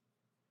things.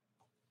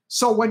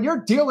 So when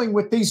you're dealing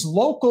with these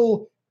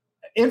local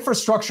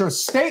infrastructure,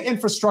 state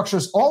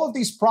infrastructures, all of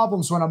these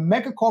problems, when a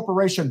mega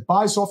corporation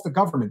buys off the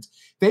government,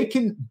 they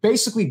can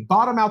basically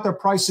bottom out their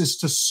prices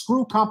to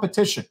screw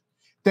competition.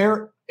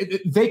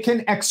 They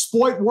can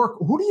exploit work.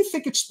 Who do you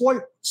think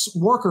exploits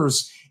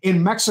workers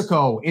in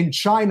Mexico, in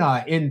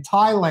China, in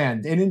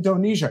Thailand, in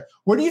Indonesia?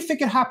 Where do you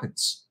think it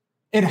happens?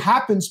 It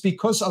happens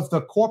because of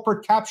the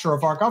corporate capture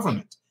of our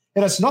government.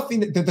 It has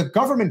nothing that the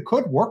government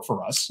could work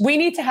for us. We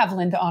need to have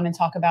Linda on and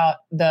talk about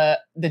the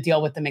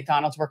deal with the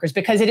McDonald's workers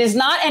because it is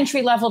not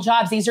entry-level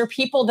jobs. These are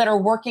people that are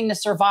working to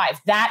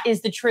survive. That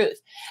is the truth.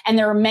 And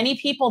there are many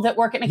people that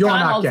work at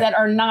McDonald's that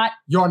are not.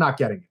 You're not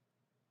getting it.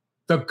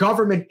 The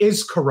government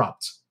is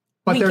corrupt.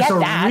 But there's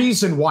a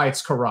reason why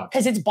it's corrupt.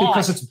 Because it's bought.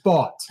 Because it's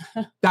bought.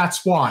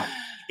 That's why.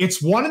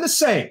 It's one and the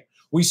same.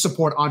 We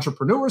support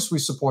entrepreneurs. We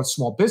support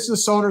small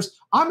business owners.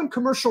 I'm in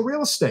commercial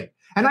real estate.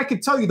 And I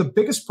can tell you the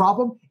biggest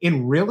problem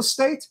in real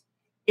estate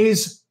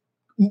is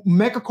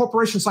mega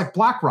corporations like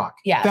BlackRock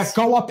that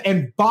go up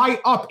and buy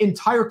up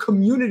entire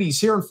communities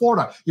here in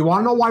Florida. You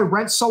want to know why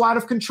rent's so out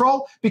of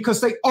control?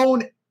 Because they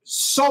own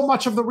so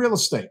much of the real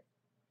estate.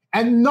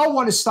 And no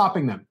one is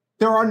stopping them.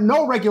 There are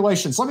no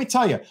regulations. Let me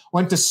tell you,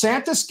 when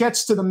DeSantis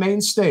gets to the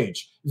main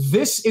stage,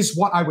 this is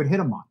what I would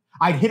hit him on.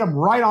 I'd hit him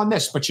right on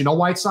this. But you know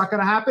why it's not going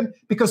to happen?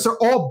 Because they're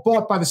all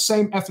bought by the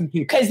same effing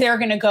people. Because they're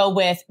going to go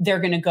with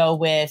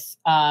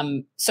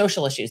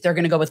social issues. They're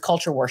going to go with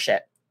culture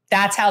worship.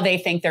 That's how they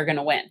think they're going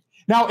to win.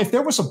 Now, if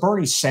there was a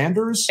Bernie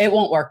Sanders, it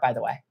won't work, by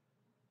the way.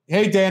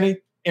 Hey, Danny,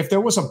 if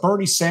there was a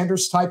Bernie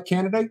Sanders type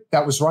candidate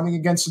that was running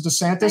against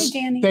DeSantis,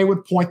 they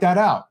would point that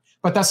out.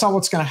 But that's not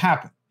what's going to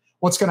happen.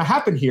 What's going to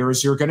happen here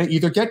is you're going to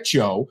either get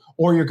Joe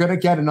or you're going to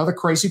get another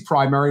crazy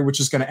primary, which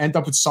is going to end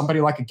up with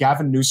somebody like a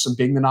Gavin Newsom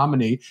being the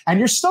nominee, and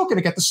you're still going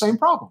to get the same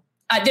problem.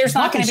 There's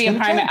not going to be a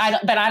primary,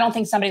 but I don't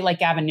think somebody like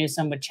Gavin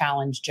Newsom would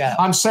challenge Joe.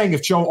 I'm saying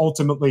if Joe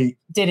ultimately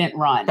didn't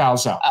run,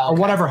 bows out, or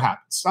whatever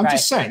happens. I'm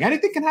just saying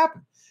anything can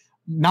happen.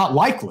 Not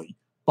likely,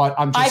 but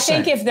I'm just saying.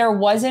 I think if there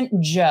wasn't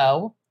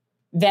Joe,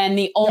 then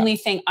the only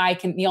person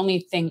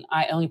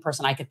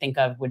I could think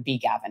of would be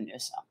Gavin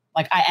Newsom.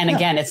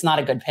 Again, it's not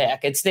a good pick.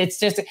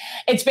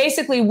 It's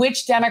basically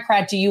which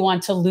Democrat do you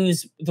want to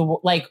lose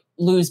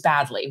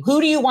badly?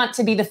 Who do you want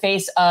to be the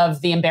face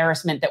of the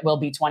embarrassment that will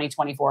be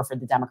 2024 for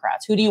the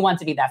Democrats? Who do you want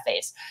to be that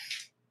face?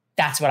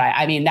 That's what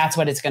that's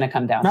what it's going to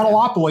come down to.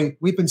 Metalopoly,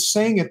 we've been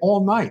saying it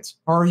all night.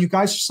 Or are you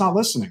guys just not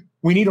listening?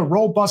 We need a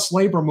robust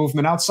labor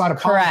movement outside of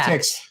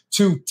politics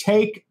to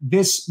take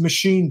this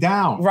machine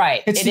down.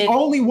 Right. It's the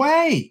only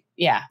way.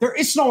 Yeah. There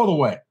is no other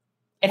way.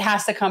 It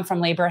has to come from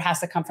labor. It has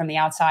to come from the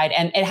outside.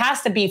 And it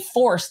has to be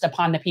forced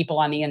upon the people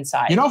on the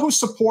inside. You know who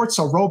supports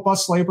a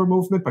robust labor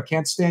movement but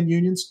can't stand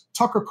unions?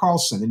 Tucker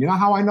Carlson. And you know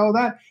how I know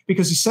that?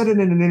 Because he said it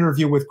in an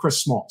interview with Chris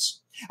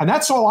Smalls. And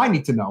that's all I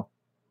need to know.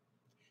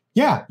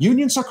 Yeah,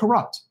 unions are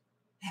corrupt.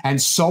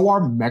 And so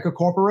are mega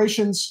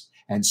corporations.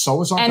 And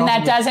so is our government.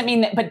 And that doesn't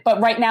mean that,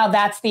 but right now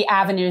that's the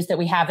avenues that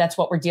we have. That's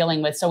what we're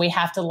dealing with. So we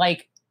have to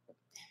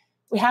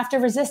we have to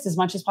resist as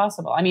much as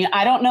possible. I mean,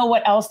 I don't know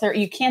what else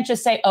you can't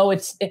just say, oh,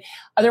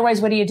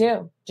 otherwise, what do you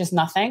do? Just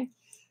nothing.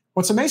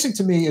 What's amazing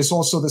to me is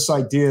also this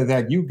idea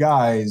that you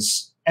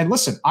guys, and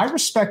listen, I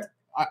respect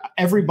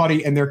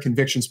everybody and their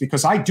convictions,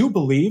 because I do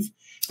believe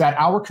that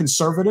our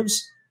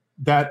conservatives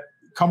that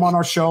come on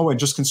our show, and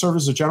just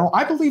conservatives in general,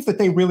 I believe that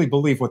they really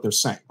believe what they're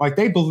saying. Like,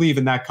 they believe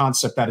in that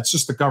concept that it's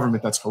just the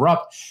government that's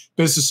corrupt.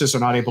 Businesses are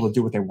not able to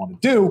do what they want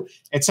to do,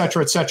 et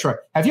cetera, et cetera.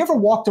 Have you ever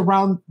walked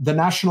around the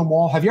National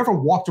Mall? Have you ever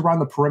walked around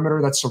the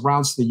perimeter that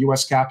surrounds the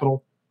U.S.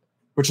 Capitol,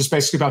 which is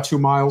basically about 2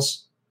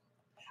 miles?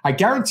 I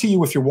guarantee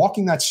you, if you're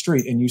walking that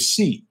street and you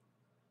see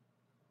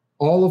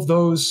all of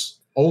those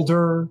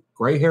older,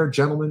 gray-haired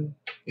gentlemen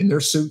in their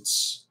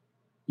suits,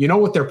 you know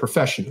what their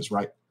profession is,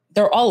 right?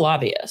 They're all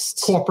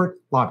lobbyists. Corporate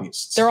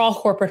lobbyists. They're all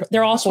corporate.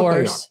 They're all That's what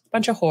they whores.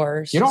 Bunch of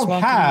whores. You don't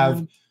have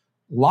around.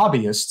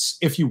 lobbyists,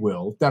 if you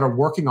will, that are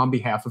working on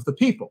behalf of the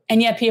people.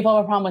 And yet people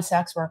have a problem with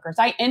sex workers.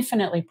 I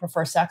infinitely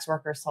prefer sex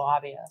workers to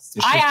lobbyists.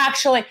 I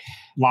actually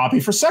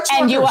lobby for sex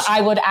workers. And I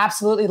would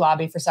absolutely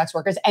lobby for sex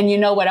workers. And you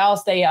know what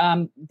else?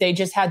 They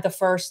just had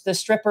the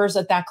strippers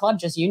at that club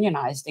just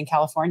unionized in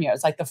California.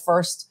 It's like the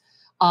first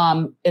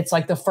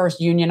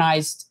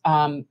unionized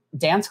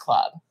dance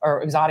club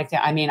or exotic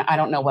dance. I mean, I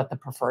don't know what the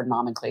preferred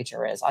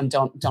nomenclature is. I'm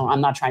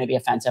not trying to be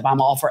offensive.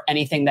 I'm all for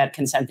anything that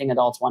consenting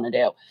adults want to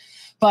do.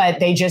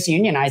 But they just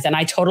unionized, and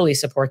I totally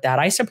support that.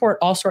 I support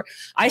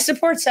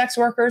sex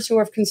workers who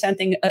are of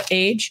consenting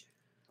age.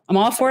 I'm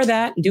all for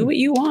that. Do what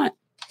you want.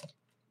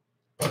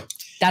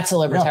 That's a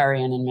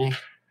libertarian in me.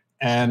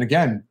 And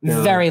again, there's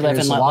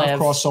a lot of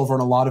crossover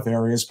in a lot of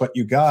areas, but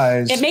you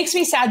guys... It makes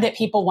me sad that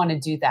people want to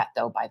do that,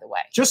 though, by the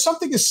way. Just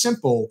something as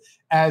simple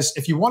as,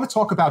 if you want to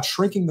talk about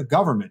shrinking the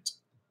government,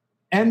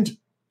 end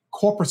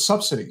corporate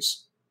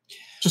subsidies.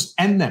 Just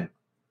end them.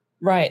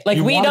 Right. Like,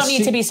 we don't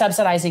need to be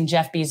subsidizing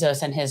Jeff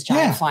Bezos and his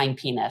giant flying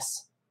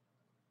penis.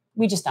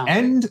 We just don't.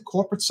 End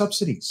corporate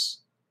subsidies,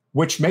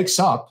 which makes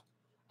up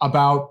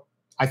about,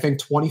 I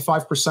think,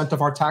 25%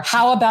 of our tax.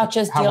 How about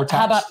how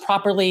about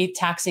properly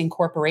taxing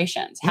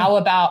corporations? Yeah. How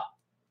about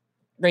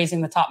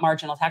raising the top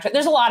marginal tax rate?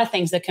 There's a lot of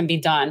things that can be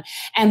done.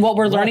 And what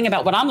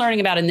I'm learning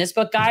about in this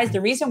book, guys,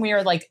 the reason we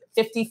are like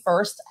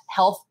 51st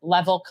health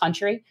level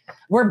country,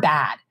 we're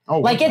bad.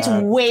 It's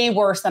way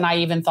worse than I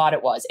even thought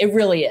it was. It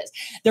really is.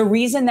 The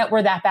reason that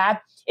we're that bad,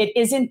 it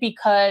isn't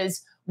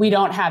because we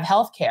don't have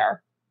health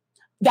care.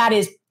 That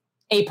is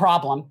a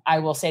problem. I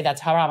will say that's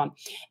a problem.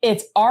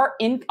 It's our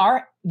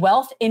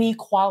wealth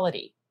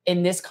inequality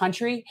in this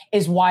country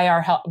is why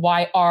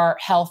our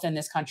health in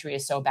this country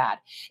is so bad.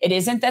 It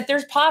isn't that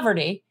there's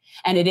poverty,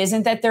 and it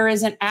isn't that there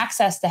isn't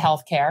access to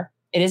health care.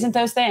 It isn't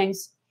those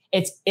things.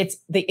 It's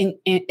the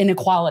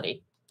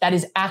inequality that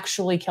is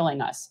actually killing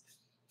us.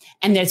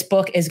 And this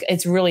book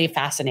it's really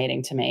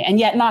fascinating to me, and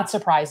yet not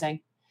surprising.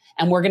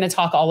 And we're going to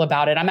talk all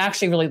about it. I'm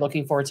actually really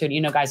looking forward to it.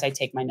 You know, guys, I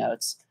take my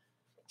notes.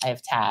 I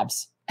have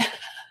tabs.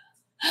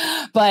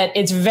 But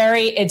it's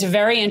very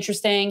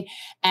interesting.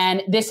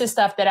 And this is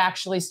stuff that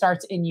actually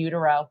starts in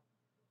utero.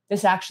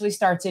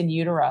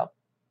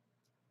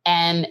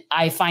 And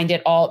I find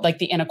it all like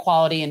the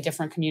inequality in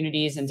different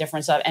communities and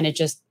different stuff. And it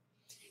just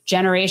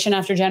generation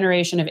after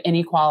generation of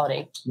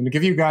inequality. I'm going to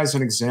give you guys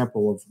an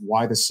example of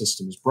why the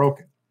system is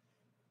broken.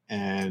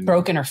 And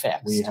broken or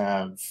fixed. We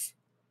have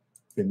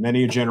been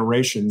many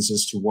generations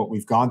as to what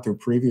we've gone through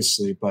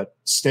previously, but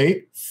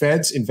state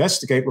feds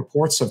investigate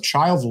reports of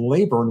child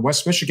labor in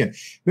West Michigan.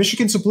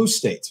 Michigan's a blue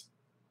state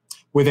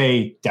with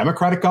a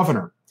Democratic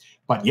governor,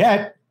 but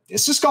yet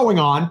this is going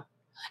on.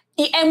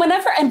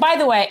 And by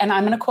the way, and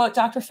I'm going to quote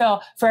Dr.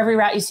 Phil, for every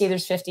rat you see,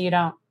 there's 50 you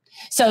don't.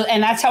 So,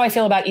 and that's how I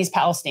feel about East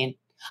Palestine.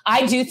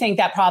 I do think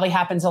that probably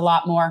happens a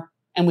lot more,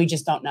 and we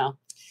just don't know.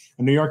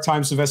 A New York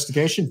Times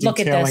investigation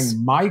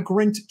detailing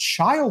migrant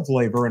child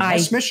labor in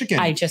West Michigan.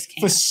 I just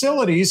can't.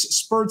 Facilities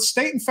spurred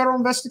state and federal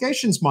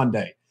investigations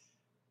Monday.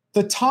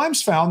 The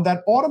Times found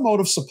that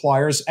automotive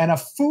suppliers and a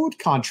food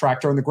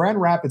contractor in the Grand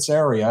Rapids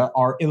area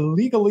are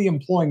illegally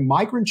employing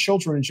migrant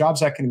children in jobs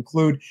that can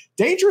include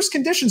dangerous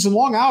conditions and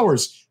long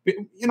hours.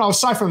 You know,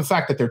 aside from the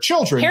fact that they're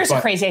children. Here's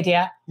a crazy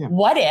idea. Yeah.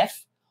 What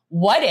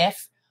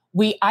if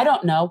we, I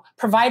don't know,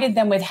 provided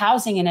them with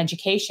housing and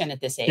education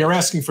at this age? You're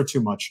asking for too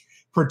much.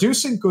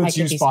 Producing goods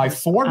used by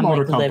Ford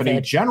Motor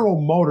Company, General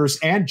Motors,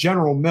 and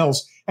General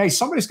Mills. Hey,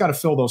 somebody's got to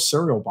fill those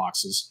cereal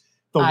boxes.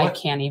 I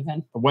can't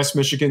even. The West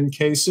Michigan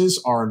cases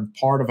are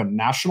part of a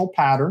national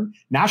pattern.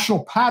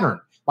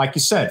 Like you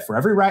said, for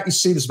every rat you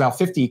see, there's about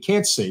 50 you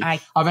can't see.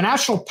 Of a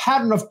national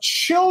pattern of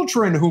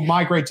children who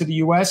migrate to the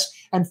U.S.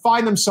 and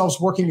find themselves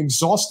working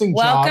exhausting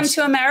jobs. Welcome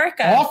to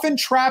America. Often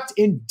trapped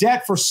in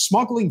debt for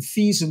smuggling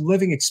fees and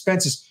living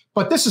expenses.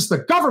 But this is the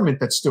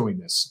government that's doing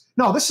this.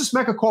 No, this is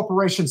mega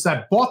corporations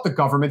that bought the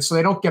government so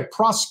they don't get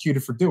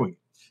prosecuted for doing it.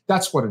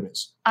 That's what it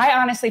is. I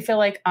honestly feel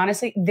like,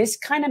 this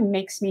kind of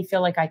makes me feel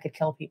like I could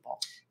kill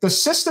people. The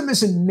system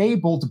is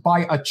enabled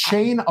by a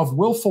chain of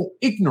willful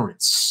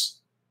ignorance,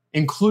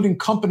 including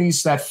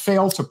companies that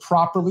fail to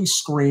properly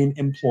screen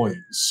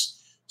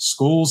employees,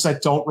 schools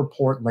that don't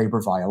report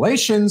labor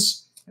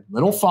violations, and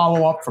little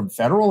follow-up from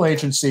federal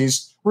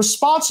agencies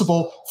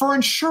responsible for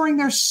ensuring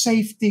their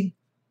safety.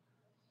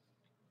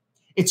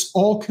 It's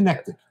all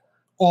connected,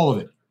 all of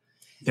it.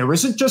 There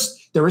isn't,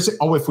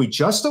 if we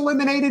just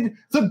eliminated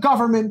the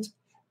government,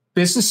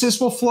 businesses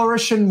will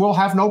flourish and we'll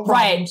have no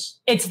problems.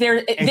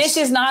 Right. This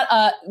is not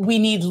a we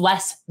need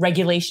less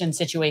regulation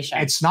situation.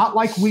 It's not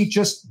like we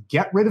just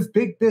get rid of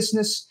big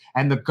business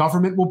and the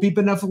government will be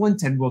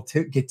benevolent and will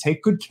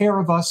take good care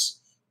of us.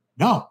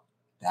 No,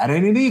 that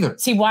ain't it either.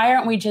 See, why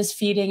aren't we just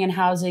feeding and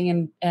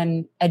housing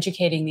and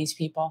educating these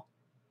people?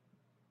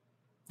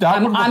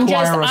 I'm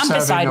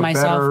beside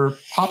myself.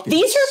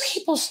 These are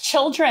people's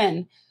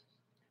children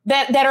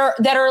that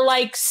are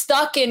like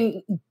stuck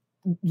in.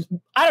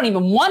 I don't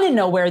even want to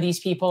know where these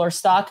people are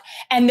stuck,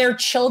 and their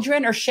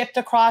children are shipped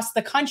across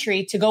the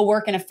country to go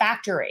work in a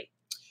factory.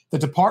 The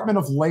Department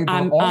of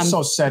Labor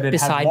also said it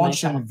had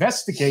launched an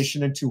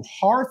investigation into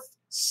Hearthside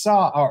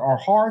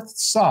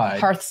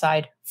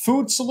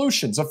Food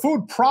Solutions, a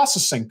food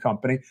processing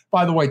company.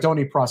 By the way, don't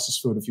eat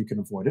processed food if you can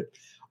avoid it.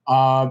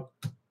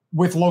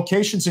 With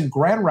locations in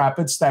Grand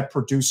Rapids that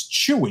produce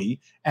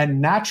Chewy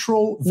and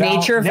Nature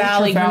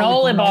Valley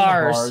granola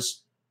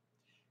bars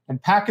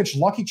and packaged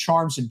Lucky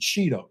Charms and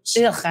Cheetos.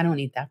 Ugh, I don't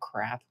eat that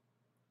crap.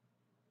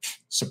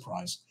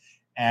 Surprise.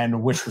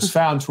 And which was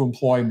found to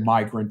employ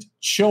migrant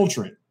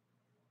children.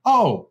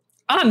 Oh.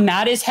 I'm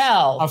mad as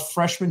hell. A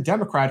freshman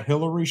Democrat,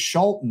 Hillary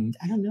Shelton,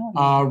 I don't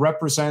know.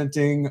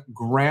 Representing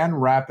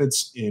Grand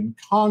Rapids in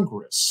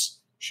Congress.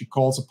 She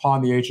calls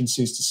upon the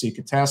agencies to seek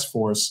a task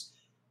force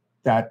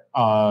that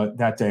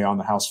day on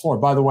the House floor.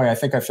 By the way, I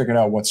think I figured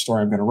out what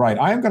story I'm going to write.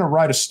 I am going to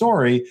write a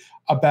story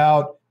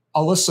about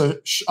Alyssa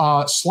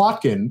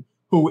Slotkin,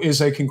 who is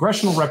a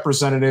congressional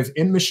representative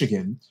in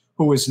Michigan,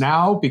 who is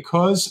now,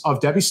 because of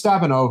Debbie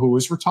Stabenow, who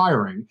is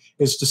retiring,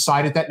 has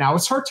decided that now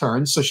it's her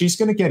turn, so she's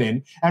going to get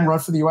in and run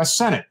for the U.S.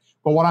 Senate.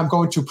 But what I'm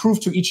going to prove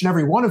to each and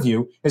every one of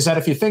you is that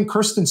if you think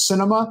Kyrsten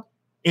Sinema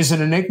is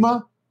an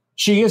enigma,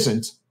 she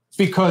isn't,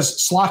 because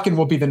Slotkin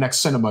will be the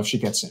next Sinema if she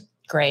gets in.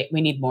 Great. We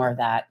need more of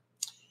that.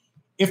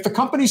 If the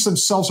companies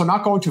themselves are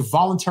not going to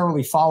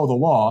voluntarily follow the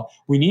law,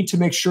 we need to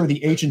make sure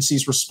the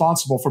agencies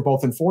responsible for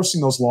both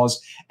enforcing those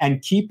laws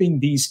and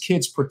keeping these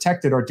kids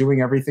protected are doing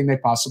everything they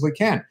possibly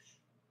can.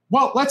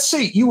 Well, let's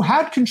see. You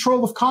had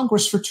control of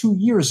Congress for 2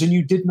 years and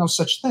you did no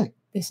such thing.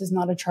 This is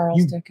not a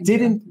Charles Dickens. You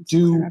didn't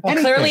do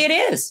anything. Clearly it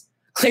is.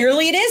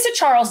 Clearly it is a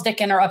Charles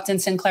Dickens or Upton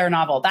Sinclair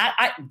novel.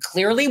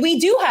 Clearly we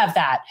do have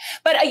that.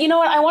 But you know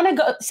what? I want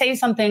to say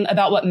something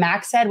about what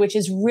Max said, which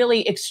is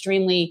really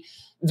extremely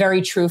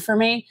very true for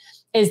me.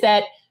 Is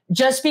that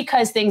just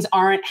because things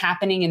aren't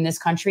happening in this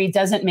country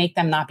doesn't make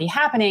them not be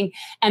happening.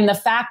 And the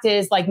fact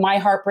is, like, my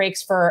heart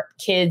breaks for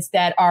kids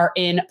that are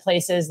in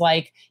places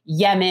like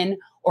Yemen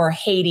or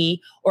Haiti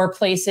or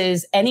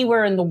places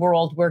anywhere in the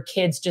world where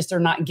kids just are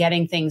not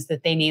getting things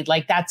that they need.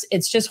 Like,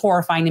 it's just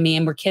horrifying to me,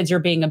 and where kids are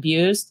being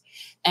abused.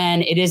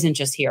 And it isn't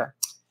just here.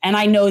 And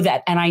I know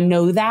that. And I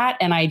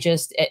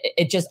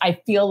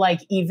feel like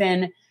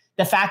even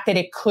the fact that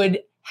it could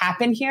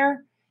happen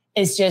here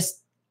is just,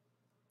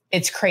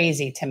 it's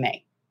crazy to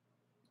me.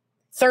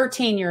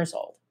 13 years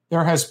old.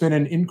 There has been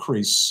an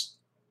increase,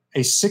 a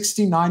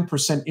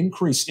 69%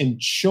 increase in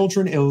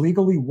children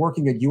illegally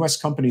working at U.S.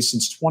 companies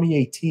since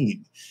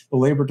 2018, the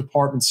Labor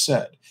Department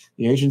said.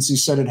 The agency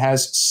said it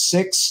has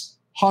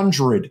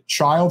 600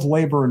 child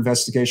labor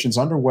investigations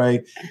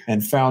underway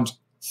and found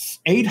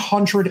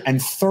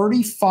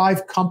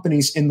 835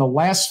 companies in the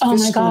last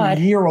fiscal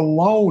year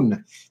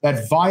alone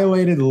that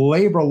violated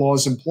labor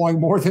laws employing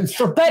more than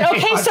 30. But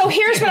okay, so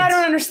here's what I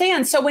don't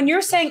understand. So when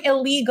you're saying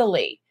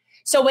illegally,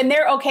 so when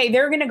they're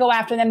going to go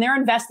after them, they're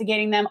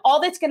investigating them, all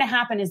that's going to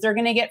happen is they're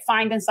going to get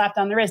fined and slapped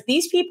on the wrist.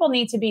 These people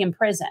need to be in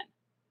prison.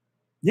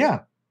 Yeah.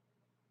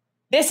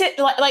 This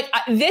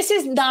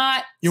is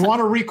not. You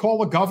want to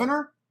recall a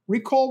governor?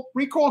 Recall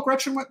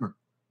Gretchen Whitmer.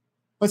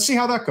 Let's see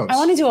how that goes. I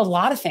want to do a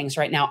lot of things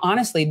right now.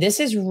 Honestly, this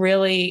is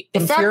really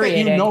infuriating. The fact that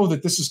you know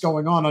that this is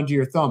going on under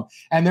your thumb,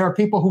 and there are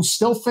people who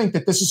still think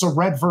that this is a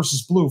red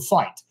versus blue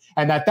fight,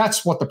 and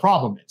that's what the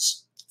problem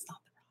is. It's not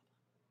the problem.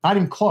 Not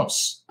even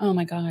close. Oh,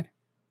 my God.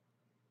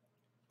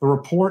 The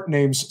report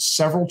names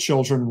several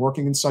children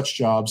working in such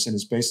jobs and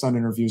is based on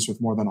interviews with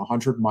more than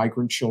 100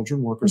 migrant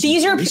children workers.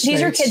 These are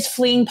kids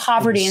fleeing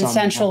poverty in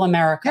Central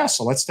America. Yeah,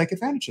 so let's take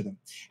advantage of them.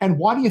 And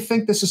why do you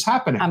think this is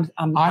happening?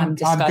 I'm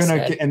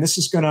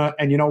disgusted.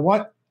 And you know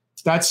what?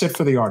 That's it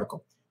for the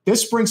article.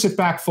 This brings it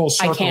back full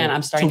circle. I can't.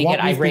 I'm starting to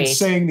get irate. What we've been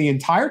saying the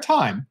entire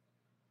time,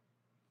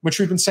 which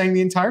we've been saying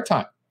the entire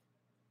time.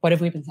 What have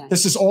we been saying?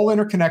 This is all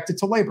interconnected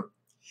to labor.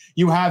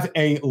 You have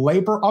a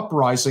labor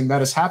uprising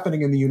that is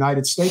happening in the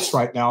United States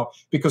right now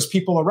because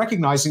people are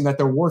recognizing that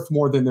they're worth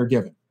more than they're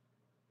given,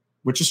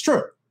 which is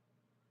true.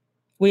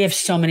 We have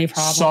so many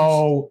problems.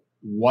 So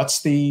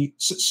what's the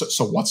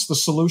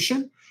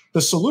solution?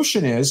 The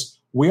solution is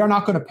we are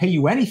not going to pay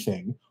you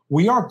anything.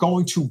 We are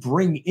going to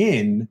bring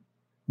in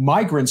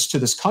migrants to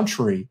this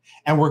country,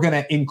 and we're going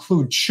to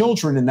include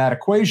children in that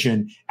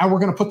equation, and we're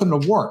going to put them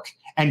to work.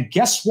 And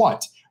guess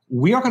what?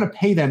 We are going to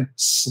pay them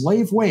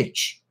slave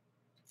wage.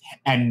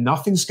 and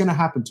nothing's going to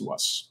happen to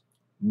us.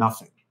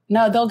 Nothing.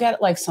 No, they'll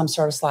get like some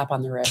sort of slap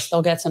on the wrist.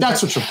 They'll get some.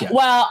 That's what you'll get.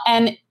 Well,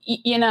 and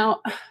you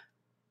know,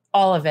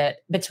 all of it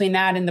between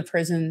that and the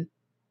prison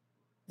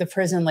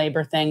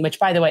labor thing, which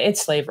by the way,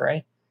 it's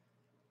slavery.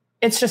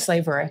 It's just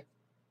slavery.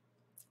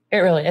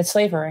 It's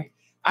slavery.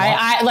 Wow.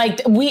 I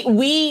like,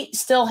 we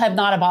still have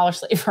not abolished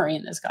slavery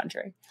in this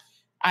country.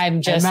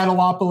 I'm just. And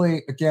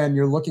Metalopoly, again,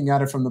 you're looking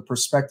at it from the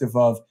perspective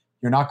of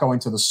you're not going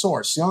to the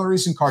source. The only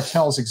reason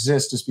cartels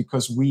exist is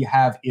because we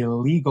have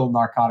illegal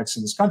narcotics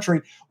in this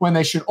country when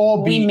they should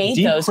all be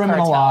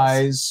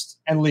decriminalized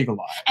and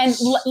legalized. And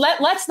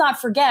let's not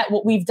forget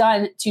what we've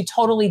done to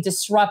totally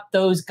disrupt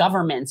those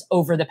governments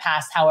over the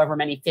past however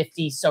many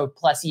 50 so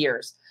plus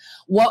years.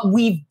 What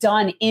we've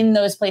done in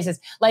those places.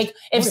 Like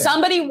if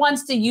somebody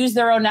wants to use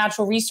their own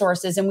natural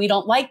resources and we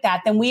don't like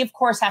that, then we of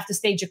course have to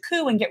stage a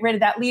coup and get rid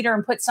of that leader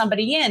and put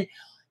somebody in.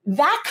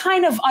 That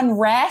kind of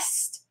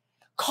unrest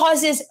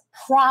causes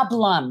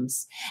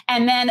problems.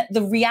 And then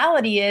the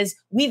reality is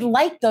we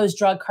like those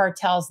drug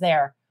cartels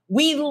there.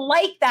 We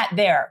like that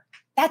there.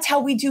 That's how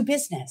we do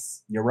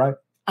business. You're right.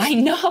 I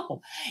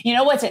know. You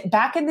know what's it?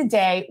 Back in the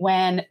day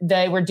when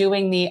they were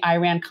doing the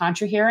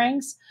Iran-Contra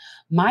hearings,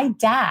 my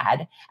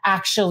dad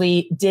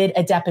actually did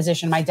a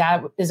deposition. My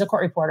dad is a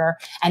court reporter,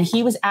 and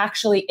he was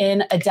actually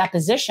in a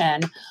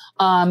deposition.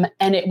 And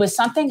it was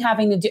something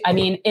having to do, I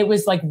mean, it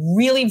was like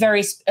really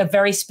a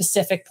very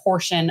specific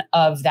portion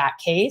of that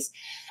case.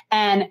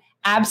 And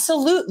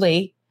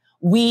absolutely,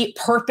 we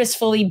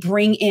purposefully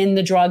bring in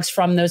the drugs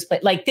from those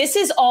places. Like this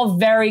is all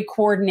very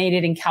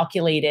coordinated and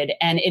calculated.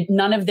 And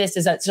none of this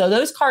is, so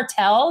those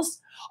cartels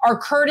are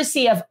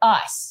courtesy of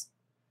us.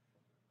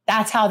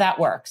 That's how that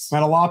works.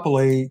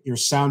 Metalopoly, you're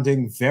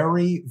sounding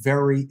very,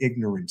 very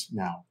ignorant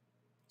now.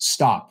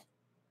 Stop.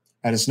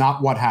 That is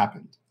not what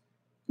happened.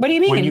 What do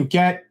you mean? When you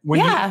get, what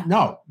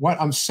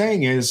I'm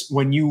saying is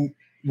when you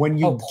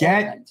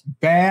get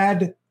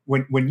bad,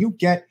 when you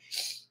get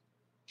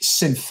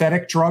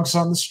synthetic drugs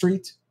on the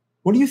street,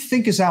 what do you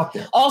think is out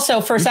there?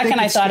 Also, for a second,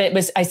 I thought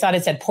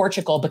it said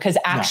Portugal because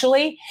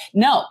actually,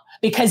 no,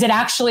 because it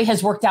actually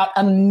has worked out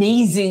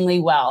amazingly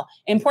well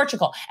in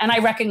Portugal. And I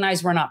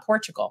recognize we're not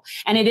Portugal.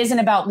 And it isn't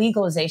about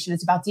legalization.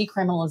 It's about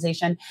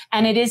decriminalization.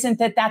 And it isn't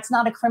that's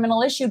not a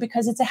criminal issue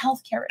because it's a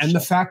healthcare issue. And the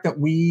fact that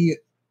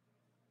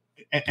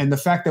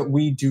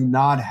we do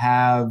not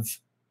have,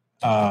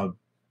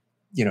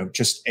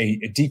 just a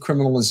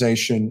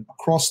decriminalization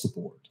across the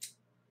board.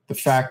 The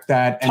fact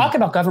that talk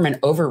about government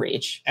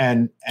overreach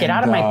and get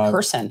out of my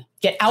person.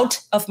 Get out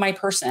of my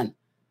person.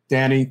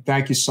 Danny,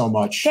 thank you so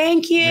much.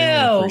 Thank you.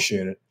 Really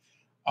appreciate it.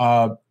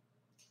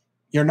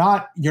 You're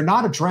not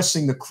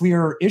addressing the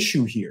clear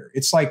issue here.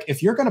 It's like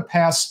if you're going to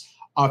pass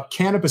a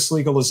cannabis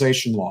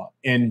legalization law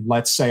in,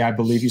 let's say, I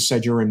believe you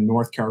said you're in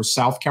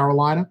South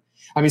Carolina.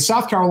 I mean,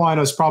 South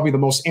Carolina is probably the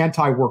most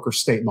anti-worker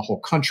state in the whole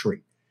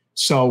country.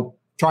 So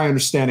try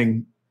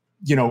understanding,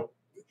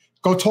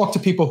 go talk to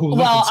people who live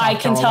in South Carolina. Well,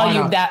 I can tell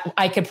you that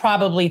I could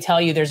probably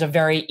tell you there's a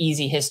very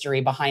easy history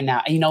behind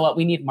that. You know what?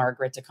 We need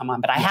Margaret to come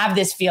on, but I have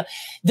this feel.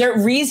 The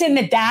reason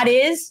that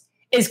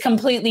is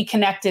completely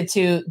connected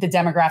to the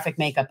demographic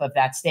makeup of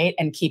that state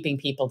and keeping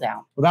people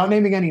down. Without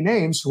naming any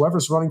names,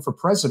 whoever's running for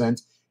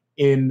president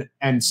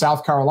and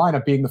South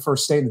Carolina being the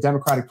first state in the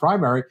Democratic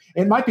primary,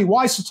 it might be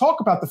wise to talk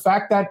about the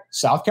fact that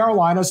South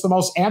Carolina is the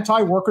most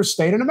anti-worker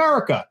state in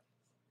America.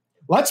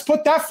 Let's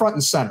put that front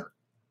and center.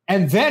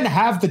 And then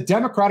have the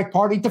Democratic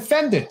Party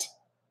defend it.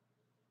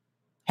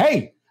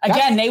 Hey.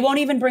 Again, they won't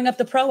even bring up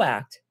the PRO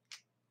Act.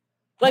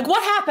 Like,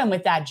 what happened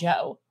with that,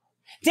 Joe?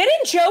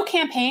 Didn't Joe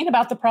campaign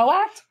about the PRO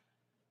Act?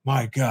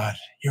 My God,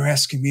 you're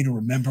asking me to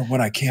remember what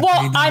I campaigned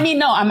on? Well, I mean,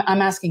 no,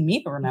 I'm asking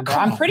me to remember.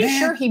 I'm pretty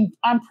sure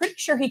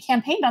he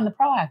campaigned on the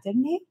PRO Act,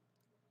 didn't he?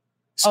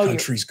 This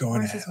country's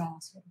going to hell.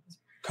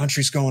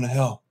 Country's going to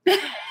hell.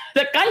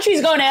 The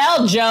country's going to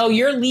hell, Joe.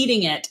 You're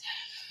leading it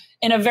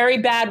in a very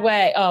bad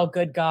way. Oh,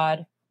 good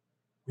God.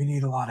 We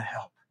need a lot of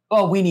help.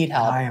 Oh, we need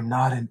help. I am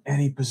not in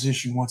any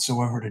position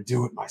whatsoever to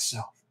do it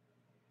myself.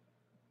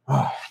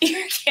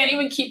 You can't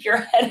even keep your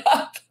head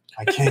up.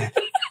 I can't.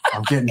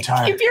 I'm getting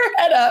tired. Keep your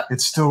head up.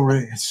 It's still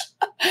really.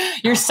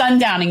 You're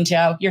sundowning,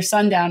 Joe. You're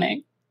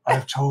sundowning.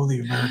 I've told the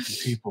American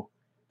people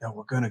that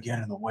we're going to get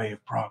in the way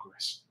of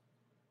progress.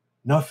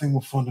 Nothing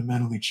will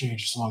fundamentally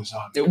change as long as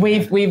I'm.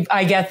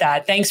 I get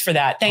that. Thanks for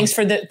that. Thanks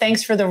for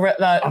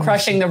the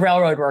crushing the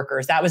railroad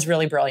workers. That was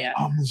really brilliant.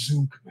 I'm the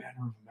Zoom commander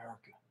of America.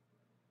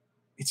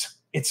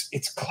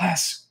 It's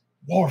class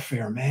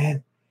warfare,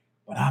 man.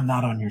 But I'm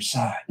not on your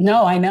side.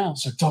 No, I know.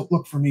 So don't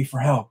look for me for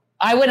help.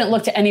 I wouldn't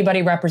look to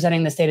anybody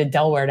representing the state of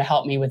Delaware to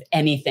help me with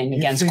anything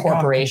against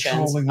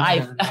corporations.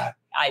 The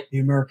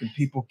American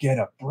people get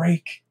a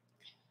break.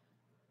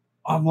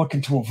 I'm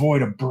looking to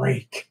avoid a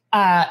break.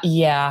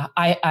 Yeah.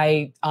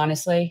 I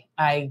honestly,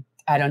 I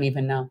don't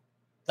even know.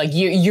 Like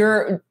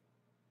you're.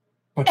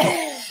 But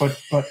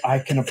I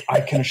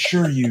can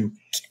assure you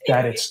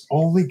that it's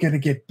only going to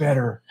get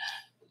better.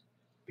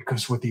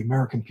 Because what the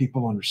American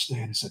people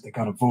understand is that they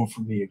got to vote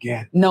for me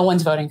again. No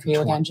one's voting for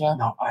you again, Joe.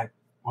 No,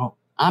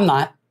 I'm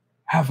not.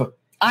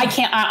 I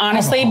can't.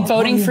 Honestly,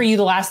 voting for you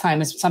the last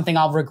time is something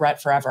I'll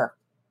regret forever.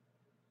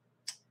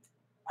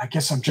 I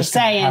guess I'm just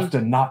going to have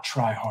to not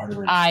try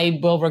harder. I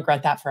will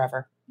regret that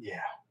forever. Yeah.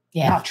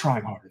 Not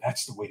trying harder.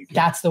 That's the way to go.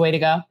 That's the way to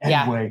go.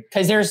 Anyway.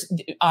 Because there's,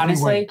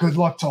 honestly. Good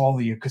luck to all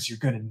of you because you're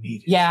going to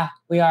need it. Yeah,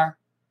 we are.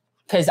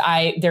 Because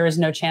there is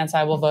no chance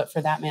I will vote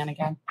for that man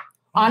again.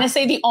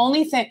 Honestly, the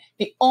only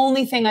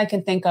thing I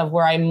can think of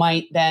where I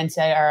might then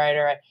say, all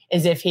right,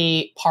 is if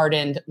he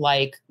pardoned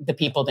like the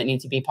people that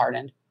need to be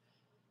pardoned.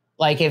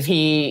 Like if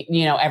he,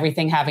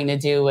 everything having to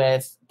do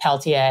with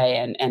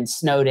Peltier and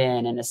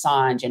Snowden and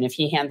Assange, and if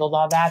he handled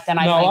all that, then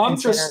I'm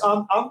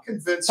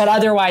convinced. But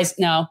otherwise,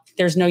 no,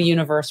 there's no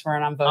universe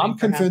where I'm voting. I'm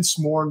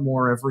convinced more and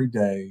more every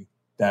day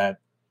that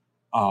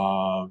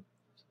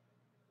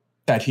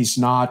he's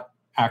not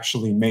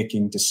actually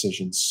making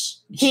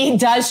decisions. He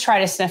does try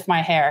to sniff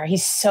my hair.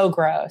 He's so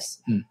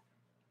gross.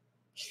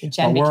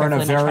 But we're in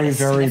a very,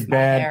 very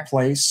bad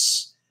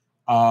place.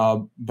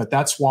 But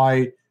that's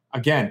why,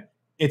 again,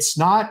 it's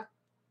not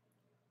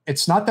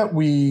that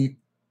we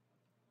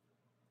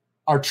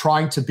are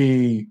trying to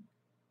be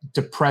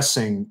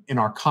depressing in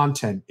our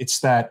content. It's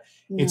that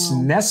it's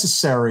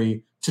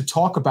necessary to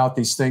talk about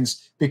these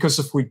things, because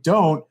if we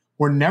don't,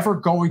 we're never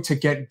going to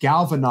get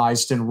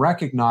galvanized and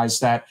recognize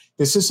that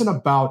this isn't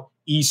about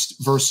East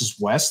versus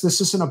West.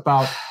 This isn't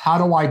about how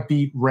do I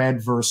beat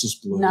red versus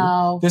blue.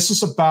 No. This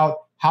is about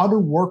how do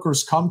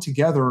workers come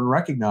together and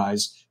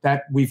recognize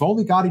that we've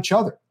only got each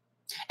other.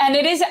 And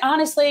it is,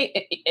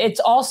 honestly, it's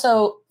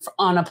also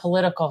from a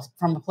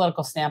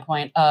political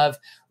standpoint of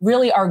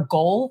really our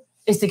goal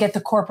is to get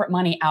the corporate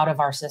money out of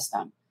our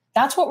system.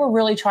 That's what we're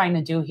really trying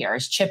to do here,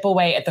 is chip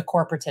away at the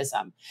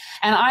corporatism.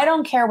 And I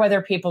don't care whether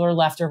people are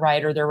left or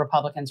right, or they're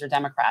Republicans or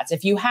Democrats.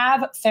 If you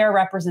have fair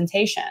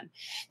representation,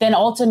 then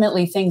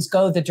ultimately things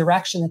go the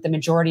direction that the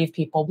majority of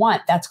people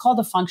want. That's called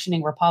a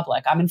functioning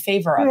republic. I'm in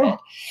favor of it.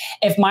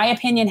 If my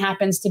opinion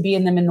happens to be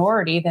in the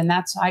minority, then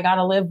I got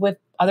to live with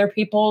other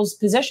people's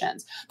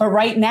positions. But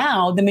right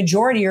now, the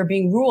majority are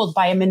being ruled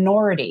by a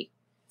minority.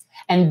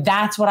 And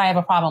that's what I have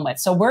a problem with.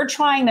 So we're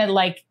trying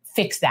to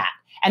fix that.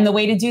 And the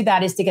way to do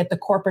that is to get the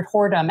corporate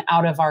whoredom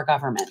out of our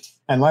government.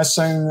 And last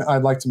thing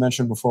I'd like to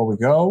mention before we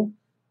go,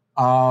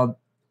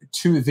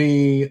 to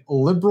the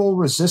liberal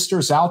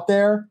resistors out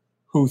there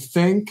who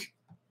think,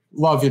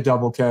 love you,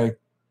 Double K,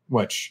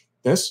 which,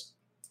 this?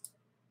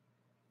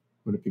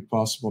 Would it be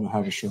possible to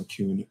have a short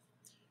Q&A?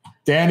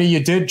 Danny,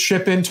 you did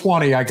chip in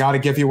 20. I got to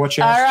give you what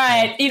you asked. All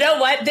right. You know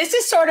what? This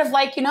is sort of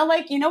like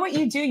what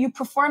you do? You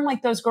perform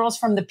like those girls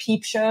from the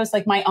Peep shows.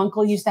 Like my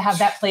uncle used to have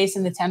that place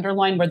in the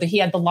Tenderloin where he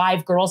had the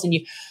live girls and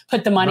you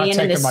put the money in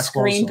and the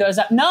screen goes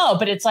up. No,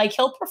 but it's like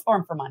he'll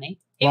perform for money.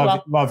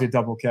 Love you,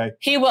 Double K.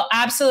 He will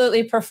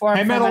absolutely perform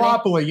for money. Hey,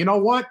 Metalopoly, you know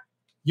what?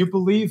 You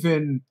believe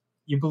in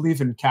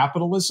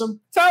capitalism?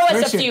 Throw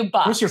us a few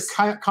bucks. Where's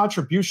your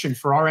contribution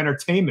for our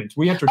entertainment?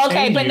 We entertain you.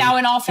 Okay, but now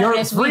in all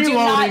fairness, we do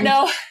not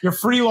know. You're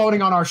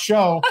freeloading on our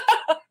show.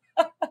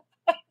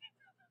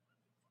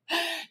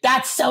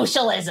 That's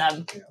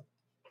socialism.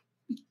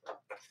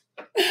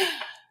 Yeah.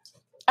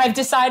 I've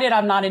decided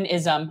I'm not an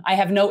ism. I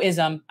have no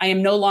ism. I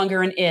am no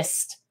longer an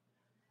ist.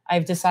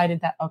 I've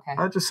decided that, okay.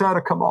 I just had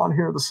to come on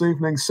here this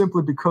evening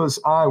simply because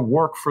I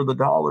work for the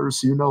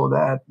dollars. You know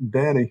that.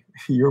 Danny,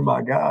 you're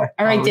my guy.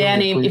 All right,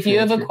 Danny, if you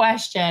have a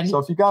question. So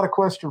if you got a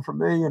question for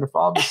me, and if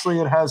obviously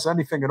it has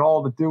anything at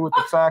all to do with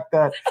the fact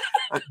that,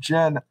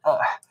 Jen,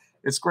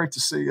 it's great to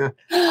see you.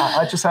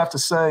 I just have to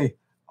say,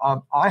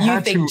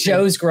 you think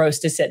Joe's gross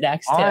to sit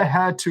next to. I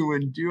had to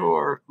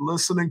endure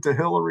listening to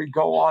Hillary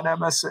go on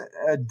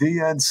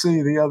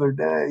MSDNC the other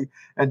day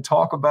and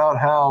talk about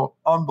how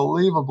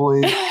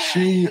unbelievably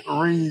she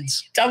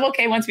reads. Double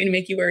K wants me to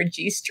make you wear a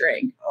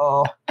G-string.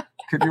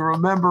 Could you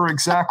remember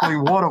exactly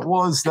what it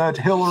was that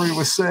Hillary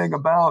was saying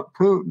about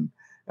Putin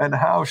and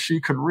how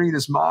she could read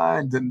his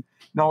mind and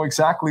know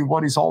exactly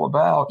what he's all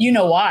about? You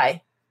know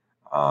why?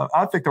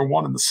 I think they're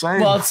one and the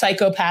same. Well,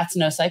 psychopaths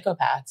know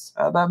psychopaths.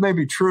 That may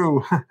be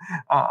true.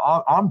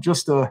 I'm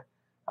just I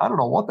don't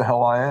know what the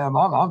hell I am.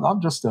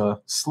 I'm just a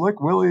slick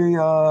Willie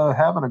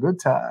having a good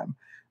time.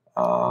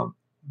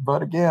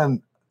 But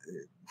again,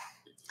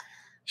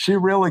 she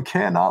really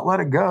cannot let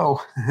it go.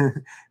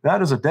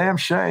 That is a damn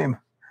shame.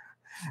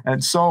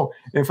 And so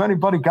if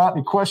anybody got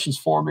any questions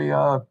for me,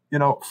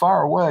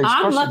 fire away.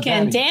 I'm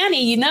looking.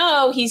 Danny,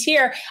 he's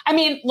here. I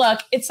mean, look,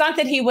 it's not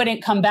that he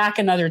wouldn't come back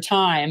another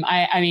time.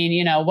 I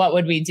mean, what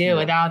would we do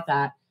without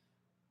that?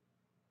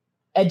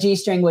 A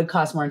G-string would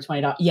cost more than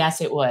 $20. Yes,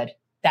 it would.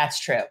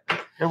 That's true.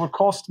 It would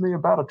cost me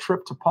about a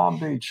trip to Palm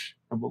Beach,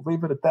 and we'll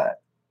leave it at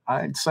that.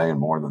 I ain't saying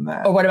more than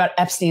that. Or what about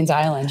Epstein's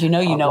Island?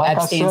 Like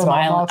Epstein's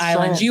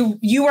Island.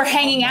 You were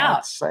hanging out.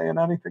 Not saying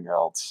anything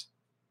else.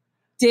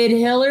 Did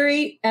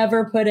Hillary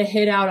ever put a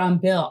hit out on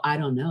Bill? I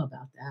don't know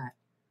about that.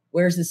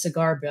 Where's the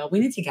cigar, Bill? We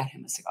need to get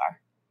him a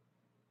cigar.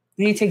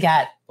 We need to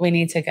get.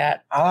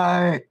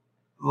 I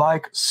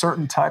like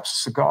certain types of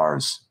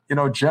cigars.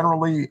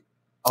 Generally,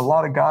 a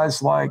lot of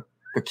guys like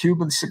the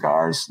Cuban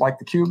cigars, like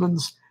the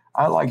Cubans.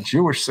 I like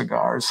Jewish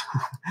cigars.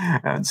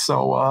 And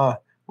so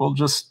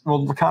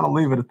we'll kind of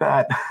leave it at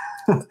that.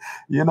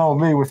 You know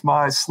me with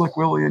my Slick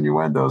Willie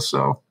innuendo.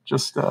 So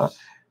just,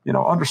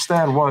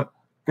 understand what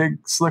Big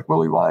Slick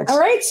Willie likes. All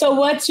right. So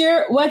what's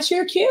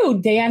your cue,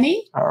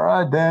 Danny? All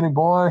right, Danny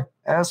boy,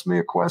 ask me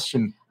a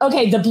question.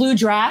 Okay. The blue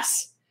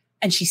dress,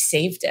 and she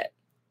saved it.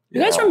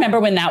 You guys remember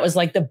when that was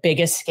like the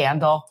biggest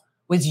scandal?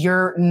 Was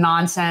your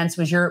nonsense?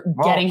 Was your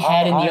getting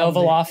head in the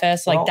Oval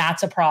Office? Like,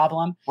 that's a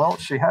problem. Well,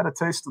 she had a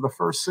taste of the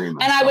first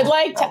semen. And I would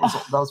like to.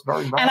 That was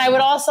very bad. And I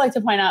would also like to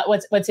point out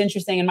what's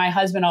interesting. And my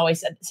husband always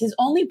said his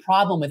only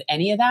problem with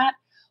any of that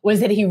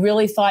was that he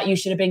really thought you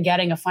should have been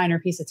getting a finer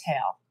piece of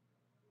tail.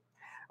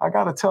 I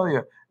got to tell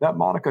you that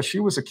Monica, she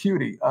was a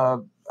cutie. I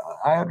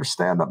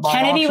understand that.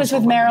 Kennedy was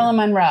with Marilyn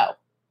Monroe.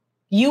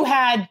 You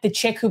had the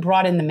chick who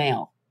brought in the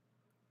mail.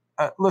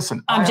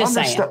 Listen, I'm just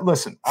saying.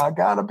 Listen, I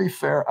gotta be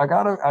fair. I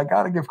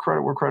gotta give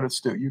credit where credit's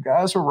due. You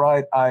guys are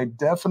right. I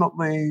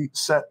definitely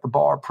set the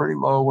bar pretty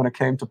low when it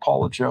came to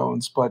Paula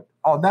Jones, but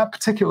on that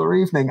particular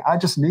evening, I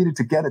just needed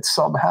to get it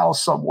somehow,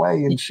 some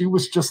way, and she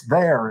was just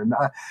there. And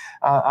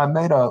I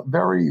made a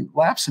very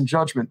lapse in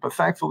judgment, but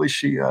thankfully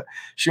she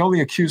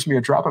only accused me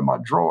of dropping my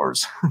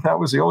drawers. That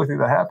was the only thing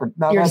that happened.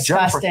 Now, you're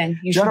disgusting.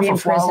 You should be in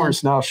prison.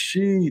 Flowers. Now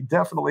she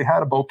definitely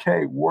had a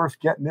bouquet worth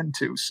getting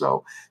into.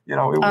 So it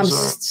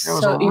was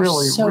a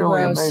really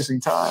gross.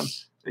 Amazing time.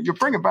 You're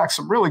bringing back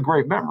some really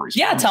great memories.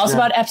 Yeah, tell us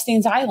about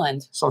Epstein's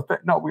Island. So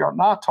no, we are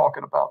not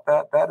talking about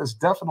that. That is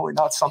definitely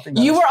not something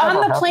that you were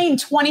on the plane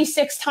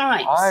 26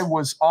 times. I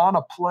was on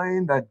a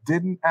plane that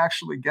didn't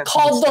actually get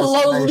called the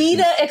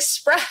Lolita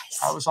Express.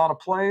 I was on a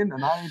plane,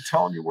 and I ain't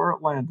telling you where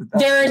it landed.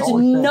 There is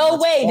no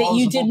way that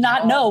you did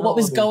not know what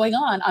was going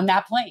on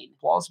that plane.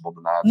 Plausible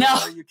deniability.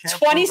 No, you can't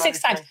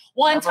 26 times.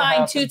 One Never time,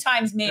 happened. 2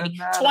 times, maybe.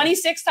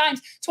 26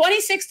 times.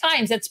 26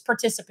 times. It's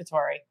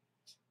participatory.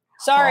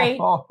 Sorry.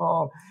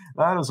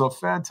 That is a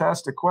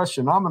fantastic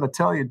question. I'm going to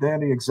tell you,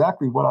 Danny,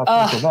 exactly what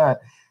I think of that.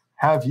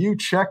 Have you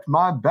checked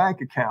my bank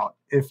account?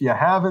 If you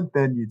haven't,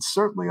 then you'd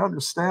certainly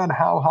understand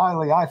how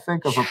highly I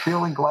think of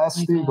repealing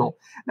Glass-Steagall.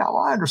 Now,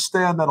 I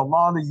understand that a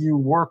lot of you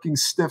working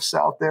stiffs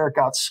out there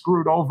got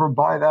screwed over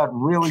by that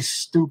really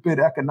stupid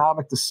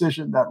economic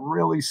decision that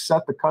really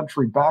set the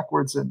country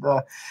backwards. And,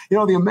 the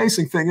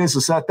amazing thing is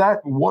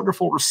that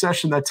wonderful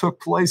recession that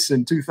took place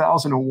in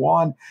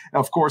 2001, and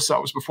of course,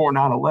 that was before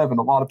 9/11.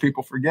 A lot of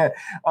people forget.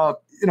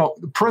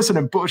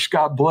 President Bush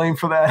got blamed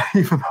for that,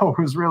 even though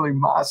it was really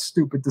my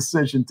stupid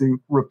decision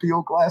to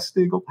repeal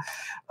Glass-Steagall.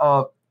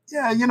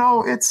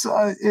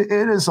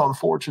 It is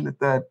unfortunate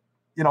that,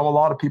 a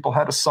lot of people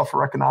had to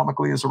suffer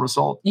economically as a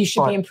result. You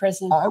should be in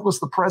prison. I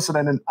was the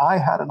president, and I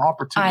had an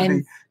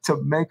opportunity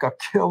to make a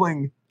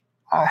killing.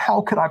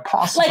 How could I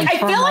possibly? I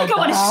feel like I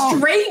want to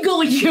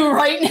strangle you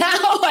right now.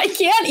 I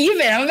can't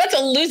even. I'm about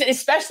to lose it,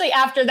 especially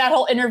after that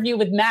whole interview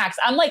with Max.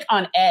 I'm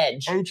on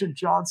edge. Agent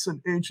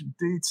Johnson, Agent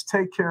Dietz,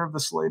 take care of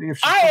this lady if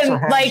she puts her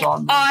hands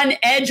on me. On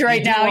edge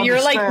right now.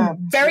 You're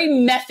very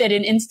method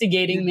in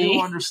instigating me.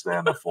 You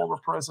understand that former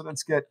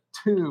presidents get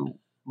 2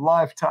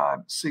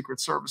 lifetime Secret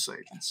Service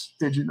agents.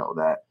 Did you know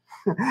that?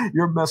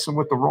 You're messing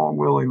with the wrong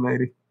Willie,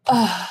 lady.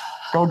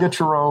 Go get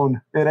your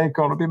own. It ain't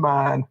going to be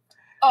mine.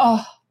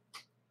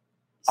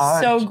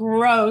 So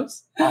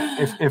gross.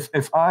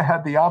 If I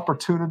had the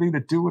opportunity to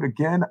do it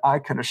again, I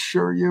can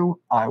assure you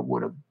I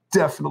would have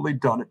definitely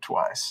done it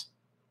twice.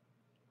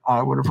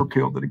 I would have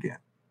repealed it again.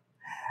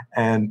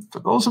 And for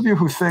those of you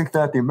who think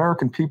that the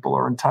American people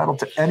are entitled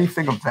to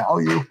anything of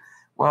value,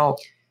 well,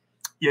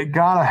 you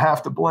gotta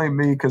have to blame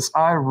me, because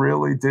I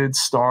really did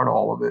start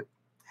all of it.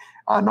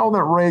 I know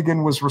that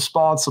Reagan was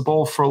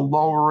responsible for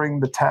lowering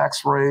the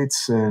tax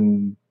rates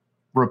and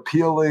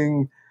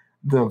repealing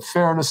the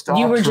fairness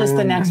doctrine. You were just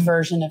the next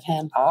version of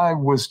him. I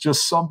was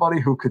just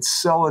somebody who could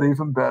sell it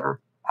even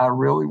better. I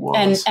really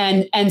was.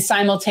 And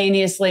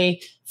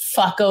simultaneously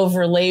fuck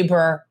over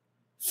labor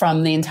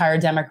from the entire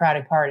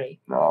Democratic Party.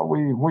 No,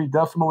 we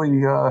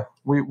definitely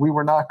we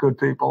were not good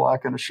people. I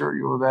can assure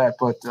you of that.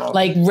 But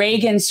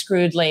Reagan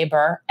screwed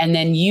labor, and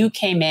then you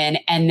came in,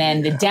 and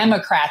then the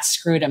Democrats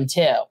screwed him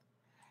too.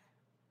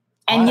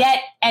 And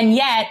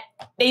yet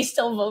they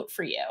still vote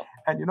for you.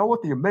 And you know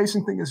what the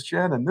amazing thing is,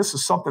 Jen, and this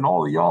is something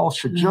all of y'all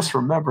should just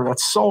remember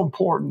that's so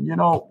important.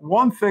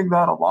 One thing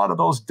that a lot of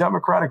those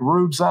Democratic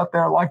rubes out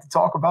there like to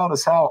talk about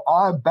is how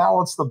I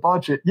balance the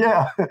budget.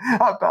 Yeah,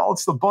 I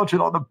balance the budget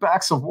on the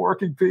backs of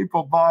working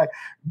people by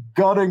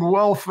gutting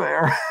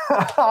welfare.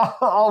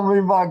 I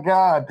mean, my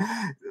God,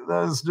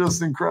 that is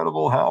just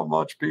incredible how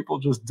much people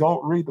just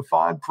don't read the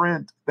fine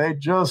print. They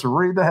just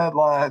read the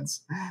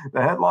headlines.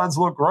 The headlines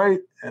look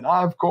great. And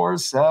I, of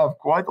course, have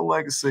quite the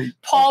legacy.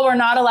 Paul, we're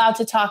not allowed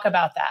to talk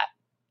about that.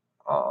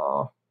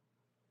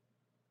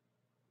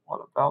 What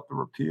about the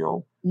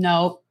repeal?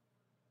 No.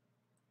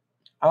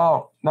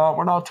 Oh, no,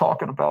 we're not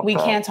talking about that. We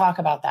can't talk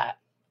about that.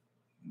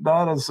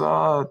 That is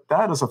a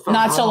third.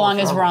 Not so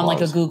long as we're on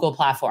a Google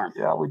platform.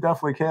 Yeah, we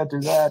definitely can't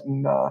do that.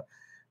 And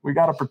we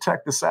got to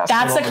protect this asset.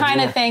 That's the kind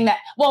of thing that,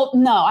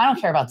 no, I don't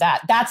care about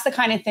that. That's the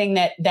kind of thing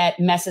that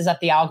messes up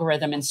the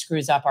algorithm and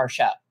screws up our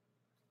show.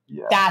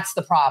 Yeah. That's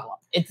the problem.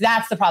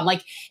 That's the problem.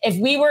 Like if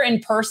we were in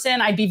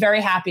person, I'd be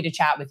very happy to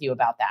chat with you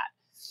about that.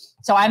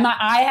 So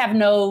I have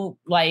no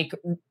like,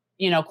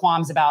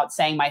 qualms about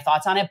saying my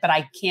thoughts on it, but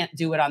I can't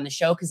do it on the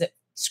show because it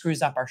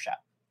screws up our show.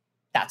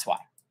 That's why.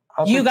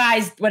 You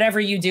guys,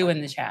 whatever you do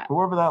in the chat.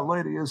 Whoever that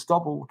lady is,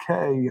 Double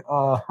K,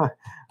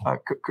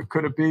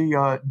 could it be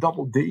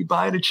Double D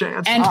by any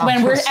chance? And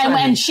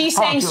when she's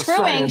saying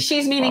screwing,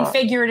 she's meaning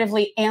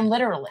figuratively and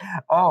literally.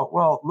 Oh,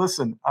 well,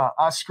 listen,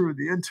 I screwed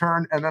the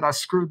intern and then I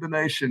screwed the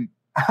nation.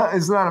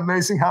 Isn't that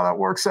amazing how that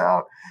works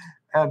out?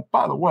 And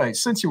by the way,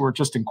 since you were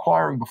just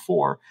inquiring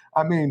before,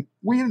 I mean,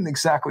 we didn't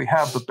exactly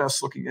have the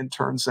best looking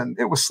interns, and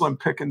it was slim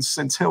pickings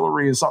since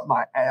Hillary is up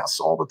my ass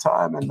all the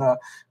time. And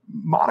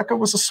Monica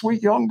was a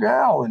sweet young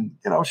gal, and,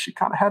 she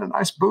kind of had a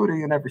nice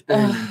booty and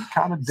everything, and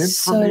kind of did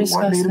for me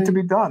what needed to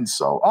be done.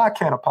 So I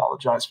can't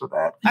apologize for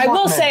that. I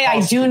will say I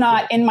do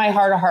not, in my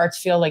heart of hearts,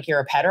 feel like you're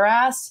a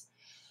pederass,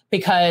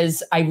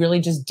 because I really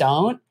just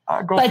don't.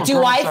 But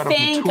do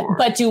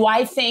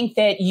I think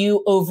that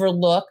you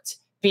overlooked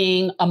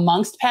being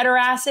amongst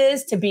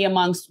pederasses to be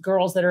amongst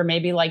girls that are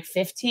maybe like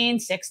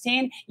 15,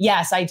 16?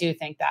 Yes, I do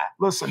think that.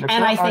 Listen,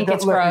 and I think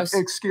it's gross.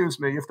 Excuse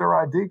me, if their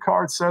ID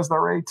card says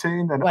they're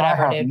 18, then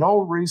whatever, I have no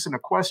reason to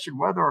question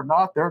whether or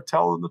not they're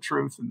telling the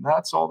truth, and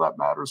that's all that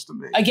matters to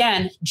me.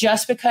 Again,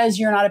 just because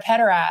you're not a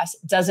pederass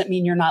doesn't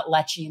mean you're not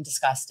lechy and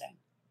disgusting.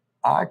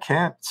 I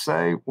can't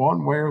say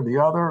one way or the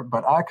other,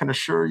 but I can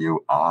assure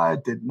you I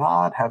did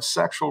not have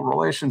sexual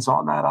relations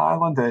on that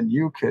island, and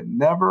you could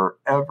never,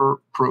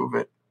 ever prove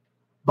it.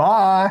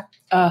 Bye.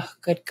 Oh,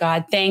 good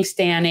God. Thanks,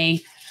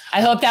 Danny. I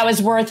hope that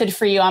was worth it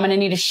for you. I'm going to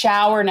need a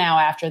shower now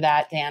after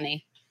that,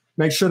 Danny.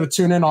 Make sure to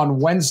tune in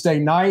on Wednesday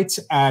night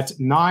at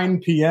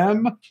 9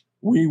 p.m.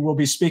 We will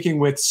be speaking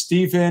with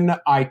Stephen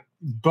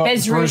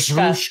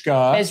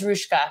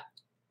Bezrushka.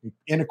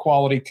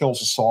 Inequality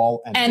kills us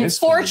all. And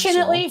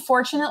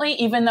fortunately,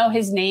 even though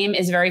his name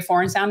is very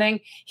foreign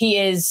sounding, he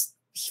is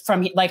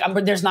from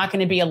there's not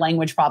going to be a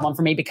language problem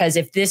for me, because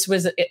if this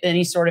was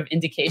any sort of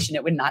indication,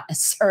 it would not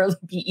necessarily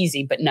be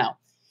easy. But no,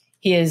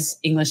 he is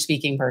English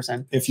speaking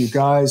person. If you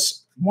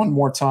guys, one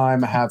more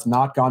time, have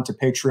not gone to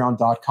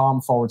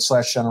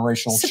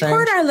patreon.com/generational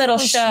support our little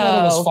show.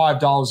 As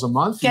 $5 a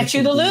month. Get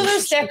you the Lulu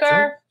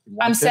sticker.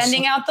 I'm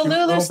sending out the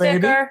Lulu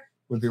sticker.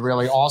 Would be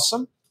really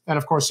awesome. And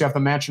of course, you have the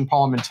Mansion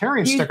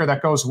Parliamentarian sticker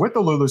that goes with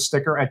the Lulu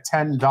sticker at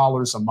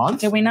 $10 a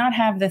month. Do we not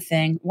have the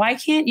thing? Why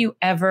can't you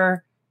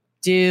ever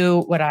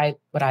do what I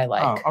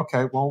like? Oh,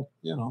 okay. Well,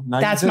 now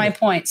that's my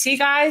point. See,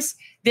 guys,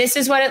 this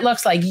is what it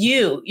looks like.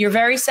 Your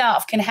very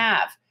self can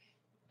have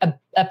a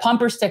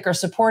bumper sticker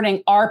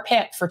supporting our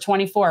pick for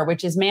 24,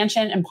 which is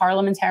Mansion and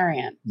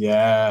Parliamentarian.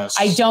 Yes.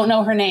 I don't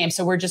know her name,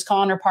 so we're just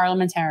calling her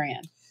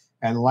Parliamentarian.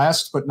 And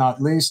last but not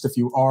least, if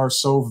you are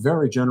so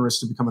very generous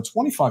to become a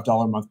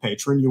 $25 a month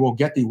patron, you will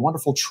get the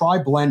wonderful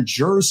tri-blend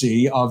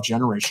jersey of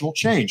Generational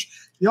Change.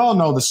 You all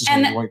know this is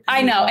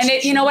I know. And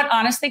you know what?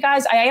 Honestly,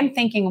 guys, I am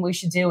thinking what we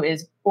should do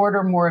is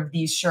order more of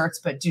these shirts,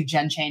 but do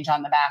Gen Change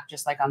on the back,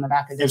 just like on the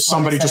back of this. If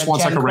somebody just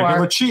wants like a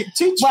regular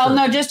t-shirt. Well,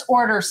 no, just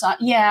order some.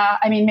 Yeah.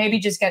 I mean, maybe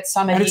just get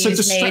some of these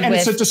made with.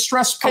 It's a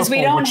distress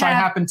purple, which I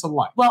happen to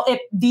like. Well,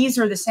 these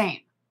are the same.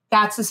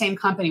 That's the same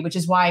company, which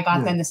is why I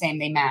got them the same.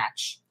 They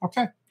match.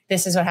 Okay.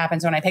 This is what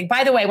happens when I pick.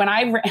 By the way, do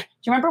you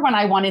remember when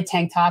I wanted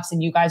tank tops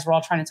and you guys were all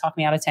trying to talk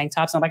me out of tank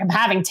tops? I'm like, I'm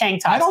having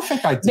tank tops. I don't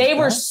think I did. They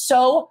were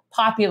so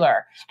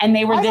popular, and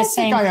they were this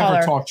same color. I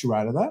ever talked you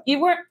out of that.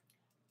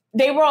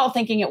 They were all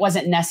thinking it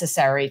wasn't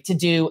necessary to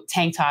do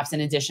tank tops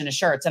in addition to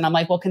shirts. And I'm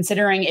like, well,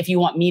 considering if you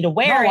want me to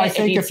wear it, I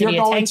think if you're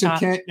going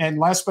to, and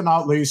last but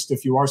not least,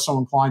 if you are so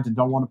inclined and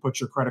don't want to put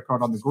your credit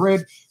card on the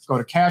grid, go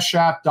to Cash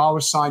App,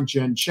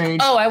 $Gen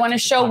Change. Oh, I want to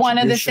show one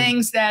of the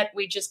things that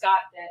we just got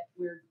that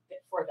we're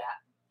for that.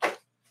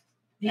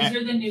 These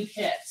are the new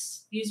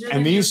kits.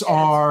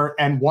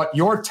 And what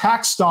your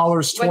tax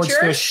dollars towards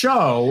this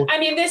show. I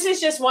mean, this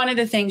is just one of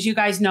the things you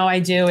guys know I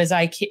do is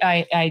I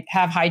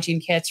have hygiene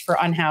kits for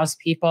unhoused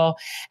people.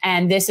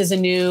 And this is a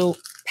new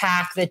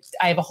pack that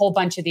I have a whole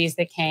bunch of these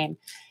that came.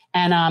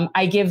 And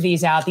I give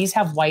these out. These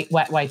have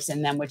wet wipes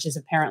in them, which is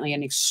apparently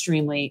an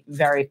extremely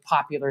very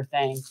popular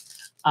thing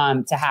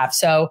to have.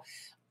 So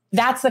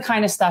that's the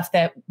kind of stuff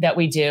that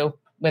we do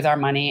with our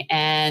money.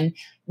 And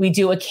we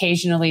do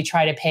occasionally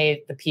try to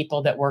pay the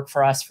people that work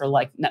for us for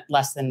like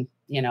less than,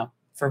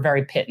 for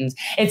very pittance.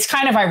 It's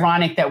kind of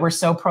ironic that we're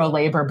so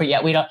pro-labor, but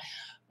yet we don't.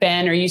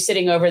 Ben, are you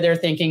sitting over there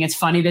thinking it's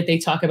funny that they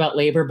talk about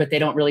labor, but they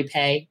don't really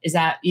pay? Is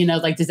that,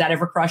 does that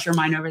ever cross your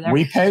mind over there?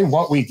 We pay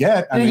what we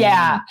get.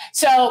 Yeah.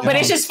 So, but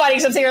it's just funny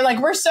because I'm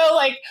saying we're so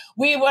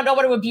we don't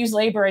want to abuse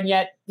labor. And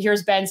yet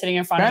here's Ben sitting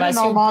in front of us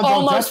who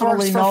almost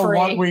works for free.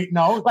 What we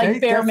know. Like they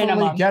bare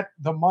minimum. Get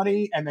the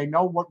money and they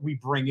know what we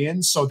bring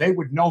in. So they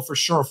would know for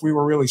sure if we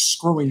were really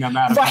screwing them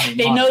out of money.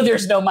 They know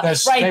there's no money.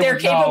 They're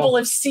capable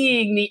of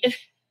seeing the...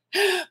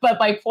 But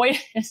my point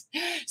is,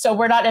 so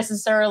we're not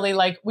necessarily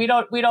we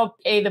don't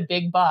pay the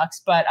big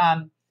bucks, but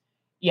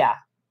yeah.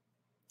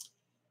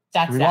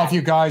 We love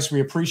you guys.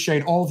 We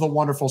appreciate all the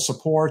wonderful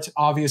support.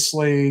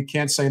 Obviously,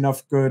 can't say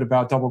enough good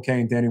about Double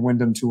K and Danny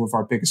Wyndham, two of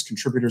our biggest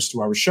contributors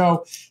to our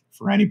show.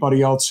 For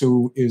anybody else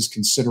who is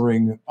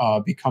considering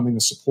becoming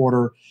a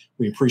supporter,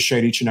 we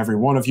appreciate each and every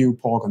one of you.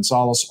 Paul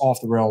Gonzalez, Off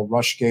the Rail,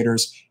 Rush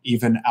Gators,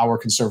 even our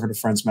conservative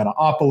friends,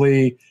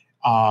 Metaopoly.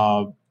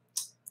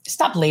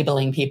 Stop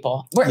labeling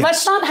people.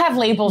 Let's not have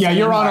labels. Yeah,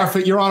 anymore.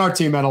 you're on our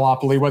team,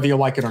 Metaopoly, whether you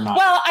like it or not.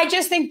 Well, I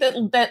just think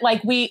that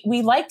like we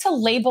like to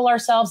label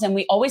ourselves, and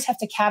we always have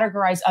to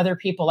categorize other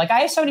people. Like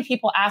I have so many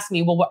people ask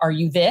me, well, are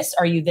you this?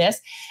 Are you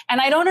this?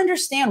 And I don't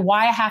understand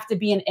why I have to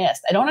be an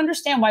ist. I don't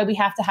understand why we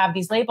have to have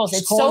these labels.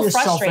 It's so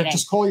frustrating.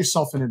 Just call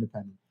yourself an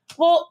independent.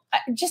 Well,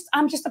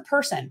 I'm just a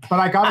person. But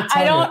I got to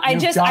tell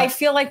you, I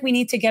feel like we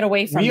need to get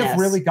away from this. We have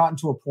really gotten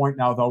to a point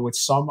now, though, with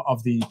some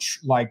of the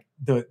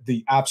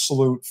the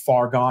absolute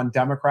far gone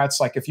Democrats.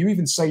 Like, if you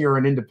even say you're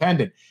an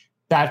independent,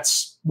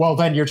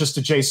 then you're just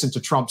adjacent to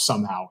Trump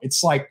somehow.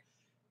 It's like,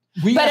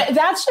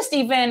 that's just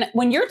even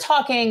when you're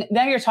talking,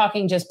 then you're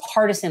talking just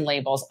partisan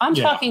labels. I'm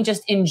talking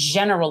just in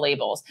general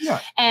labels.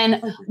 Yeah,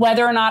 and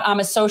whether or not I'm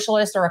a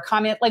socialist or a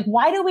communist, like,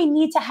 why do we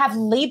need to have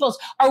labels?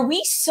 Are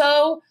we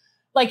so...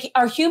 Like,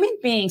 are human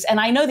beings, and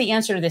I know the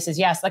answer to this is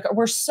yes, like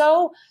we're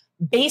so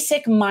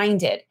basic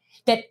minded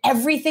that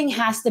everything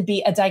has to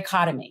be a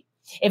dichotomy.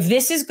 If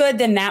this is good,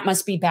 then that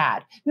must be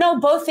bad. No,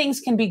 both things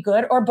can be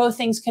good or both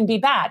things can be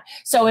bad.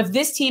 So if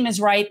this team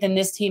is right, then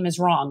this team is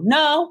wrong.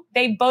 No,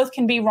 they both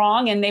can be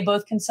wrong and they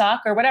both can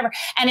suck or whatever.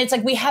 And it's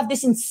like we have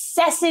this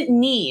incessant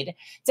need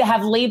to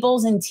have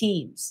labels and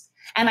teams.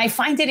 And I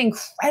find it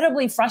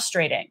incredibly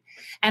frustrating.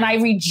 And I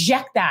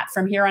reject that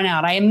from here on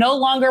out. I am no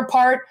longer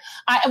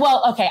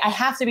I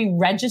have to be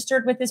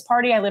registered with this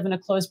party. I live in a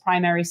closed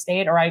primary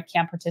state or I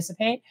can't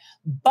participate.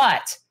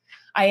 But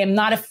I am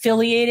not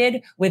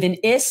affiliated with an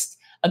ist,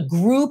 a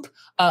group,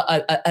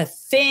 a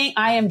thing.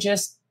 I'm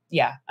just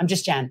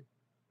Jen.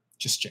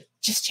 Just Jen.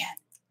 Just Jen.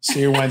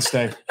 See you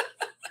Wednesday.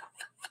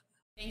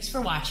 Thanks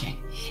for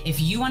watching. If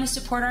you want to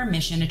support our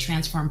mission to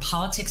transform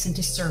politics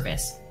into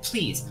service,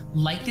 please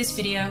like this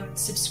video,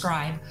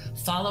 subscribe,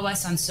 follow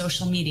us on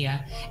social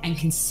media, and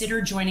consider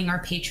joining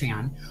our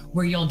Patreon,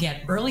 where you'll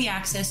get early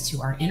access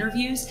to our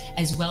interviews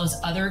as well as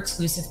other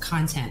exclusive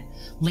content.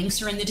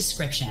 Links are in the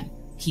description.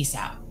 Peace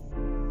out.